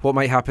what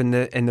might happen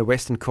in the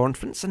Western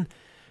Conference, and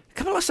a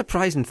couple of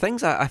surprising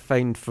things I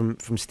found from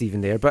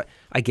Stephen there. But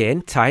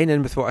again, tying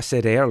in with what I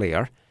said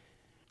earlier,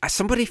 as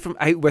somebody from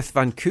out with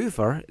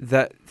Vancouver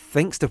that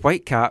thinks the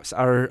Whitecaps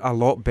are a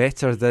lot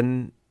better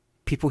than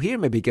people here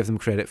maybe give them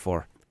credit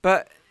for.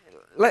 But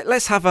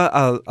let's have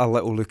a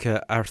little look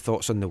at our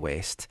thoughts on the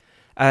West.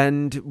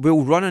 And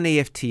we'll run an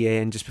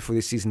AFTN just before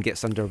the season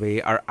gets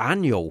underway, our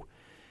annual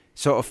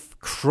sort of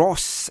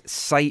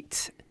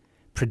cross-site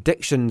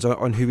predictions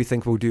on who we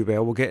think will do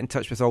well. We'll get in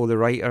touch with all the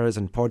writers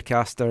and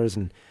podcasters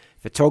and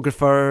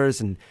photographers,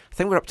 and I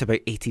think we're up to about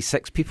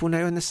 86 people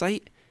now on the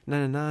site.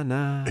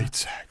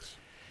 86.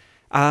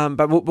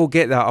 But we'll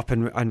get that up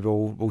and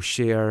we'll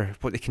share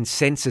what the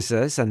consensus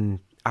is and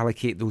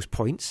allocate those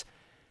points.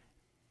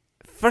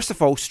 First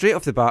of all, straight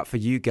off the bat for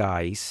you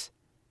guys,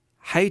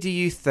 how do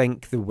you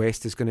think the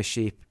West is going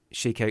to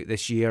shake out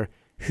this year?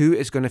 Who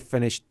is going to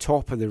finish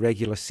top of the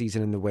regular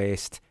season in the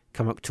West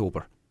come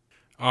October?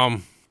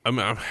 I'm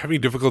having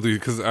difficulty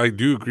because I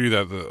do agree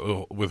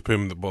that with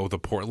him about the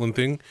Portland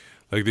thing,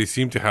 like they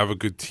seem to have a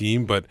good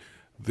team, but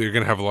they're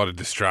going to have a lot of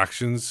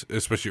distractions,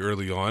 especially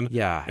early on.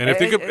 Yeah, and if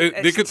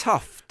it's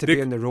tough to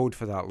be on the road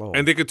for that long.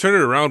 And they could turn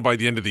it around by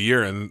the end of the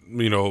year and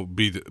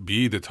be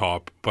the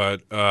top.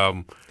 But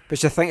I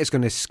think it's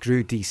going to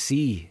screw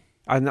DC.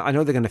 I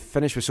know they're going to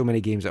finish with so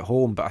many games at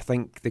home, but I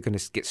think they're going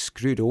to get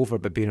screwed over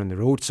by being on the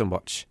road so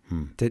much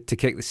to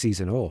kick the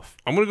season off.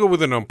 I'm going to go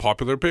with an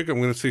unpopular pick. I'm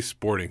going to say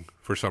Sporting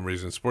for some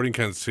reason. Sporting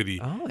Kansas City.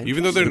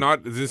 Even though they're not,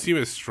 it doesn't seem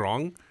as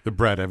strong. The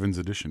Brad Evans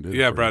edition did.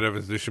 Yeah, Brad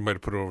Evans edition might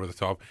have put it over the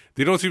top.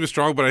 They don't seem as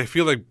strong, but I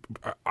feel like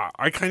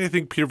I kind of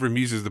think Peter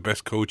Vermees is the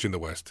best coach in the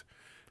West.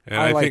 And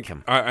I like think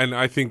him.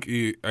 I think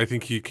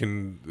he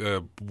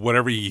can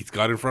whatever he's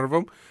got in front of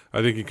him.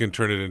 I think he can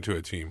turn it into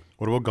a team.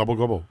 What about Gobble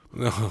Gobble?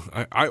 No,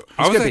 he's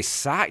going to be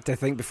sacked. I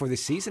think before the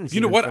season's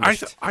you know what?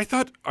 Finished. I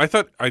thought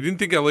I didn't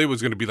think LA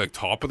was going to be like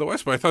top of the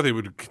West, but I thought they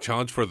would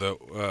challenge for the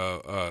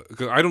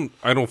because I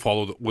don't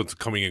follow what's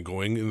coming and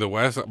going in the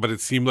West, but it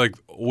seemed like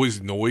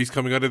always noise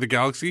coming out of the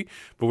Galaxy.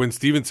 But when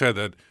Steven said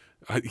that.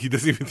 He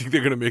doesn't even think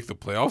they're going to make the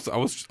playoffs. I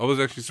was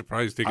actually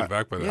surprised, taken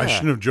back by that. I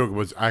shouldn't have joked.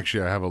 But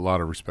actually, I have a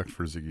lot of respect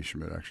for Ziggy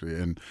Schmidt. Actually,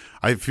 and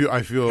I feel.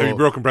 Have you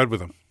broken bread with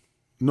him?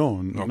 No,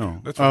 okay, no.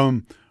 That's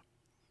fine.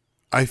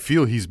 I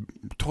feel he's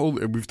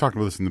totally. We've talked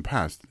about this in the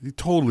past. He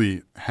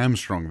totally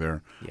hamstrung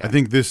there. Yeah. I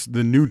think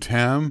the new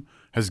TAM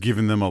has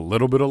given them a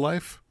little bit of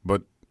life,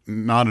 but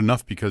not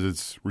enough because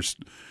it's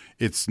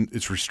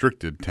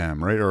restricted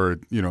TAM, right? Or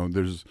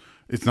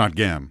it's not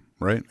GAM,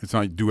 right? It's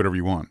not do whatever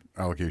you want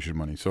allocation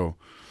money. So.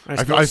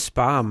 It's not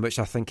spam, which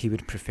I think he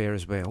would prefer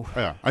as well.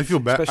 Yeah, I feel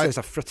bad. Especially as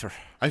a fritter.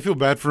 I feel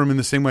bad for him in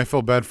the same way I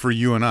felt bad for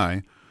you and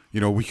I.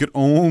 We could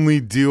only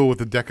deal with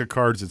the deck of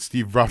cards that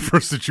Steve brought for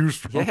us to choose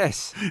from.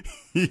 Yes.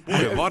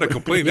 A lot of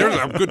complaining. There's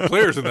some good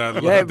players in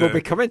that. Yeah, we'll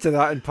be coming to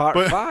that in part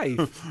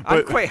 5.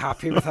 I'm quite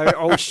happy with how it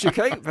all shook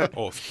out. But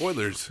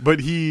spoilers. But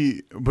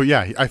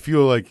yeah, I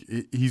feel like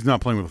he's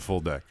not playing with a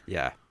full deck.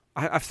 Yeah.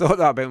 I've thought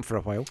that about him for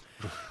a while.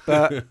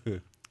 But...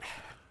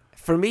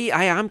 For me,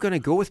 I am going to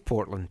go with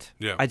Portland.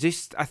 Yeah. I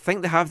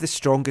think they have the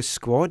strongest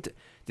squad.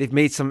 They've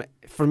made some,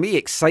 for me,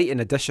 exciting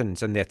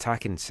additions in the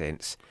attacking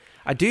sense.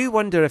 I do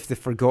wonder if they've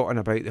forgotten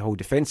about the whole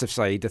defensive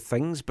side of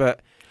things,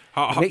 but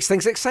it makes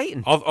things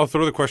exciting. I'll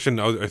throw the question.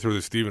 I throw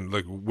to Stephen.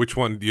 Like, which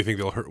one do you think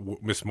they'll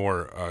miss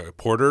more,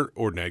 Porter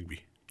or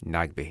Nagbe?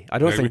 Nagbe. I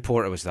don't think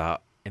Porter was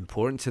that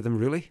important to them,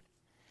 really.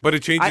 But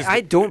it changes.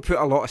 I don't put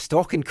a lot of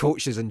stock in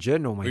coaches in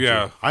general, mind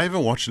you. I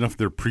haven't watched enough of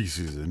their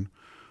preseason.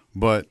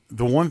 But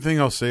the one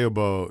thing I'll say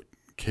about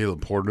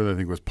Caleb Porter that I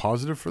think was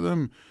positive for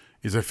them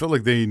is I felt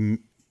like they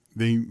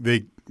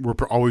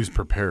were always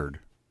prepared.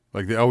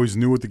 Like they always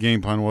knew what the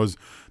game plan was.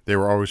 They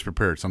were always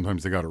prepared.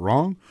 Sometimes they got it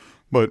wrong,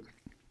 but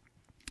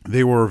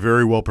they were a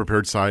very well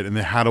prepared side, and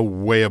they had a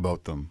way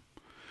about them.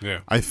 Yeah,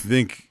 I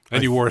think.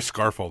 And you wore a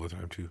scarf all the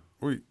time too.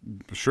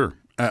 Sure,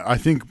 I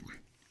think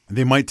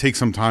they might take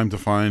some time to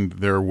find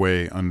their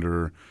way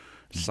under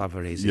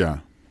Savarese.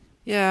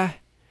 Yeah.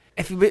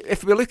 If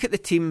we look at the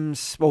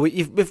teams, well,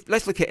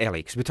 let's look at LA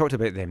because we talked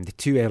about them, the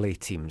 2 LA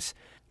teams.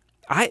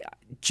 I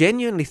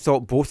genuinely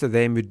thought both of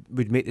them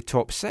would make the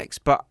top 6,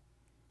 but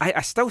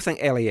I still think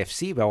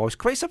LAFC will. I was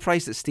quite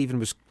surprised that Stephen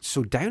was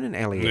so down in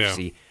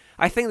LAFC. Yeah.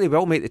 I think they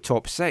will make the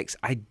top 6.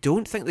 I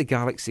don't think the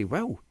Galaxy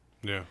will.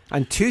 Yeah.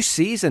 And 2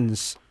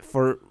 seasons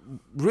for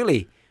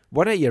really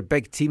one of your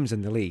big teams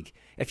in the league.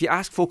 If you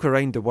ask folk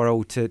around the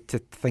world to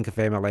think of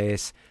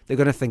MLS, they're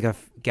going to think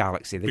of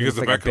Galaxy. They're going to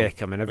think of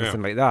Beckham and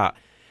everything like that.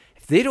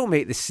 If they don't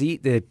make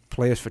the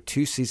players for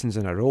 2 seasons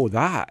in a row,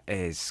 that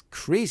is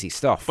crazy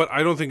stuff. But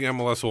I don't think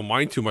MLS will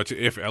mind too much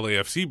if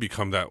LAFC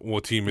become that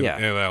team in Yeah.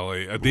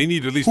 LA. They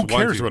need at least Who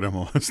one cares team. about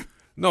MLS?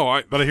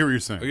 No, But I hear what you're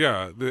saying.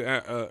 Yeah,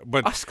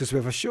 but Us, because we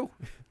have a show.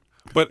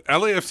 But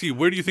LAFC,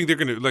 where do you think they're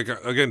going to, like,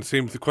 again,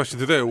 same question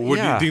to that. Where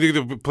Yeah. do you think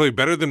they're going to play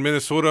better than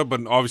Minnesota,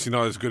 but obviously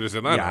not as good as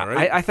Atlanta, Yeah,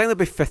 right? I think they'll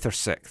be 5th or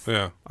 6th.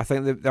 Yeah. I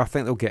think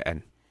they'll get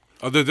in.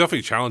 They're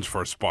definitely challenged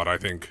for a spot, I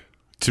think.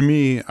 To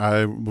me,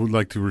 I would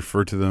like to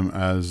refer to them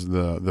as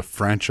the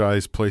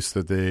franchise place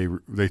that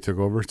they took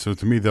over. So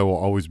to me, they will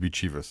always be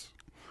Chivas,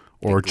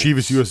 or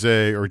Chivas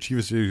USA, or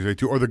Chivas USA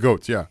 2, or the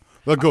Goats. Yeah,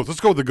 the Goats. Let's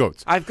go with the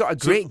Goats. I've got a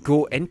great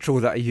goat intro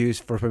that I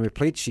used for when we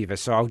played Chivas,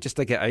 so I'll just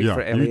dig it out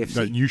for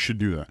LAFC. You should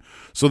do that.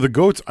 So the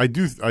Goats, I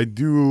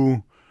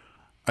do.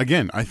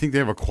 Again, I think they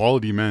have a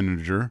quality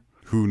manager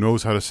who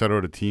knows how to set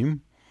out a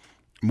team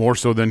more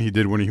so than he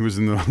did when he was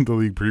in the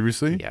league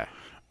previously. Yeah.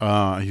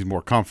 He's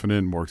more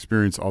confident, more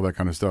experienced, all that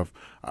kind of stuff.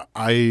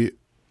 I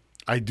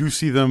do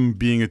see them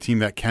being a team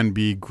that can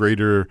be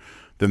greater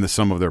than the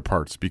sum of their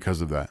parts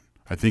because of that.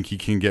 I think he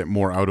can get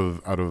more out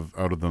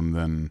of them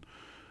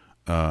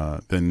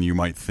than you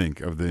might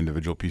think of the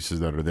individual pieces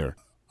that are there.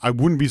 I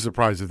wouldn't be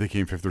surprised if they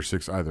came 5th or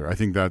 6th either. I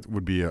think that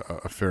would be a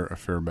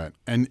fair bet,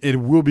 and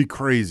it will be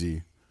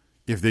crazy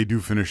if they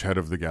do finish ahead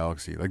of the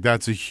Galaxy. Like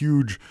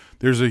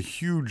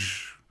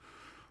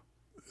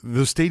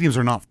the stadiums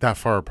are not that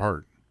far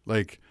apart.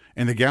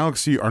 And the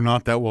Galaxy are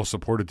not that well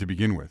supported to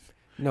begin with.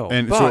 No,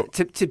 and but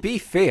to be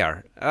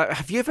fair,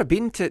 have you ever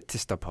been to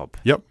StubHub?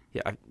 Yep.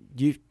 Yeah,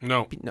 you.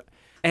 No.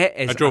 It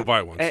is I drove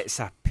by once. It's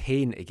a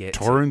pain to get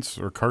Torrance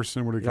or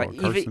Carson, what do you call it?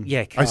 Carson?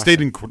 Yeah, I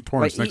stayed in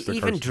Torrance like, next to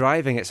even Carson.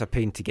 driving, it's a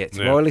pain to get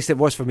to. Yeah. Well, at least it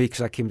was for me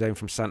because I came down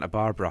from Santa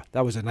Barbara.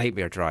 That was a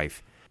nightmare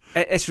drive.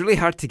 It's really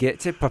hard to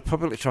get to, but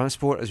public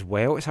transport as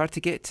well, it's hard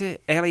to get to.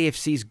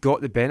 LAFC's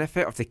got the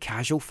benefit of the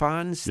casual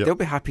fans. Yep. They'll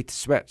be happy to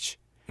switch.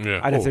 Yeah.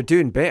 And if they're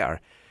doing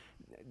better,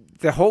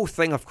 the whole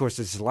thing, of course,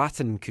 is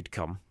Latin could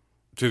come.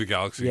 To the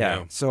Galaxy,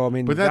 Yeah. So, I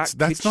mean, But that's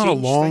that could not a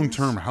change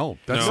long-term things. help.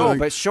 That's No, like-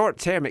 but short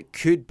term, it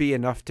could be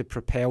enough to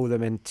propel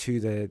them into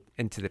the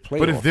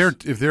playoffs.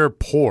 But if they're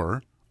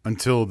poor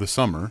until the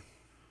summer,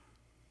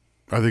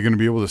 are they going to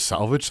be able to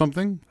salvage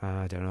something?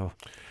 I don't know.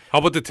 How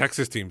about the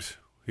Texas teams?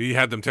 He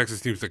had them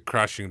Texas teams that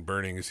crashing and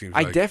burning, it seems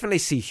I like. definitely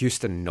see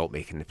Houston not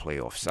making the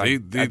playoffs.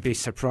 I'd be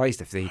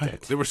surprised if they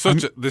did. They were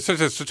such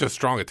a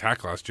strong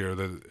attack last year.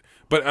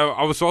 But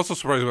I was also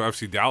surprised about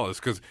FC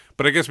Dallas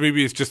but I guess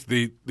maybe it's just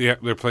they're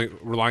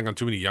relying on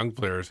too many young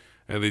players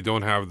and they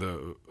don't have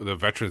the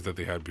veterans that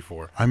they had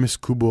before. I miss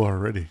Kubo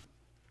already.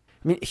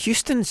 I mean,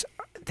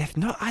 they've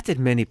not added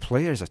many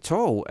players at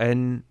all,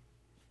 and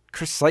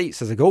Chris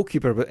Seitz as a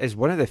goalkeeper is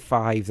one of the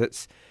 5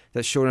 that's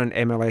shown on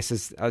MLS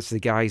as the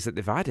guys that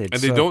they've added.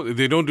 And so,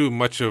 they don't do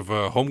much of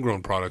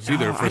homegrown products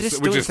either, I just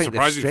which don't is think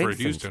they've surprising for strengthened.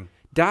 Houston.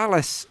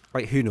 Dallas,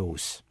 who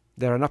knows?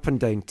 They're an up and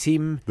down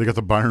team. They got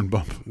the Bayern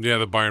bump. Yeah,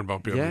 the Bayern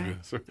bump. Yeah. Maybe.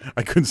 Sorry,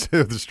 I couldn't say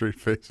that with a straight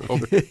face.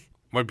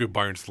 Might be a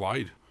Bayern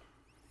slide.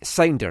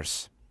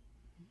 Sounders.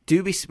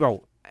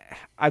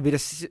 I would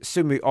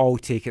assume we all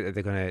take it that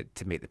they're going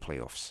to make the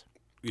playoffs.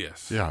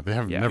 Yes. Yeah, they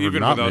have Yeah. never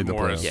Even not without made the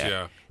Morris, playoffs.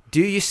 yeah.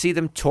 Do you see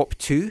them top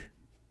 2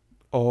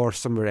 or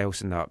somewhere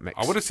else in that mix?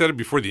 I would have said it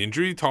before the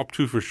injury, top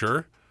 2 for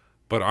sure.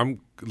 But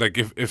I'm like,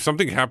 if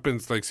something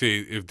happens, like say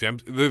if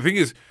the thing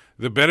is,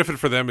 the benefit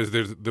for them is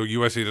the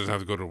USA doesn't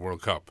have to go to the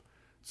World Cup,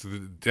 so the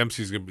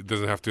Dempsey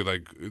doesn't have to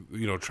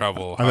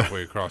travel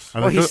halfway across.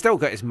 Well, he's still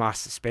got his mass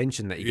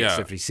suspension that he gets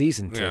every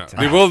season. Yeah. To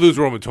They will lose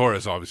Roman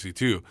Torres, obviously,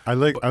 too. I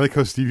like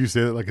how Steve, you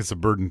say it like it's a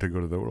burden to go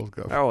to the World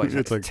Cup. Oh,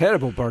 it's a like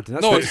terrible burden.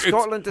 That's No, why it's-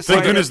 Scotland decided.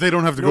 thank goodness they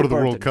don't have to go to the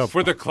World burdens. Cup.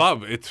 For the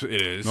club, it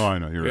is. No, I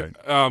know, you're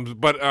right.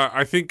 But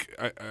I think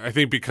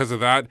because of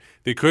that,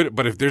 they could.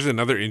 But if there's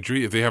another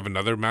injury, if they have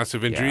another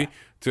massive injury,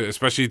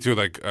 especially to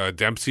like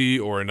Dempsey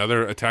or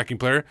another attacking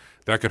player,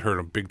 that could hurt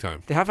them big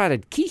time. They have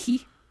added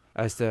Keehee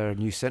as their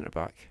new centre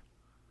back.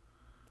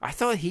 I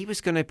thought he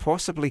was going to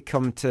possibly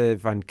come to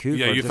Vancouver.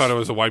 Yeah, you Just thought it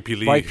was a YP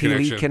Lee YP connection.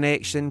 Lee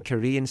connection,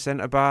 Korean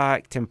centre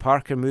back, Tim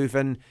Parker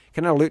moving.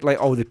 Kind of looked like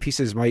all the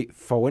pieces might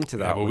fall into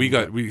that. Yeah,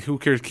 but one. who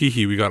cares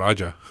Kihi? We got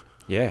Aja.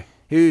 Yeah.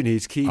 Who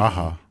needs Keehee?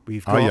 Aha.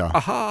 We've got yeah.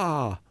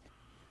 Aha.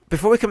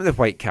 Before we come to the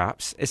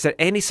Whitecaps, is there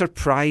any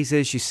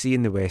surprises you see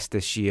in the West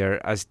this year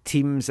as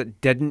teams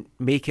that didn't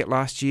make it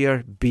last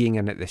year being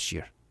in it this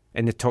year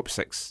in the top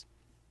 6?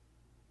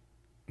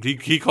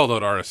 He called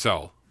out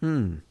RSL,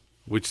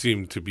 which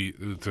seemed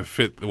to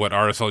fit what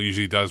RSL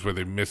usually does, where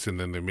they miss and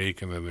then they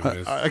make and then they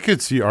miss. I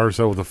could see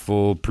RSL with a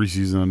full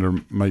preseason under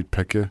Mike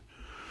Pekka.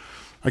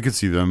 I could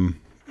see them,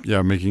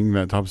 making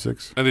that top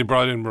 6. And they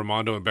brought in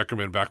Ramondo and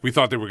Beckerman back. We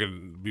thought they were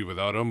going to be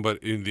without him,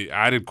 but they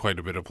added quite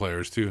a bit of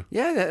players too.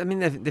 Yeah, I mean,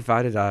 they've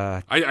added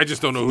a... I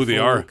just don't know who they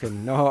are.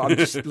 No, I'm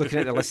just looking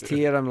at the list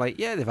here. I'm like,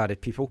 yeah, they've added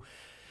people.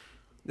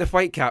 The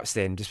Whitecaps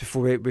then, just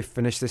before we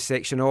finish this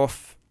section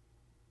off.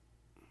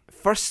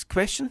 First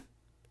question,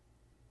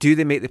 do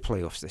they make the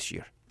playoffs this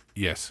year?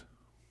 Yes.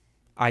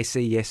 I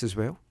say yes as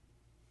well.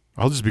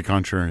 I'll just be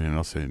contrarian and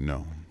I'll say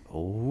no.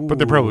 Oh. But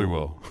they probably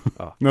will.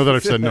 Oh. Now that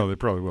I've said no, they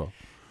probably will.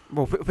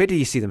 Well, where do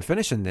you see them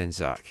finishing then,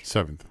 Zach?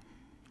 7th.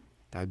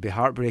 That would be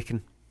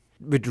heartbreaking.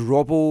 Would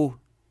Robbo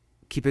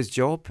keep his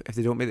job if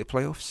they don't make the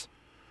playoffs?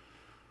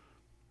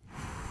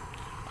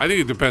 I think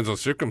it depends on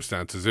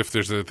circumstances. If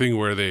there's a thing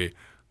where they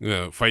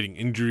fighting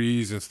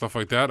injuries and stuff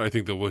like that, I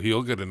think that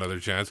he'll get another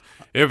chance.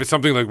 If it's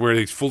something like where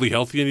he's fully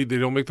healthy and they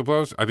don't make the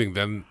playoffs, I think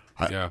then,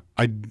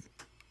 I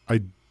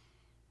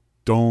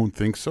don't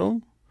think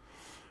so.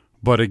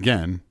 But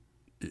again,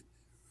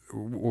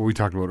 what we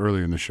talked about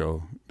earlier in the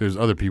show, there's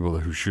other people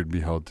who should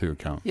be held to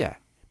account. Yeah.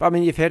 But I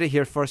mean, you've heard it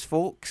here first,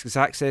 folks.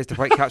 Zach says the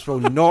Whitecaps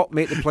will not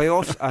make the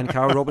playoffs and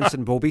Carl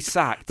Robinson will be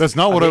sacked That's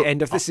not at what the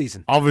end of the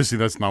season. Obviously,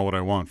 that's not what I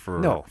want for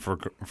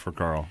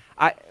Carl.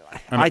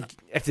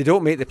 If they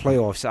don't make the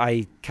playoffs,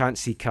 I can't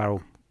see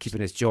Carl keeping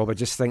his job. I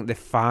just think the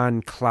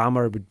fan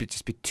clamour would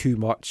just be too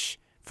much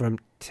for him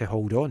to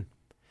hold on.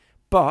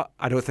 But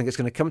I don't think it's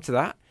going to come to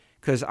that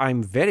because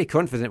I'm very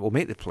confident we'll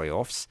make the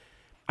playoffs.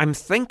 I'm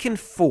thinking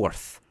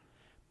 4th,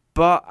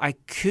 but I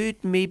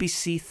could maybe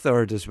see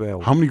 3rd as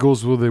well. How many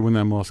goals will they win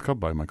the MLS Cup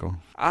by, Michael?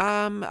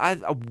 A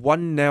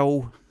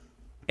 1-0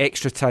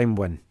 extra time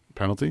win.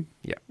 Penalty?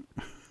 Yeah,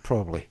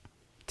 probably.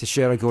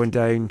 Teixeira going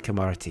down,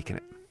 Kamara taking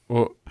it.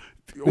 Well,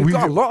 We've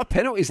got a lot of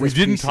penalties We this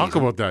didn't pre-season. talk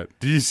about that.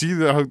 Do you see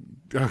how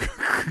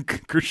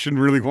Christian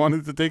really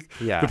wanted to take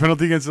the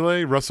penalty against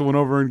LA? Russell went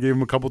over and gave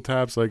him a couple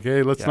taps, like,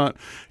 "Hey, let's not."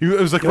 It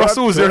was like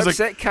Russell was there. It was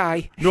like,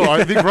 Kai. No,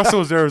 I think Russell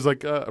was there. It was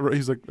like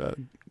he's like,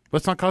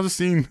 "Let's not cause a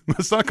scene.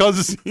 Let's not cause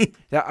a scene."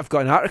 Yeah, I've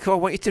got an article I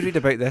want you to read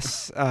about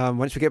this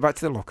once we get back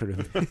to the locker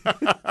room.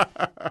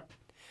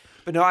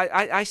 But no,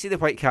 I see the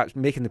Whitecaps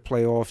making the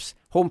playoffs,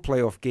 home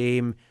playoff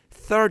game,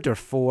 3rd or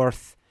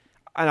 4th,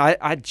 and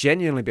I'd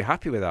genuinely be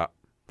happy with that.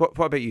 What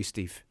about you,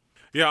 Steve?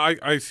 Yeah,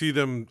 I see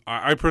them.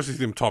 I personally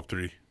see them top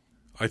 3.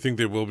 I think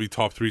they will be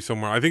top 3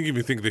 somewhere. I think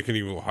they can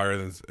even go higher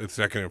than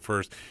 2nd and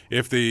 1st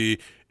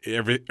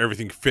if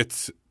everything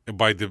fits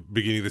by the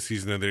beginning of the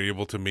season and they're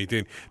able to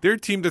maintain. They're a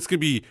team that's going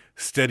to be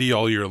steady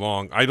all year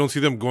long. I don't see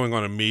them going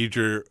on a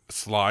major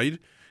slide,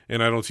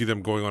 and I don't see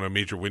them going on a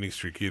major winning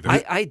streak either.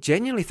 I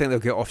genuinely think they'll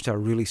get off to a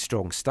really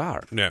strong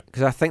start. Yeah,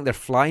 because I think they're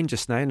flying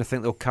just now, and I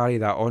think they'll carry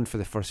that on for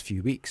the first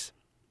few weeks.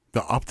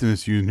 The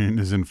Optimist Union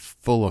is in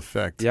full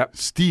effect. Yep.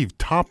 Steve,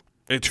 top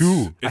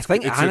 2. I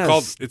think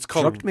Anna's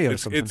drugged me or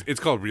something. It's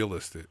called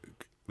realistic.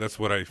 That's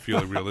what I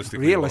feel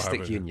realistic.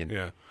 Realistic Union.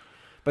 Yeah.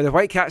 But the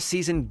Whitecaps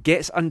season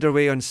gets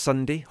underway on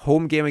Sunday.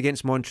 Home game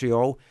against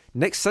Montreal.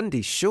 Next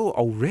Sunday's show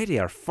already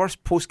our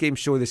first post-game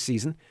show this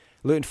season.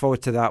 Looking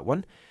forward to that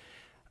one.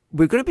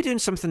 We're going to be doing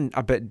something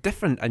a bit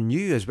different and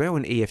new as well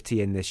in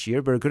AFTN this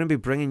year. We're going to be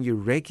bringing you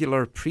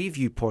regular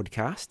preview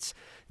podcasts.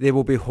 They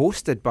will be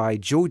hosted by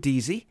Joe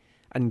Deasy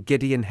and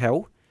Gideon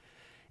Hill.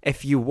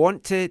 If you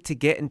want to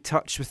get in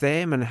touch with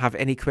them and have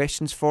any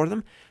questions for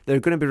them,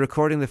 they're going to be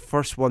recording the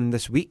first one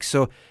this week.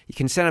 So you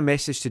can send a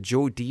message to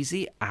Joe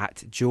Deasy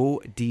at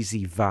Joe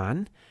Deasy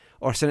Van,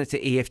 or send it to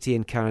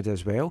AFTN Canada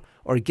as well,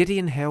 or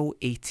Gideon Hill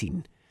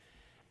 18.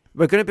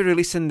 We're going to be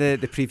releasing the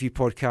preview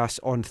podcast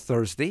on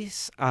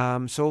Thursdays,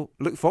 so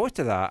look forward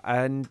to that.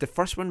 And the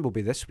first one will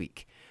be this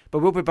week. But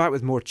we'll be back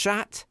with more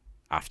chat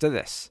after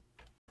this.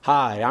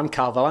 Hi, I'm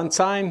Carl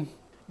Valentine.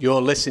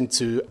 You're listening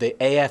to the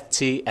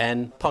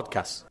AFTN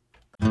podcast.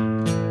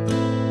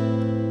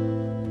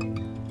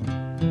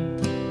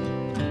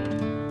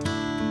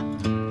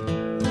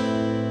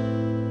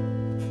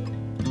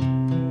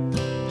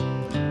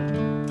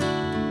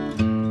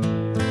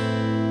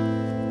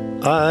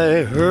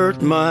 I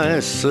hurt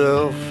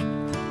myself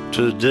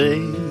today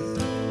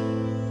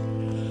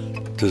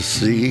to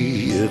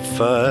see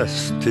if I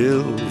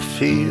still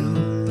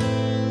feel.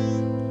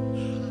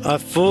 I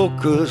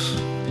focus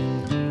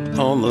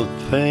on the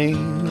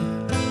pain,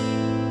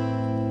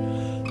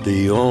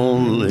 the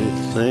only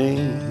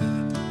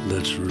thing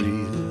that's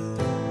real.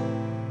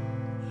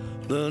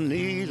 The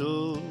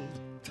needle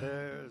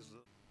tears.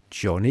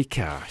 Johnny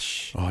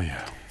Cash. Oh,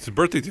 yeah. It's his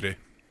birthday today,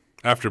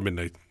 after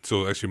midnight,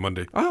 so actually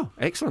Monday. Oh,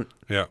 excellent.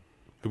 Yeah.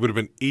 It would have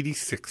been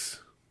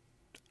 86.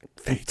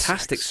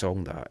 Fantastic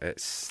song that.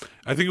 It's.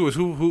 I think it was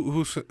who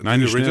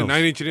Nine Inch Nails.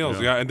 9 Inch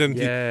Nails, yeah. And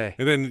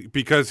then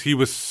because he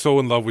was so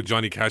in love with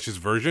Johnny Cash's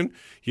version,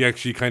 he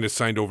actually kind of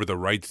signed over the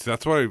rights.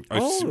 That's what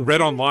I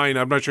read online.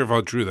 I'm not sure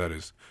how true that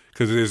is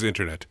because it is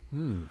internet.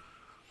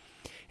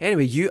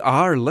 Anyway, you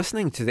are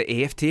listening to the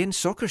AFTN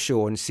Soccer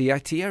Show on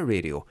CITR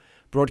Radio,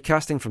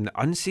 broadcasting from the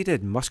unceded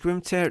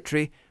Musqueam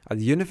territory at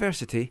the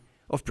University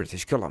of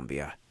British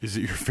Columbia. Is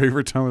it your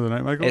favorite time of the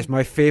night, Michael? It's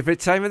my favourite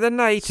time of the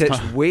night.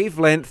 It's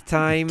wavelength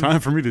time.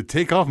 Time for me to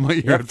take off my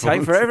earphones.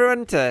 Time for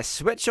everyone to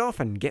switch off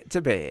and get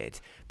to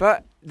bed.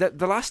 But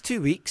the last 2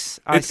 weeks...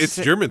 It's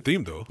German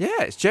themed, though.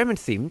 Yeah, it's German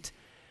themed.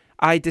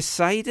 I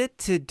decided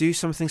to do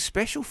something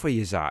special for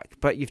you, Zach,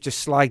 but you've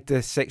just slagged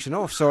this section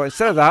off. So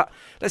instead of that,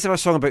 let's have a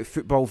song about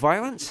football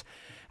violence.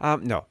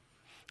 No.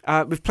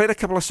 We've played a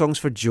couple of songs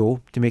for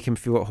Joe to make him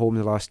feel at home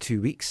in the last 2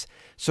 weeks.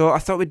 So I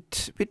thought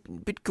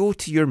we'd go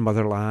to your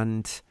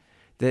motherland,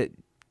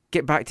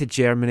 get back to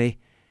Germany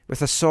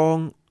with a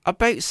song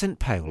about St.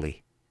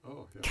 Pauli.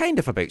 Oh, okay. kind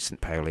of about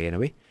St. Pauli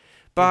anyway,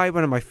 by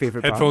one of my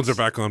favourite bands. Headphones are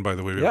back on, by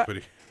the way,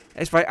 everybody.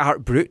 It's by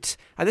Art Brut,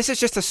 and this is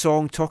just a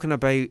song talking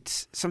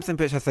about something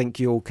which I think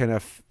you'll kind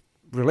of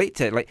relate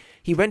to. Like,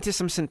 he went to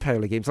some St.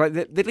 Pauli games. Like,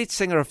 the lead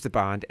singer of the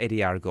band,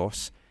 Eddie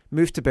Argos,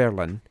 moved to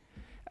Berlin,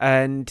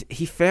 and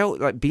he felt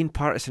like being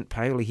part of St.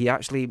 Pauli,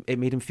 it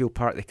made him feel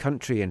part of the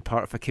country and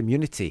part of a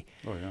community.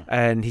 Oh, yeah.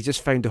 And he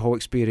just found the whole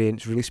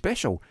experience really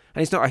special. And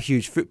he's not a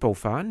huge football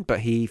fan, but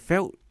he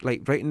felt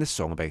like writing this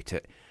song about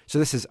it. So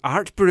this is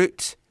Art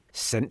Brut,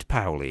 St.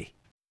 Pauli.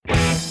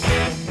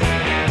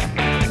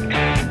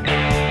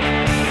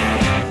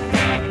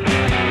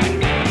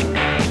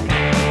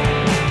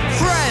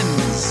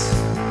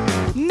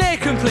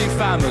 Complete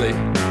family.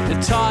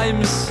 At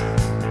times,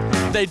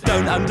 they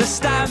don't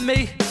understand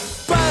me.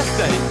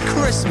 Birthday,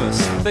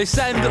 Christmas, they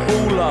send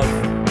all love.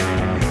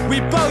 We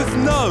both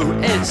know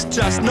it's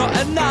just not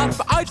enough.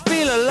 I'd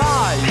feel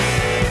alive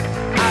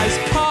as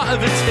part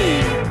of a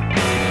team.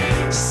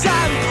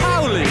 St.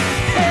 Pauli,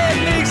 hear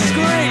me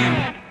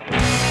scream.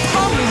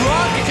 Punk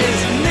rock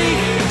is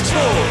neat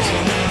taught.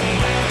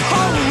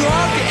 Punk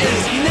rock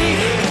is neat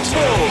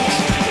taught.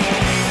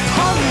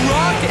 Punk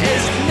rock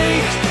is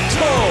neat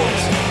taught.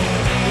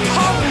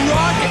 Punk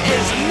rock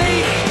is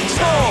neat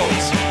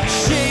taught.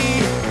 She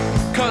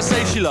can't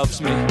say she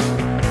loves me,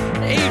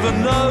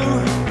 even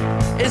though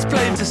it's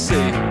plain to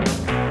see.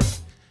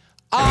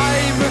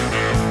 I'm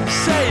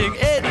saying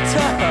it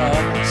to her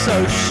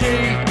so she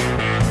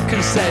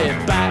can say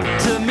it back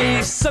to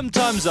me.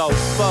 Sometimes our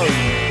phone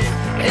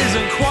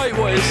isn't quite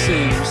what it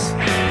seems.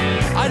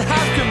 I'd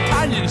have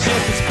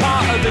companionship as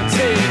part of the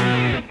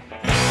team.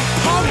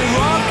 Punk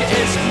rock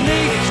is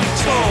neat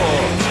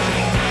taught.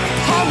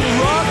 Punk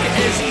rock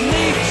is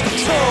neat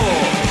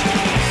taught.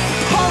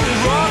 Punk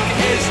rock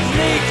is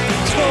neat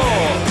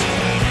taught.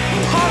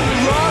 Punk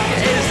rock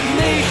is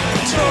neat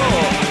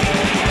taught.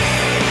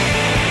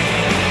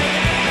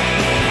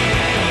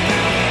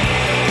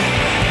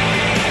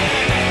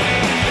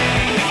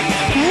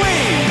 We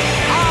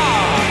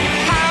are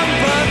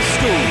Hamburg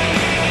School.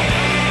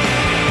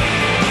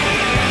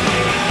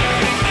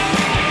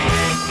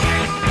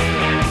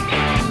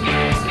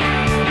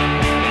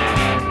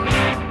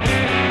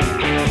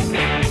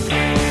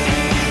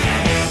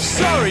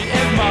 Sorry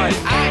if my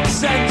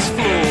accent's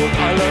flawed.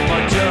 I learned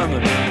my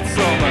German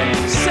from a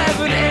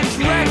 7-inch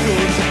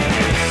record.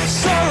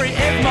 Sorry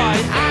if my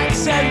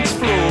accent's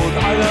flawed.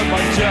 I learned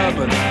my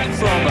German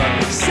from a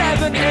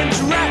 7-inch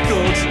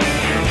record.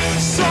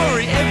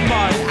 Sorry if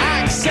my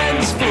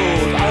accent's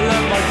flawed. I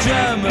learned my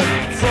German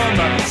from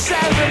a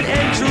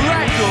 7-inch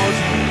record.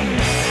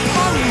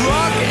 Punk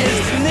rock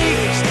is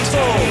neat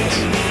taught.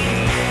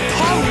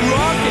 Punk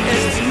rock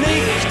is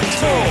neat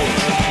taught.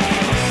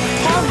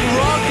 Punk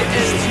rock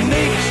is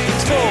neat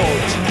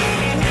taught.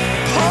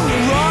 Punk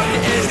rock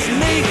is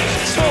neat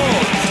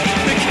taught.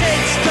 The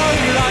kids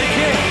don't like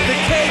it. The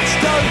kids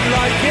don't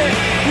like it.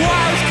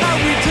 What else can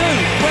we do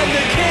when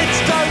the kids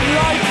don't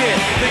like it?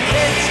 The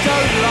kids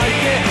don't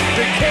like it.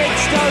 The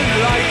kids don't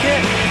like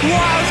it.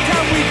 What else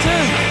can we do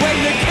when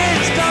the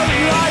kids don't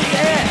like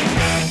it?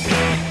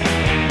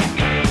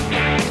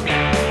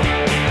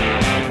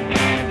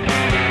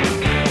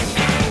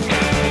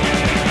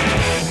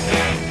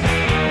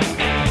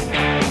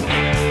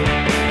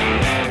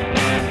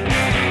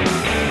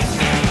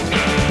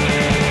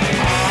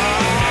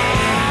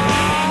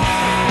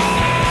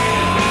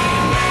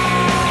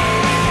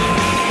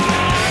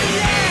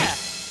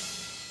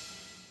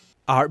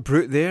 Art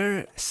Brut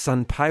there,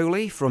 St.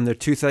 Pauli from their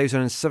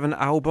 2007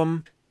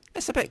 album.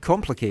 It's a bit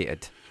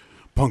complicated.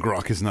 Punk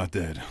rock is not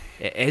dead.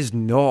 It is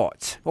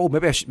not. Oh,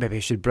 maybe I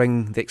should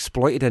bring the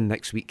Exploited in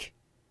next week.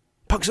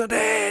 Punk's not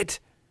dead.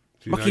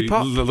 See, Mucky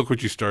Pup. Look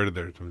what you started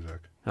there, Tom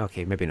Zach.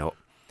 Okay, maybe not.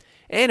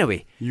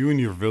 Anyway. You and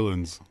your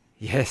villains.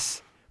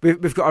 Yes.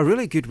 We've got a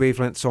really good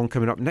Wavelength song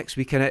coming up next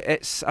week, and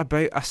it's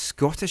about a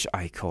Scottish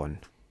icon.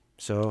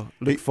 So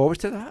look forward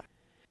to that.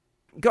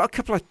 Got a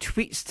couple of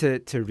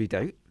tweets to read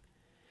out.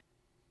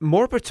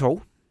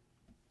 Morbital,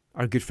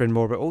 our good friend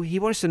Morbital, he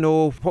wants to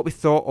know what we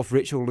thought of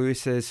Rachel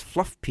Lewis's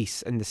fluff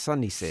piece in The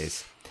Sun, he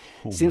says.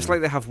 Seems like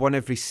they have one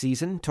every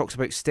season, talks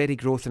about steady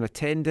growth in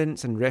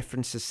attendance and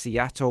references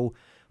Seattle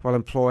while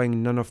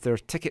employing none of their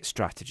ticket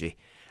strategy.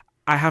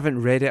 I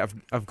haven't read it.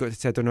 I've got to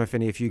say, I don't know if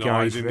any of you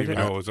guys read it.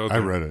 Know it was out I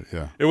there. read it,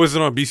 yeah. It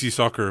wasn't on BC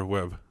Soccer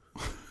Web,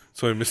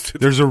 so I missed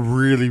it. There's a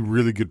really,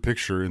 really good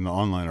picture in the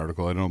online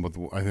article. I don't know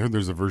about I heard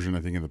there's a version,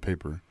 I think, in the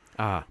paper.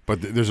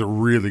 But there's a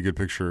really good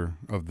picture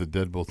of the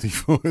Deadbolt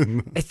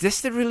Tifo. Is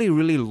this the really,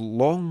 really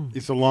long?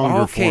 It's a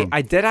longer form.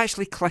 I did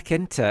actually click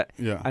into it,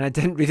 Yeah. and I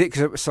didn't read it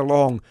because it was so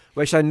long,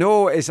 which I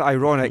know is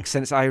ironic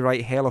since I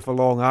write hell of a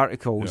long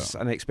articles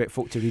and I expect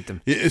folk to read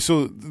them. Yeah,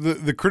 so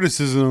the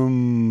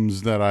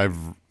criticisms that I've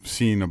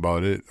seen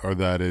about it are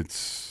that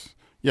it's,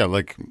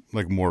 like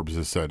Morbs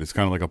has said, it's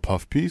kind of like a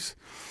puff piece.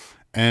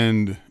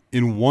 And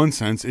in one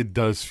sense, it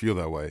does feel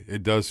that way.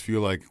 It does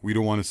feel like we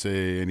don't want to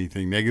say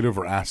anything negative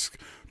or ask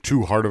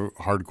too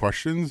hard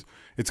questions.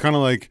 It's kind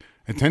of like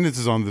attendance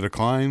is on the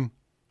decline,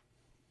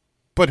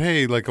 but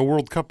hey, like a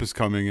World Cup is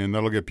coming and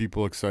that'll get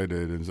people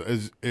excited.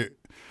 And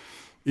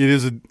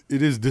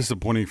It is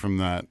disappointing from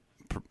that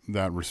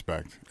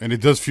respect, and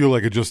it does feel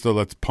like just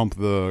let's pump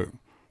the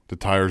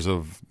tires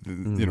of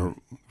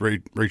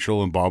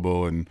Rachel and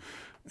Bobo, and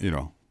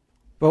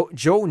Well,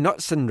 Joel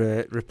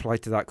Knutson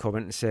replied to that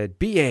comment and said,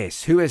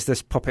 "BS, who is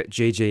this puppet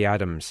JJ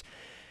Adams?"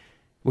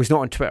 Was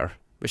not on Twitter,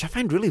 which I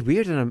find really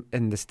weird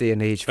in this day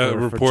and age for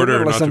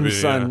reporter not to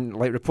be, and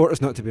like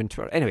reporters not to be on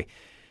Twitter. Anyway,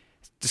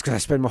 just because I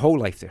spend my whole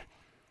life there.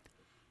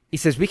 He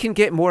says, "We can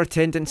get more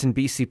attendance in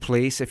BC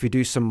Place if we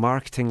do some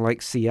marketing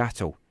like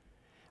Seattle.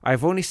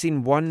 I've only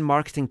seen one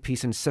marketing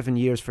piece in 7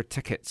 years for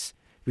tickets.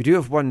 We do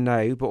have one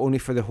now, but only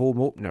for the home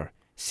opener.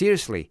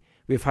 Seriously,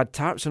 we've had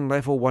tarps on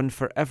level 1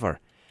 forever.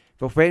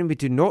 But when we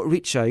do not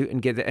reach out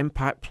and get the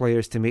impact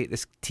players to make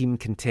this team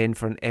contend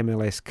for an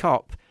MLS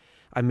Cup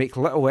and make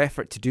little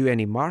effort to do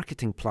any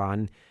marketing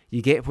plan,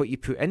 you get what you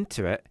put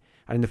into it,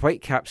 and in the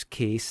Whitecaps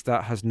case,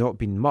 that has not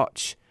been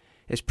much.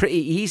 It's pretty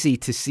easy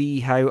to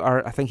see how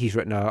I think he's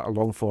written a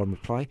long-form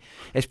reply.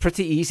 It's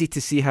pretty easy to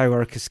see how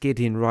our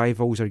Cascadian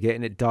rivals are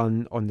getting it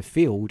done on the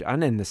field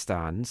and in the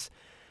stands.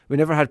 We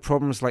never had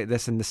problems like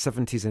this in the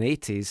 70s and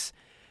 80s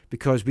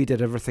because we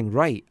did everything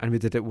right and we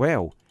did it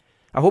well.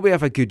 I hope we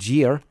have a good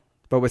year,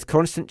 but with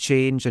constant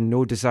change and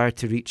no desire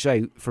to reach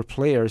out for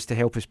players to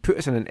help us put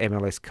us in an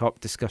MLS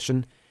Cup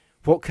discussion,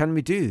 what can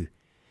we do?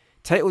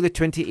 Title the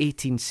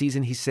 2018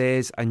 season, he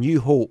says, A New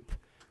Hope,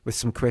 with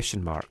some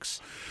question marks."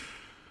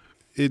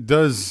 It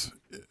does,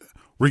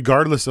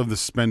 regardless of the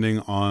spending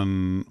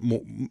on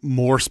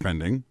more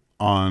spending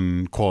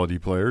on quality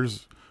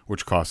players,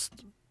 which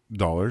cost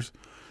dollars,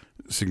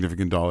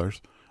 significant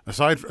dollars.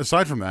 Aside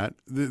from that,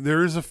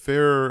 there is a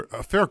fair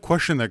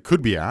question that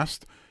could be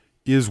asked: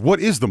 is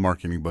what is the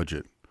marketing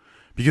budget?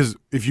 Because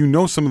if you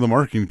know some of the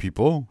marketing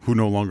people who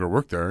no longer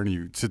work there, and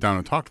you sit down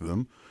and talk to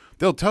them,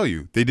 they'll tell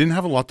you they didn't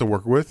have a lot to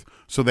work with,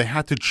 so they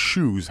had to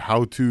choose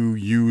how to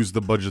use the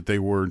budget they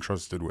were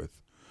entrusted with.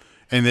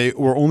 And they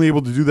were only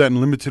able to do that in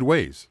limited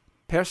ways.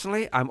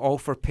 Personally, I'm all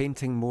for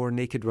painting more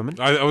naked women.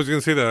 I was going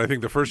to say that. I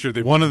think the first year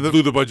they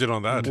blew the budget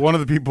on that. One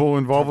of the people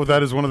involved with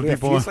that is one of the We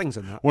have people. few things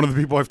in that. One of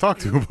the people I've talked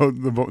to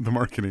about the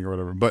marketing or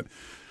whatever. But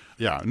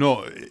yeah,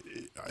 no,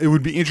 it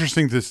would be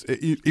interesting to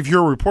if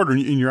you're a reporter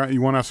and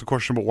you want to ask a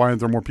question about why aren't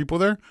there more people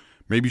there.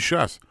 Maybe you should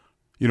ask,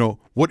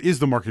 what is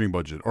the marketing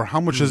budget, or how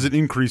much has it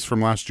increased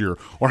from last year,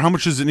 or how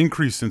much has it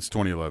increased since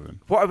 2011?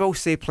 What I will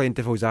say, playing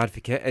devil's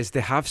advocate, is they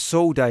have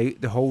sold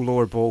out the whole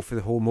lower bowl for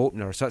the home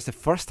opener, so it's the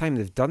first time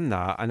they've done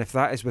that, and if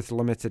that is with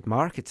limited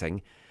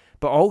marketing,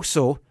 but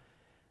also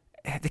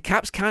the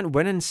Caps can't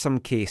win in some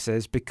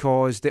cases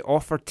because they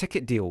offer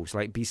ticket deals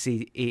like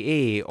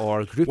BCAA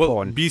or Groupon. Well,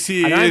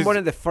 BCAA and I'm one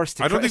of the first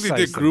to I don't think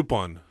they did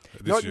Groupon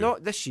this year.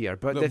 Not this year,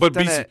 but they've but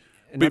done it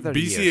in other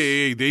BCAA,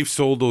 years. they've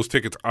sold those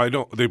tickets.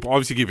 They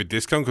obviously gave a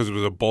discount because it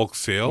was a bulk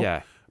sale.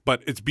 Yeah.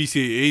 But it's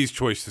BCAA's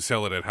choice to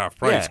sell it at half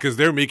price because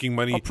they're making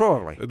money. Oh,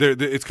 probably.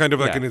 It's kind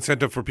of like an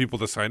incentive for people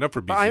to sign up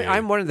for BCAA. But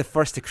I'm one of the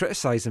first to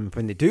criticise them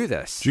when they do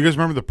this. Do you guys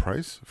remember the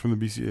price from the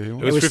BCAA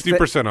one? It was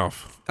 50%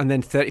 off. And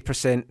then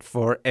 30%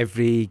 for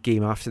every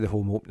game after the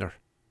home opener.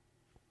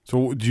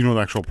 So do you know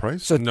the actual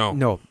price? So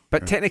no.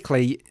 But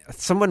technically,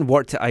 someone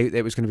worked it out that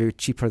it was going to be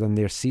cheaper than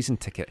their season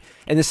ticket.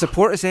 In the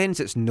supporters' ends,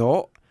 it's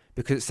not,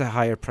 because it's a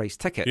higher price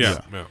ticket.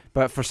 Yeah.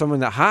 But for someone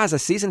that has a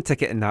season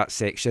ticket in that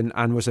section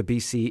and was a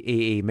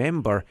BCAA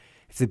member,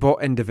 if they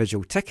bought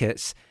individual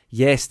tickets,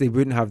 yes, they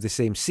wouldn't have the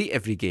same seat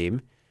every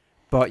game,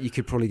 but you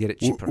could probably get it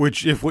cheaper.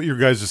 Which, if what your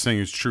guys are saying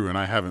is true, and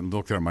I haven't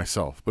looked at it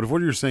myself, but if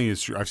what you're saying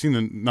is true, I've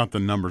seen not the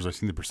numbers, I've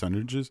seen the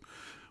percentages,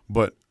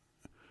 but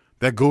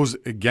that goes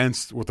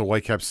against what the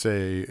Whitecaps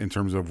say in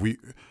terms of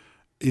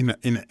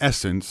in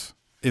essence,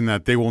 in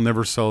that they will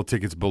never sell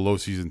tickets below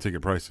season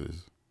ticket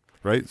prices.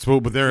 Right,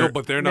 but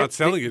they're not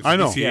selling it. I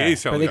know, BCAA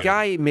selling but the it.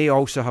 guy may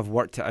also have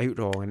worked it out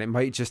wrong, and it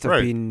might just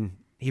have been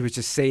he was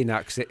just saying that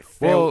because it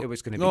felt it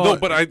was going to be. No,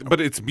 but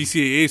it's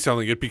BCAA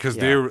selling it because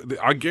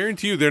I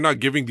guarantee you they're not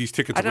giving these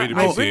tickets away to BCAA.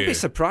 I wouldn't be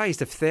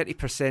surprised if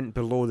 30%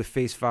 below the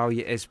face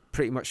value is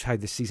pretty much how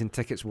the season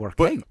tickets work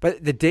out.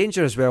 But the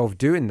danger as well of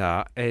doing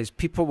that is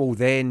people will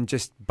then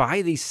just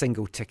buy these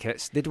single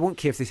tickets. They won't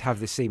care if they have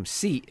the same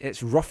seat.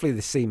 It's roughly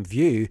the same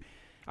view,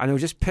 and they'll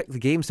just pick the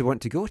games they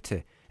want to go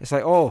to. It's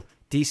like,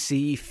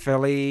 DC,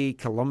 Philly,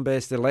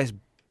 Columbus, the less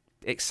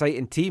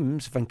exciting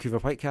teams, Vancouver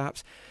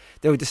Whitecaps,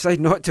 they'll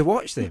decide not to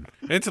watch them.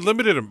 And it's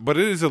but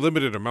it is a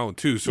limited amount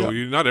too. So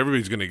not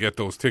everybody's going to get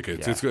those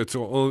tickets. Yeah. It's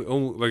only,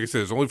 like I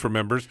said, it's only for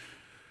members.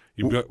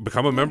 You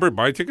become a member,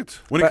 buy tickets.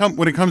 When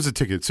it comes to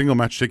tickets, single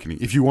match ticketing,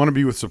 if you want to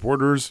be with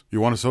supporters, you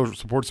want to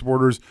support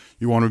supporters,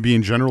 you want to be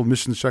in general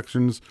admission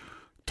sections,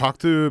 talk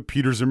to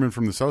Peter Zimmerman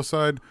from the South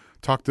Side.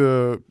 Talk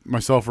to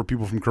myself or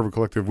people from Curva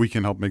Collective. We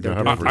can help make that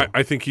happen.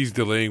 I think he's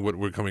delaying what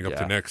we're coming up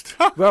to next.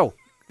 Well,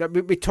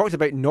 We talked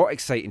about not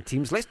exciting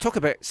teams. Let's talk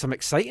about some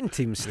exciting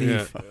teams,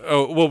 Steve. Yeah.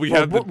 Oh well, we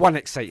had one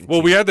exciting. Well,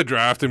 team. we had the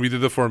draft and we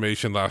did the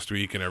formation last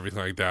week and everything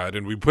like that,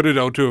 and we put it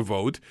out to a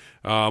vote.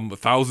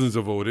 Thousands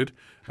have voted,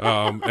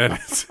 and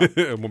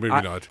well, maybe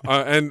not.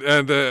 And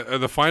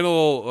the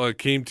final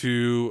came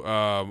to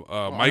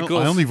Michael.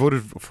 I only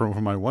voted for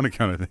my one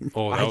account, I think.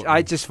 Oh,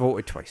 I just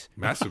voted twice.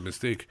 Massive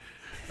mistake.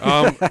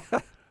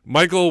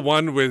 Michael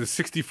won with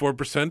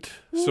 64%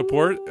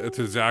 support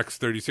to Zach's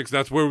 36.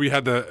 That's where we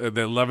had the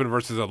 11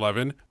 versus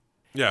 11.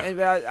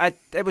 Yeah.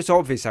 It was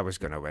obvious I was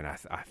going to win,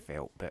 I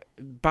felt. But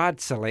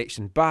bad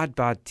selection. Bad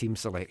team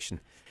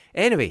selection.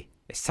 Anyway,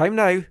 it's time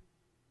now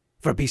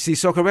for BC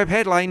Soccer Web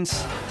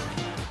headlines.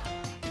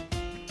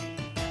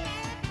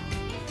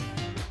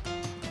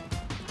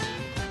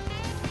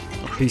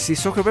 BC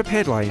Soccer Web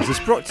headlines is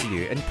brought to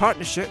you in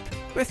partnership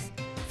with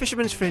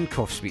Fisherman's Friend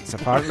Cough Sweets,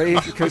 apparently,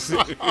 because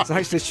it's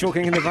actually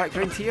choking in the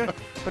background here.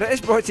 But it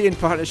is brought to you in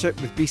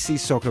partnership with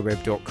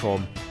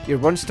bcsoccerweb.com, your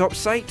one-stop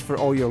site for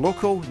all your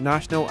local,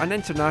 national and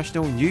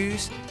international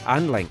news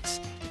and links.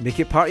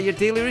 Make it part of your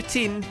daily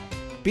routine.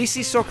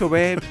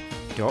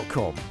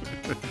 bcsoccerweb.com.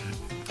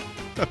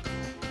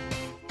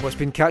 What's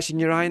been catching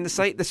your eye on the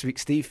site this week,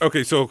 Steve?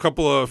 Okay, so a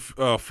couple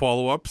of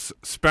follow-ups.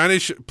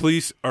 Spanish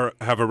police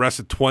have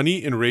arrested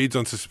 20 in raids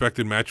on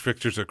suspected match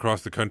fixtures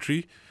across the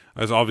country.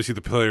 As obviously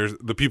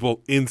the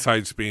people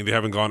inside Spain, they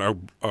haven't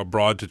gone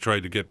abroad to try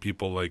to get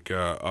people like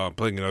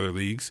playing in other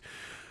leagues.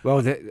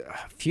 Well, a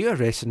few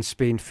arrests in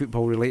Spain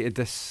football related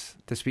this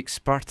week.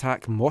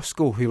 Spartak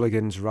Moscow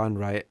hooligans ran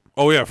riot.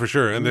 Oh yeah, for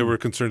sure, and there were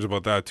concerns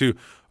about that too.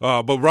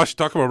 But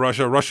talk about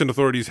Russia. Russian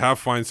authorities have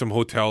fined some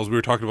hotels. We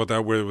were talking about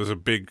that where there was a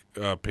big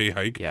pay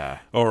hike,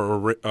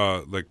 or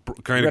like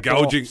kind of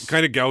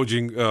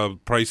gouging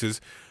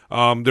prices.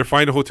 They're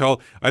fined a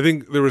hotel. I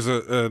think there was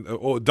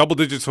a double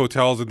digits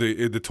hotels, and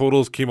the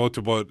totals came out to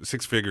about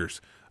six figures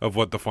of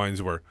what the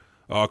fines were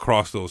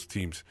across those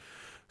teams.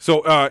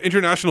 So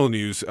international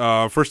news.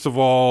 First of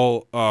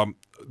all,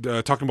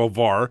 talking about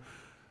VAR.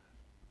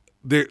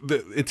 The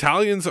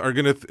Italians are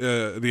going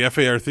to, the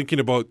FA are thinking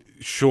about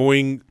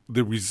showing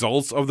the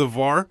results of the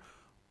VAR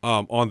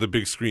on the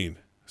big screen.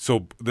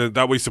 So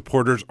that way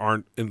supporters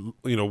aren't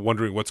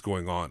wondering what's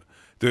going on.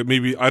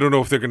 Maybe, I don't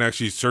know if they're going to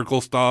actually circle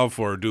stuff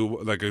or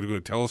do like a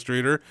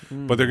telestrator,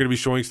 but they're going to be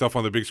showing stuff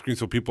on the big screen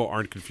so people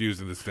aren't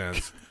confused in the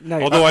stands.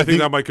 No, Although I think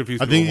that might confuse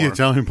people more. I think the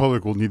Italian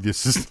public will need the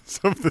assistance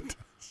of the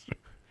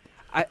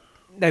telestrator.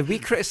 Now, we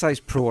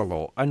criticise Pro a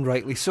lot, and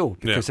rightly so,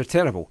 because they're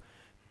terrible.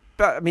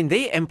 But, I mean,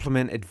 they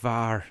implemented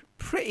VAR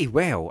pretty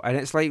well, and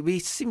it's like we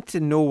seem to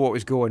know what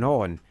was going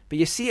on, but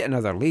you see it in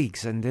other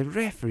leagues, and the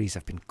referees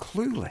have been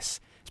clueless,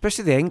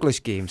 especially the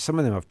English games. Some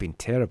of them have been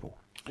terrible.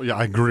 Yeah,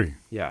 I agree.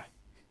 Yeah.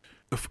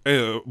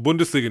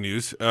 Bundesliga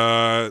news.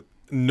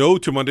 No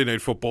to Monday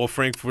Night Football.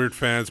 Frankfurt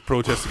fans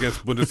protest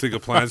against Bundesliga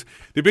plans.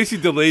 They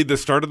basically delayed the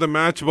start of the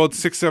match about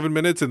 6-7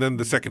 minutes, and then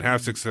the second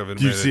half 6-7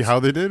 minutes. Do you see how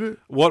they did it?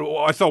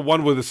 I saw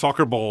one with the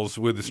soccer balls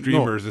with the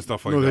streamers and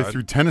stuff like that. No, they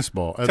threw tennis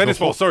ball. Tennis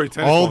balls. The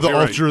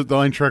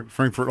Eintracht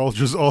Frankfurt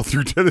Ultras all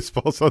threw tennis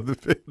balls on the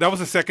pitch. That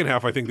was the second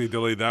half. I think they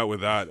delayed that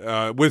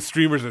with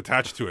streamers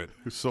attached to it,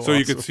 so awesome.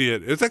 You could see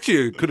it. It's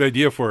actually a good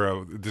idea for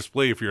a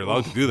display if you're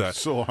allowed to do that.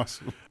 So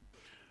awesome.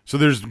 So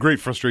there's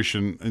great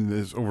frustration in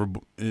this in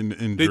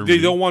Germany. They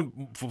don't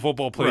want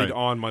football played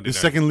on Monday night. The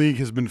second league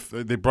has been.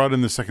 They brought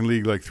in the second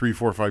league like 3,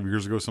 4, 5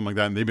 years ago, something like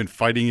that, and they've been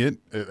fighting it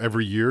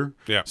every year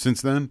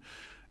since then.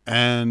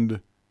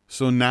 And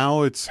so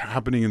now it's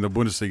happening in the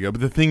Bundesliga.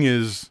 But the thing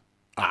is,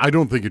 I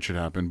don't think it should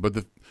happen.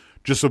 But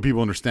just so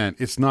people understand,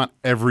 it's not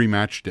every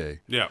match day.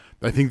 Yeah.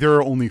 I think there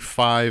are only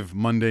 5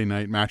 Monday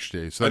night match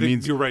days. So that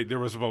means you're right. There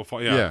was about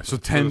 5. Yeah. So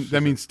 10.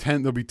 That means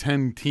 10. There'll be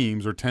 10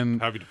 teams or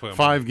 10.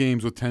 5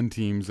 games with 10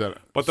 teams.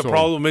 But the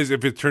problem is,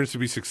 if it turns to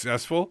be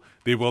successful,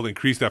 they will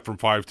increase that from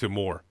 5 to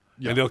more,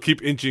 and they'll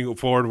keep inching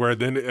forward. Where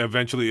then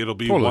eventually it'll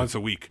be once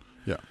a week.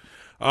 Yeah.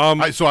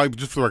 Just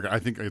for the record, I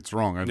think it's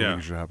wrong. I don't think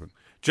it should happen.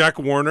 Jack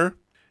Warner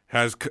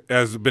has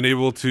been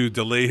able to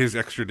delay his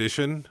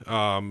extradition.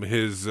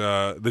 His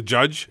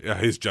judge.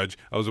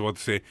 I was about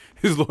to say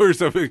his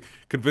lawyers have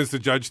convinced the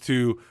judge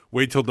to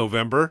wait till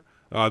November.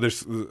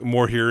 There's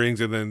more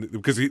hearings, and then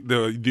because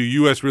the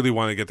U.S. really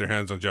want to get their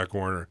hands on Jack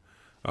Warner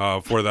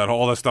for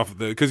all that stuff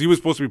because he was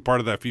supposed to be part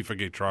of that FIFA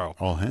Gate trial.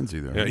 All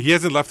handsy there. Yeah, he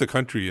hasn't left the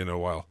country in a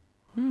while.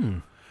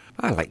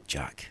 I like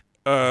Jack.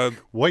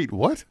 Wait,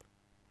 what?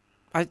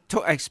 I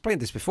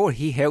explained this before.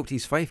 He helped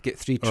his wife get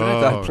 3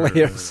 Trinidad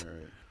players.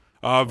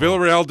 Right.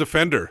 Villarreal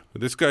defender.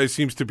 This guy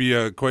seems to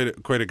be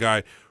quite a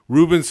guy.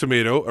 Ruben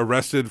Semedo,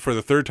 arrested for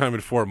the 3rd time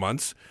in 4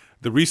 months.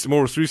 The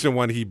most recent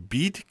one, he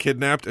beat,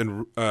 kidnapped,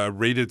 and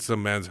raided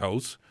some man's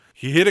house.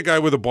 He hit a guy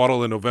with a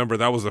bottle in November.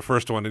 That was the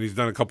first one, and he's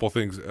done a couple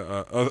things.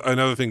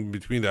 Another thing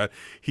between that,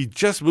 he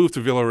just moved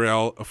to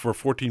Villarreal for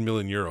 14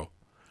 million euro.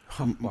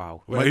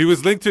 Wow. Well, he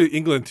was linked to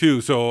England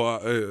too, so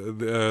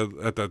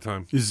at that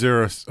time. Is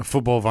there a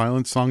football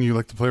violence song you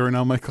like to play right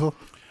now, Michael?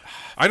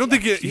 I don't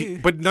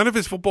think but none of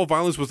his football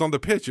violence was on the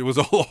pitch. It was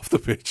all off the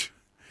pitch.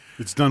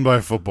 It's done by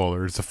a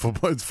footballer. It's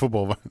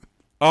football violence.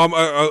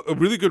 A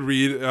really good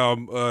read.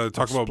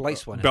 Talking about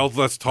Splice one in. Belt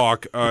Let's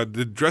Talk.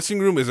 The dressing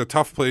room is a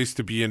tough place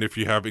to be in if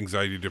you have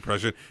anxiety,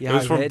 depression. Yeah, it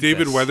was I from read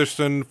David this.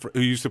 Weatherston, who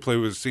used to play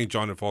with St.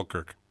 John and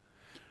Falkirk.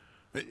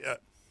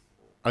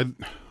 I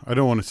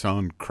don't want to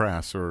sound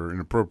crass or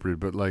inappropriate,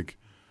 but like,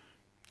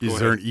 is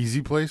there an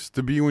easy place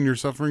to be when you're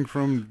suffering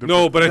from?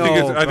 No, but I think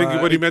No, I think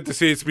but- what he meant to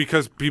say is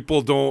because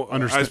people don't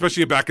Understand.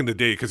 especially back in the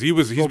day, because he's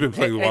been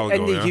playing a while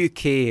in ago. the Yeah?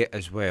 UK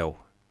as well,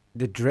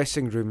 the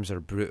dressing rooms are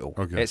brutal.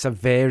 Okay. It's a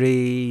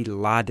very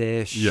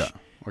laddish, Yeah,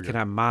 okay. kind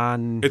of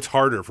man. It's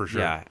harder for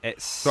sure. Yeah,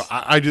 it's So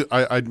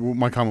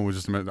my comment was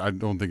just a minute. I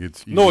don't think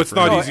it's easy No, it's for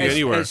not anyone. easy it's,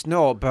 anywhere. It's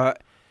not,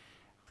 but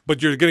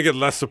But you're going to get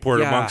less support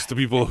Yeah. amongst the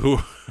people who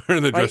are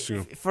in the like, dressing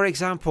room. for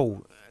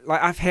example,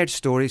 like I've heard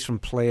stories from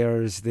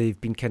players, they've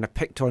been kind of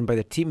picked on by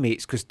their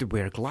teammates because they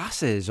wear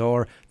glasses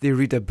or they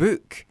read a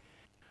book.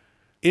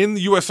 In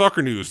U.S.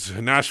 soccer news,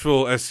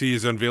 Nashville SC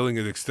is unveiling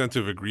an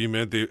extensive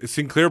agreement.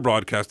 Sinclair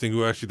Broadcasting,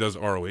 who actually does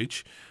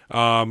ROH.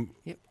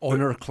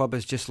 Honor Club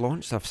has just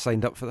launched. I've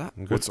signed up for that.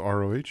 What's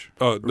ROH?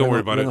 Oh, don't worry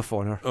about Ring it. of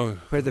Honor, Oh.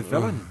 where the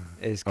villain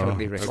is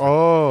currently wrestling.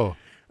 Oh,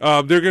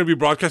 They're going to be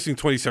broadcasting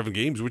 27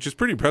 games, which is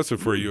pretty impressive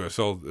for a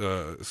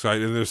USL site.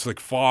 And there's like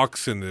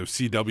Fox and the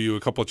CW, a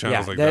couple of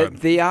channels like that.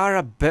 They are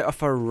a bit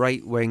of a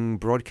right-wing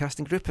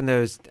broadcasting group, and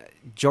there's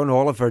John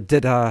Oliver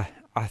did a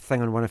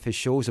thing on one of his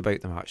shows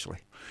about them, actually.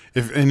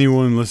 if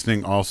anyone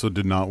listening also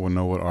did not want to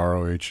know what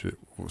ROH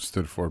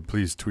stood for,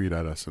 please tweet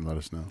at us and let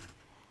us know.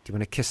 Do you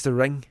want to kiss the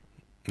ring?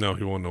 No,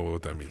 he won't know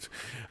what that means.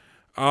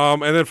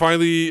 And then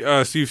finally,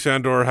 Steve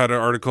Sandor had an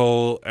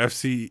article,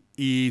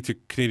 FCE to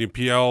Canadian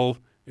PL.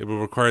 It will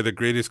require the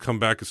greatest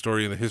comeback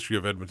story in the history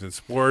of Edmonton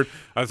sport.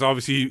 As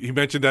obviously, he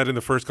mentioned that in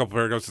the first couple of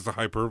paragraphs. It's a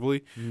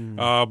hyperbole.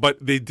 But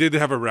they did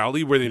have a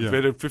rally where they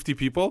invited 50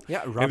 people.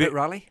 Yeah, and rabbit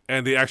rally.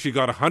 And they actually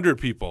got 100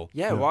 people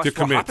Yeah, well, to that's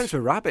what commit. happens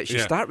with rabbits. You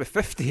Yeah. start with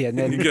 50, and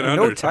then You in get no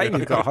 100. time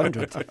you've got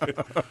 100.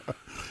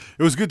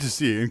 It was good to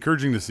see,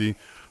 encouraging to see.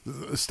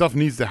 Stuff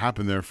needs to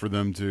happen there for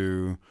them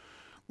to.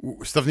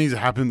 Stuff needs to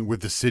happen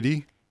with the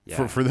city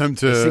for them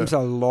to. It seems a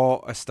lot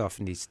of stuff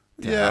needs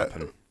to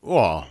happen.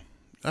 Well,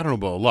 I don't know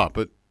about a lot,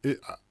 but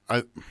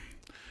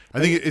I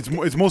think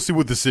it's mostly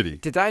with the city.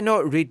 Did I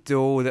not read,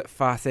 though, that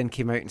Fathin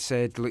came out and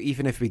said, look,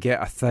 even if we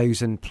get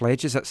 1,000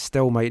 pledges, that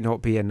still might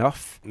not be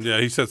enough? Yeah,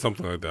 he said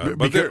something like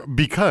that.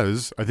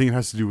 Because I think it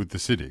has to do with the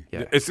city.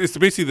 Yeah. It's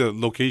basically the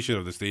location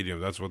of the stadium.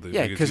 That's what the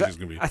Yeah, biggest because issue is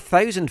going to be.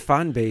 1,000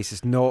 fan base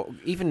is not,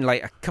 even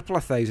like a couple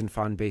of thousand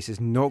fan base is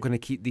not going to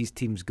keep these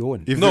teams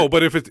going.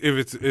 But if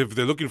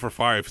they're looking for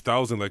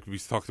 5,000, like we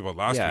talked about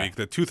last week,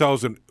 that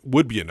 2,000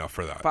 would be enough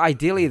for that. But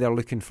ideally, they're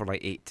looking for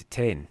like 8 to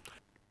 10.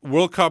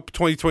 World Cup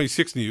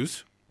 2026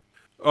 news.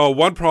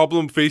 One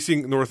problem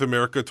facing North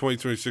America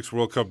 2026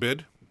 World Cup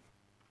bid,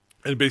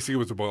 and basically it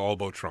was all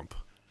about Trump.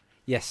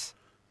 Yes.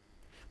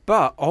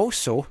 But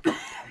also,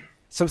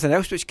 something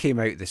else which came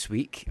out this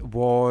week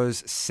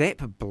was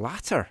Sepp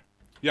Blatter.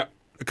 Yeah,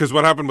 because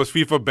what happened was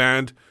FIFA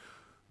banned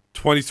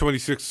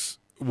 2026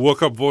 World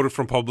Cup voted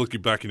from publicly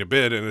backing a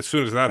bid, and as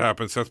soon as that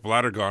happened, Sepp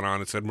Blatter got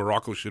on and said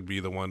Morocco should be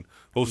the one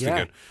hosting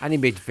Yeah, it. and he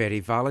made very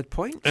valid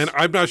points. And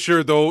I'm not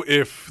sure, though,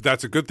 if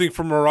that's a good thing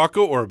for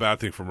Morocco or a bad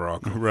thing for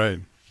Morocco.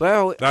 Right.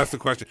 Well, that's the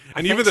question.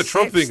 And I even think the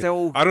Trump Sepp's thing,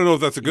 still- I don't know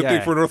if that's a good thing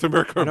Yeah. for North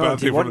America or I a know, bad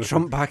do you thing for want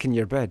Trump back in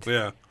your bid?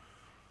 Yeah.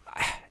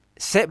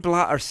 Sepp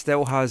Blatter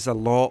still has a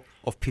lot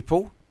of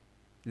people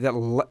that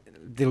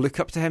they look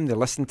up to him, they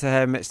listen to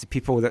him. It's the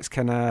people that's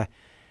kind of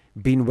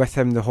been with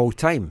him the whole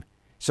time.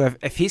 So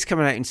if he's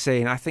coming out and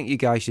saying, I think you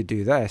guys should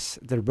do this,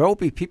 there will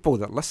be people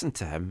that listen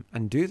to him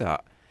and do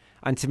that.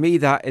 And to me,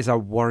 that is a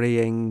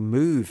worrying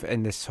move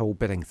in this whole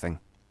bidding thing.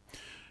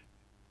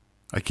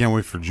 I can't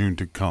wait for June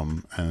to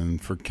come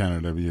and for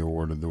Canada to be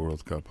awarded the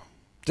World Cup.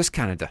 Just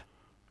Canada.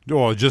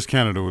 Well, just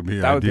Canada would be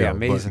That would be ideal,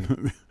 but-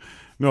 amazing.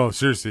 no,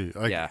 seriously,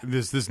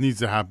 this needs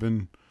to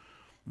happen.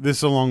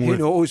 This along Who with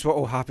knows what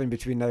will happen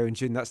between now and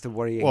June? That's the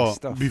worrying well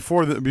stuff.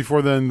 before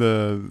then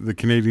the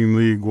Canadian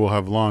League will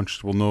have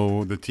launched. We'll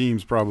know the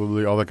teams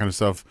probably, all that kind of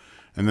stuff,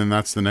 and then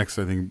that's the next,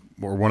 I think,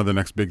 or one of the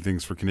next big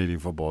things for Canadian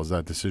football is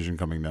that decision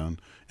coming down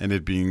and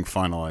it being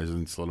finalized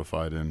and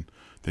solidified and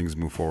things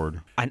move forward.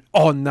 And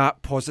on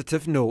that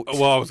positive note,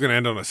 Well, I was going to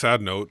end on a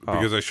sad note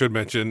because I should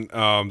mention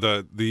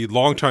the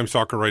longtime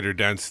soccer writer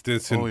Dan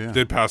Stinson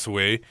did pass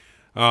away.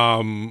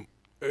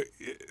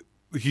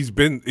 He's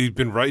been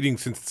writing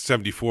since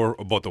 '74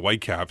 about the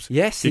Whitecaps.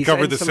 yes, he he's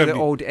covered in the some 70. of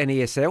the old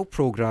NASL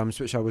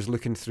programs, which I was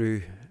looking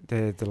through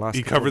the last.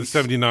 He couple covered the weeks.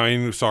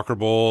 '79 Soccer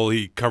Bowl.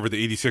 He covered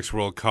the '86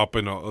 World Cup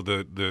and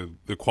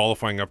the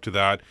qualifying up to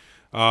that.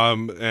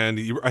 And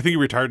I think he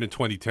retired in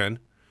 2010.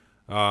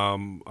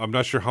 I'm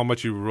not sure how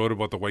much he wrote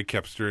about the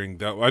Whitecaps during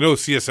that. I know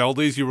CSL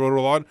days he wrote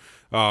a lot.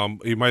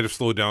 He might have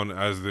slowed down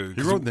as the.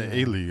 He wrote the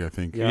A-League, I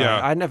think. Yeah,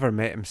 I never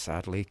met him,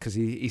 sadly, because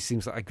he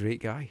seems like a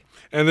great guy.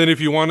 And then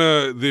if you want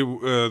to,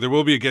 there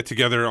will be a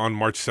get-together on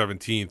March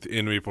 17th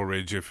in Maple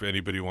Ridge if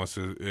anybody wants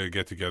to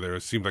get together.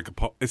 It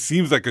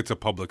seems like it's a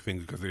public thing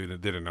because they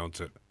did announce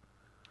it.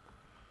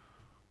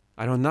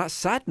 And on that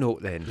sad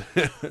note then,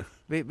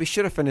 We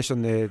should have finished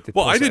on the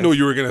Well, I didn't positive. know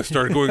you were going to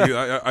start going.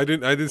 I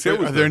didn't say it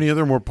was. Are there any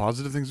other more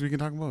positive things we can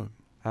talk about?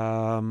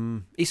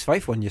 East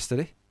Fife won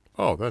yesterday.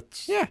 Oh,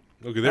 that's... Yeah.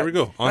 Okay, there we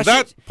go. On that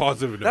that should-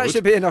 positive note. That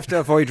should be enough to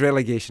avoid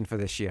relegation for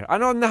this year.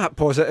 And on that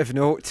positive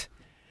note,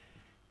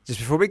 just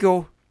before we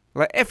go,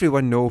 let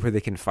everyone know where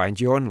they can find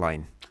you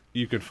online.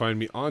 You can find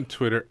me on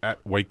Twitter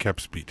at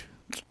WhitecapsPete.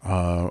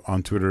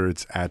 On Twitter,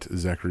 it's at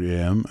Zachary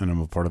AM, and I'm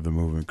a part of the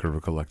Movement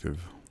Curve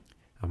Collective.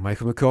 I'm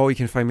Michael McCall. You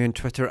can find me on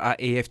Twitter at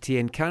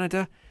AFTN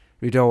Canada.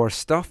 Read all our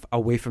stuff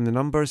away from the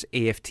numbers,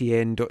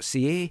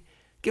 aftn.ca.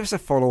 Give us a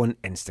follow on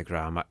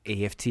Instagram at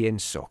AFTN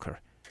Soccer.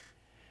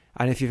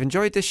 And if you've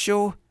enjoyed this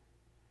show,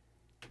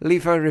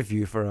 leave a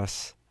review for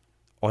us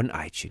on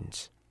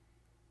iTunes.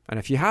 And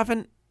if you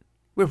haven't,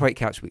 we're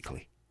Whitecaps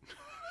Weekly.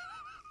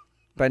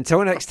 But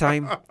until next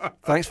time,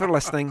 thanks for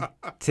listening,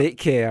 take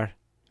care,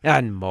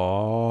 and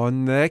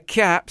mon the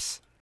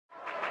Caps!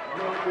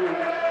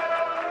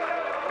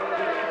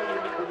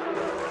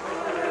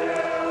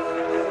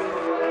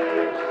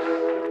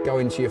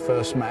 Going to your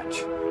first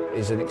match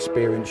is an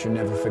experience you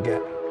never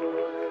forget.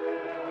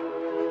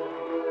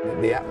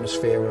 The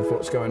atmosphere of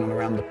what's going on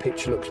around the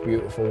pitch looks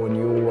beautiful, and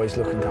you always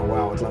look and go,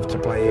 wow, I'd love to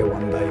play here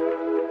one day.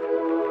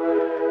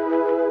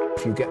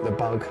 If you get the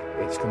bug,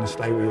 it's going to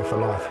stay with you for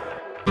life.